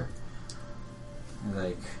there.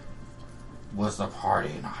 Like, was the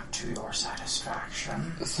party not to your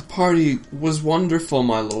satisfaction? The party was wonderful,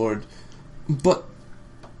 my lord, but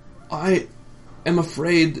I am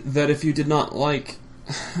afraid that if you did not like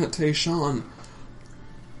Tayshawn,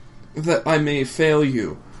 that I may fail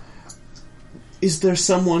you. Is there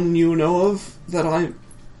someone you know of that I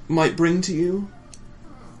might bring to you?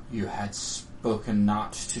 You had spoken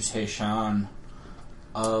not to Tayshawn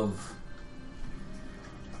of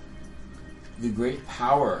the great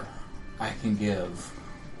power I can give,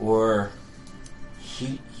 or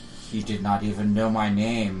he did not even know my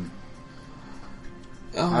name.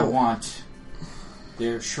 Oh.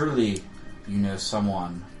 Surely you know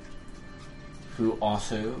someone who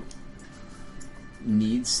also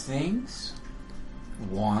needs things,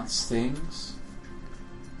 wants things.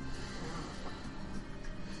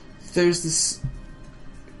 There's this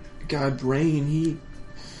guy Brain,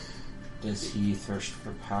 Does he thirst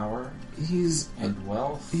for power he's and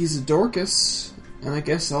wealth? a Dorcas, and I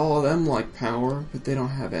guess all of them like power, but they don't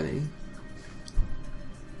have any.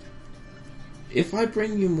 If I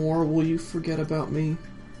bring you more, will you forget about me?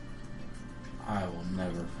 I will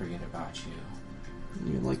never forget about you.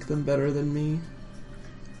 You like them better than me?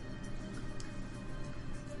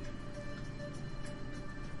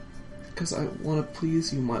 Because I want to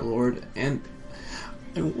please you, my lord, and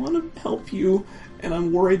I want to help you, and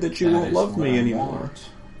I'm worried that you That won't is love what me I anymore. want.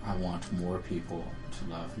 I want more people to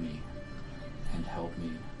love me and help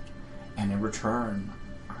me. And in return,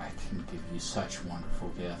 I can give you such wonderful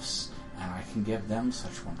gifts, and I can give them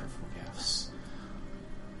such wonderful gifts.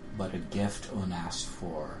 But a gift unasked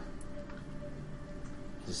for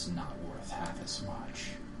is not worth half as much.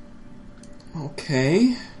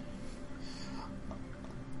 Okay.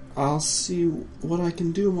 I'll see what I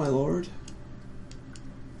can do, my lord.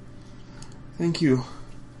 Thank you.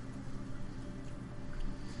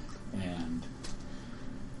 And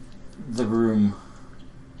the room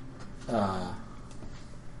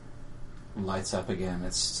lights up again.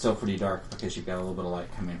 It's still pretty dark because you've got a little bit of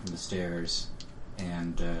light coming from the stairs.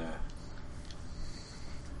 And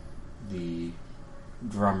the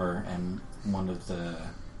drummer and one of the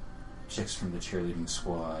chicks from the cheerleading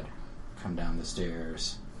squad come down the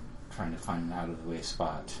stairs trying to find an out-of-the-way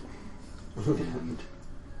spot. And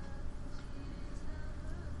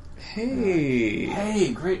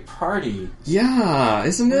hey, great party. Yeah,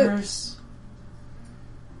 isn't it? Where's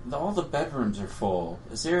all the bedrooms are full.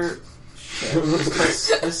 Is there shit?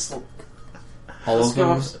 This All let's of go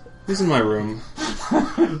them? up- Who's in my room?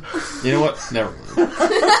 You know what? Never mind.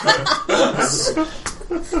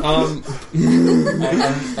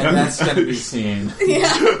 and that's going to be seen.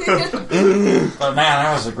 Yeah. But man,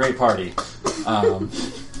 that was a great party.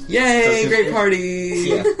 Yay, great party!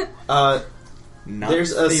 Yeah. Not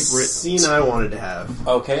There's a favorite. scene I wanted to have.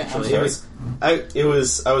 Okay, I'm Actually, sorry.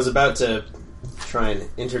 I was about to try and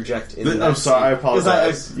interject in. I'm that sorry, I scene. 'Cause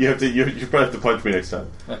apologize. You probably have to punch me next time.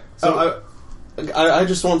 So I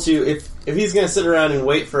just want to, if he's going to sit around and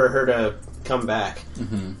wait for her to come back,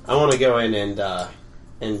 I want to go in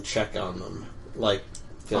and check on them, like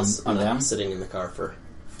because On I'm them? not sitting in the car for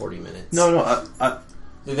 40 minutes. No,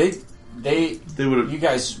 They would have. you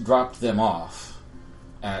guys dropped them off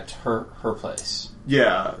at her place.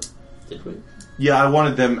 Yeah, Did we? yeah. I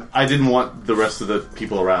wanted them. I didn't want the rest of the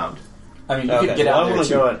people around. I mean, you Okay. could get well, out I there want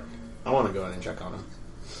to too. go in. I want to go in and check on them.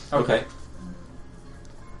 Okay.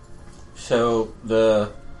 So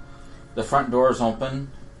the front door is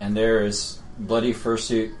open, and there is bloody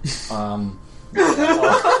Fursuit.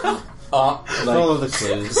 All Like of the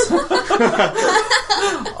clues.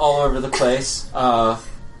 all over the place.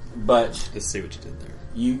 But Let's see what you did there.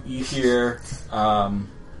 you hear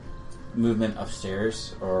movement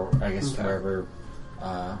upstairs, or I guess wherever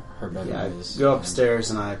her bedroom Yeah, I is. go upstairs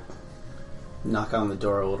and I knock on the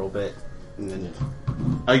door a little bit, and then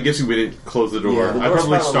I guess we didn't close the door. Yeah, the I door's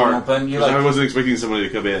probably probably start. open. You, 'cause like- I wasn't expecting somebody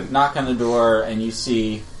to come in. Knock on the door, and you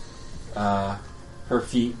see her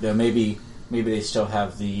feet. Though maybe they still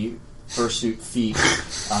have the fursuit feet.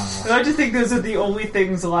 I like to think those are the only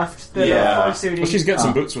things left that Yeah. are fursuiting. Well, she's got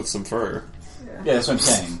some boots with some fur. Yeah, that's what I'm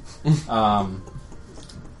saying.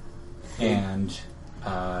 And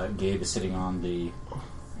Gabe is sitting on the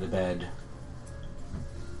bed.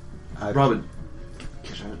 Robin,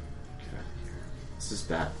 get out of here. This is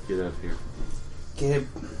bad. Get out of here. Gabe,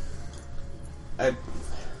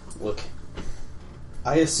 look.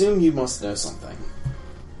 I assume you must know something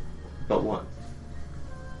But what?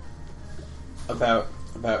 about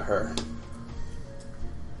her.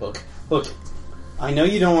 Look. I know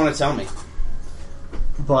you don't want to tell me,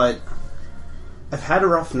 but I've had a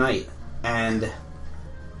rough night, and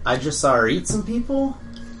I just saw her eat some people,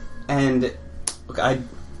 and look, I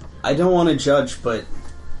don't want to judge, but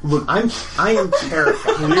Look, I am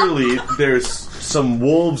terrified. clearly there's some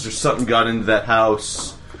wolves or something got into that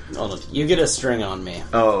house. Oh, look, you get a string on me.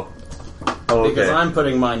 Oh, okay. Because I'm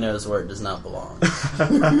putting my nose where it does not belong.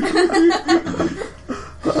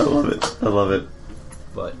 I love it.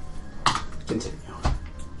 But continue.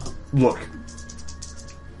 Look.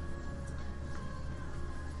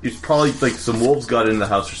 It's probably like some wolves got into the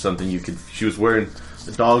house or something. She was wearing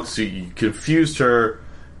a dog suit. You confused her.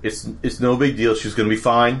 It's no big deal. She's going to be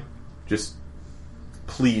fine. Just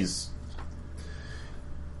please.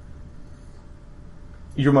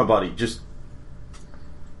 You're my buddy. Just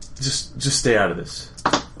stay out of this.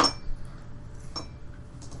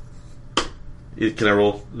 Can I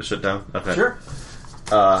roll the shutdown? Okay. Sure.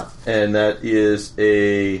 And that is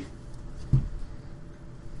a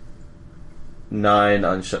 9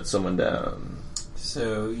 on shut someone down.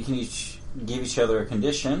 So you can each give each other a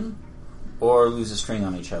condition, or lose a string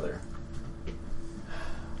on each other.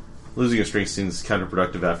 Losing a string seems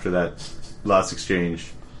counterproductive after that last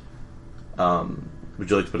exchange. Would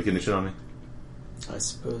you like to put a condition on me? I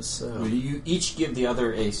suppose so. You each give the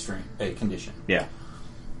other a condition. Yeah.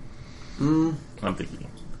 I'm thinking.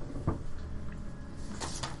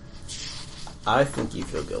 I think you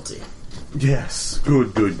feel guilty. Yes.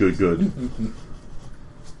 Good.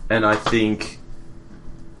 And I think...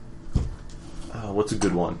 what's a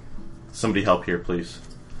good one? Somebody help here, please.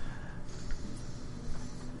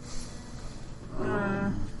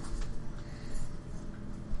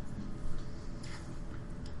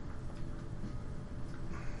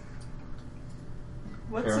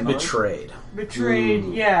 What's Fair a enough. Betrayed. betrayed?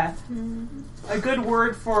 Yeah, a good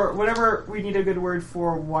word for whatever. We need a good word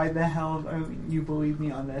for why the hell you believe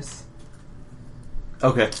me on this.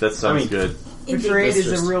 Okay, that sounds good. Betrayed That's is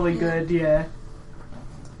just- a really good. Yeah.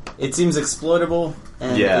 It seems exploitable,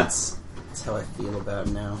 and Yeah. it's how I feel about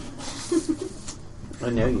it now. I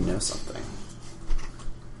know you know something.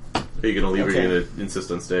 Are you going to leave or are Okay. you going to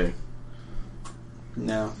insist on staying?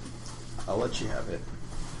 No, I'll let you have it.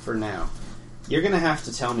 For now. You're gonna have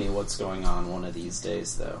to tell me what's going on one of these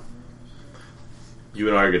days, though. You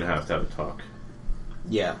and I are going to have a talk.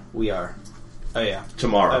 Yeah, we are. Oh yeah.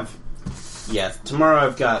 Tomorrow. Tomorrow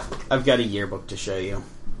I've got a yearbook to show you.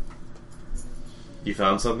 You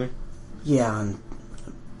found something? Yeah, on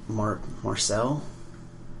Marcel.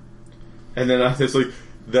 And then I was like,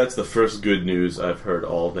 that's the first good news I've heard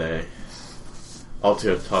all day. I'll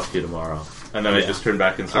talk to you tomorrow. And then I Yeah. just turn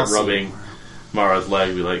back and start I'll see you rubbing Mara's leg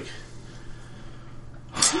and be like...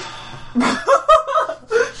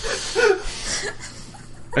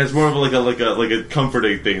 It's more of like a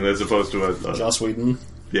comforting thing as opposed to a Joss Whedon.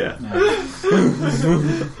 yeah.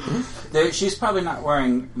 She's probably not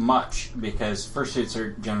wearing much because fursuits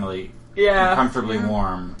are generally Yeah. comfortably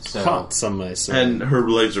warm. So Hot, some may say. And her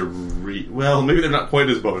legs are well, maybe they're not quite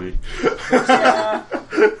as bony.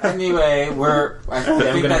 anyway, I think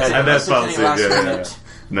gonna that's head- it. And that's Unless there's any policy, last yeah. minute.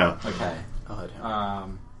 No. Okay. I'll head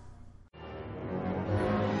home.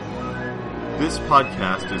 This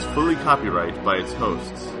podcast is fully copyright by its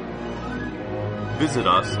hosts. Visit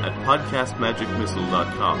us at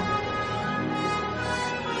podcastmagicmissile.com.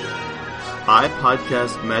 I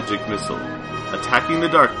Podcast Magic Missile, attacking the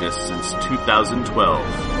darkness since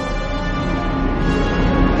 2012.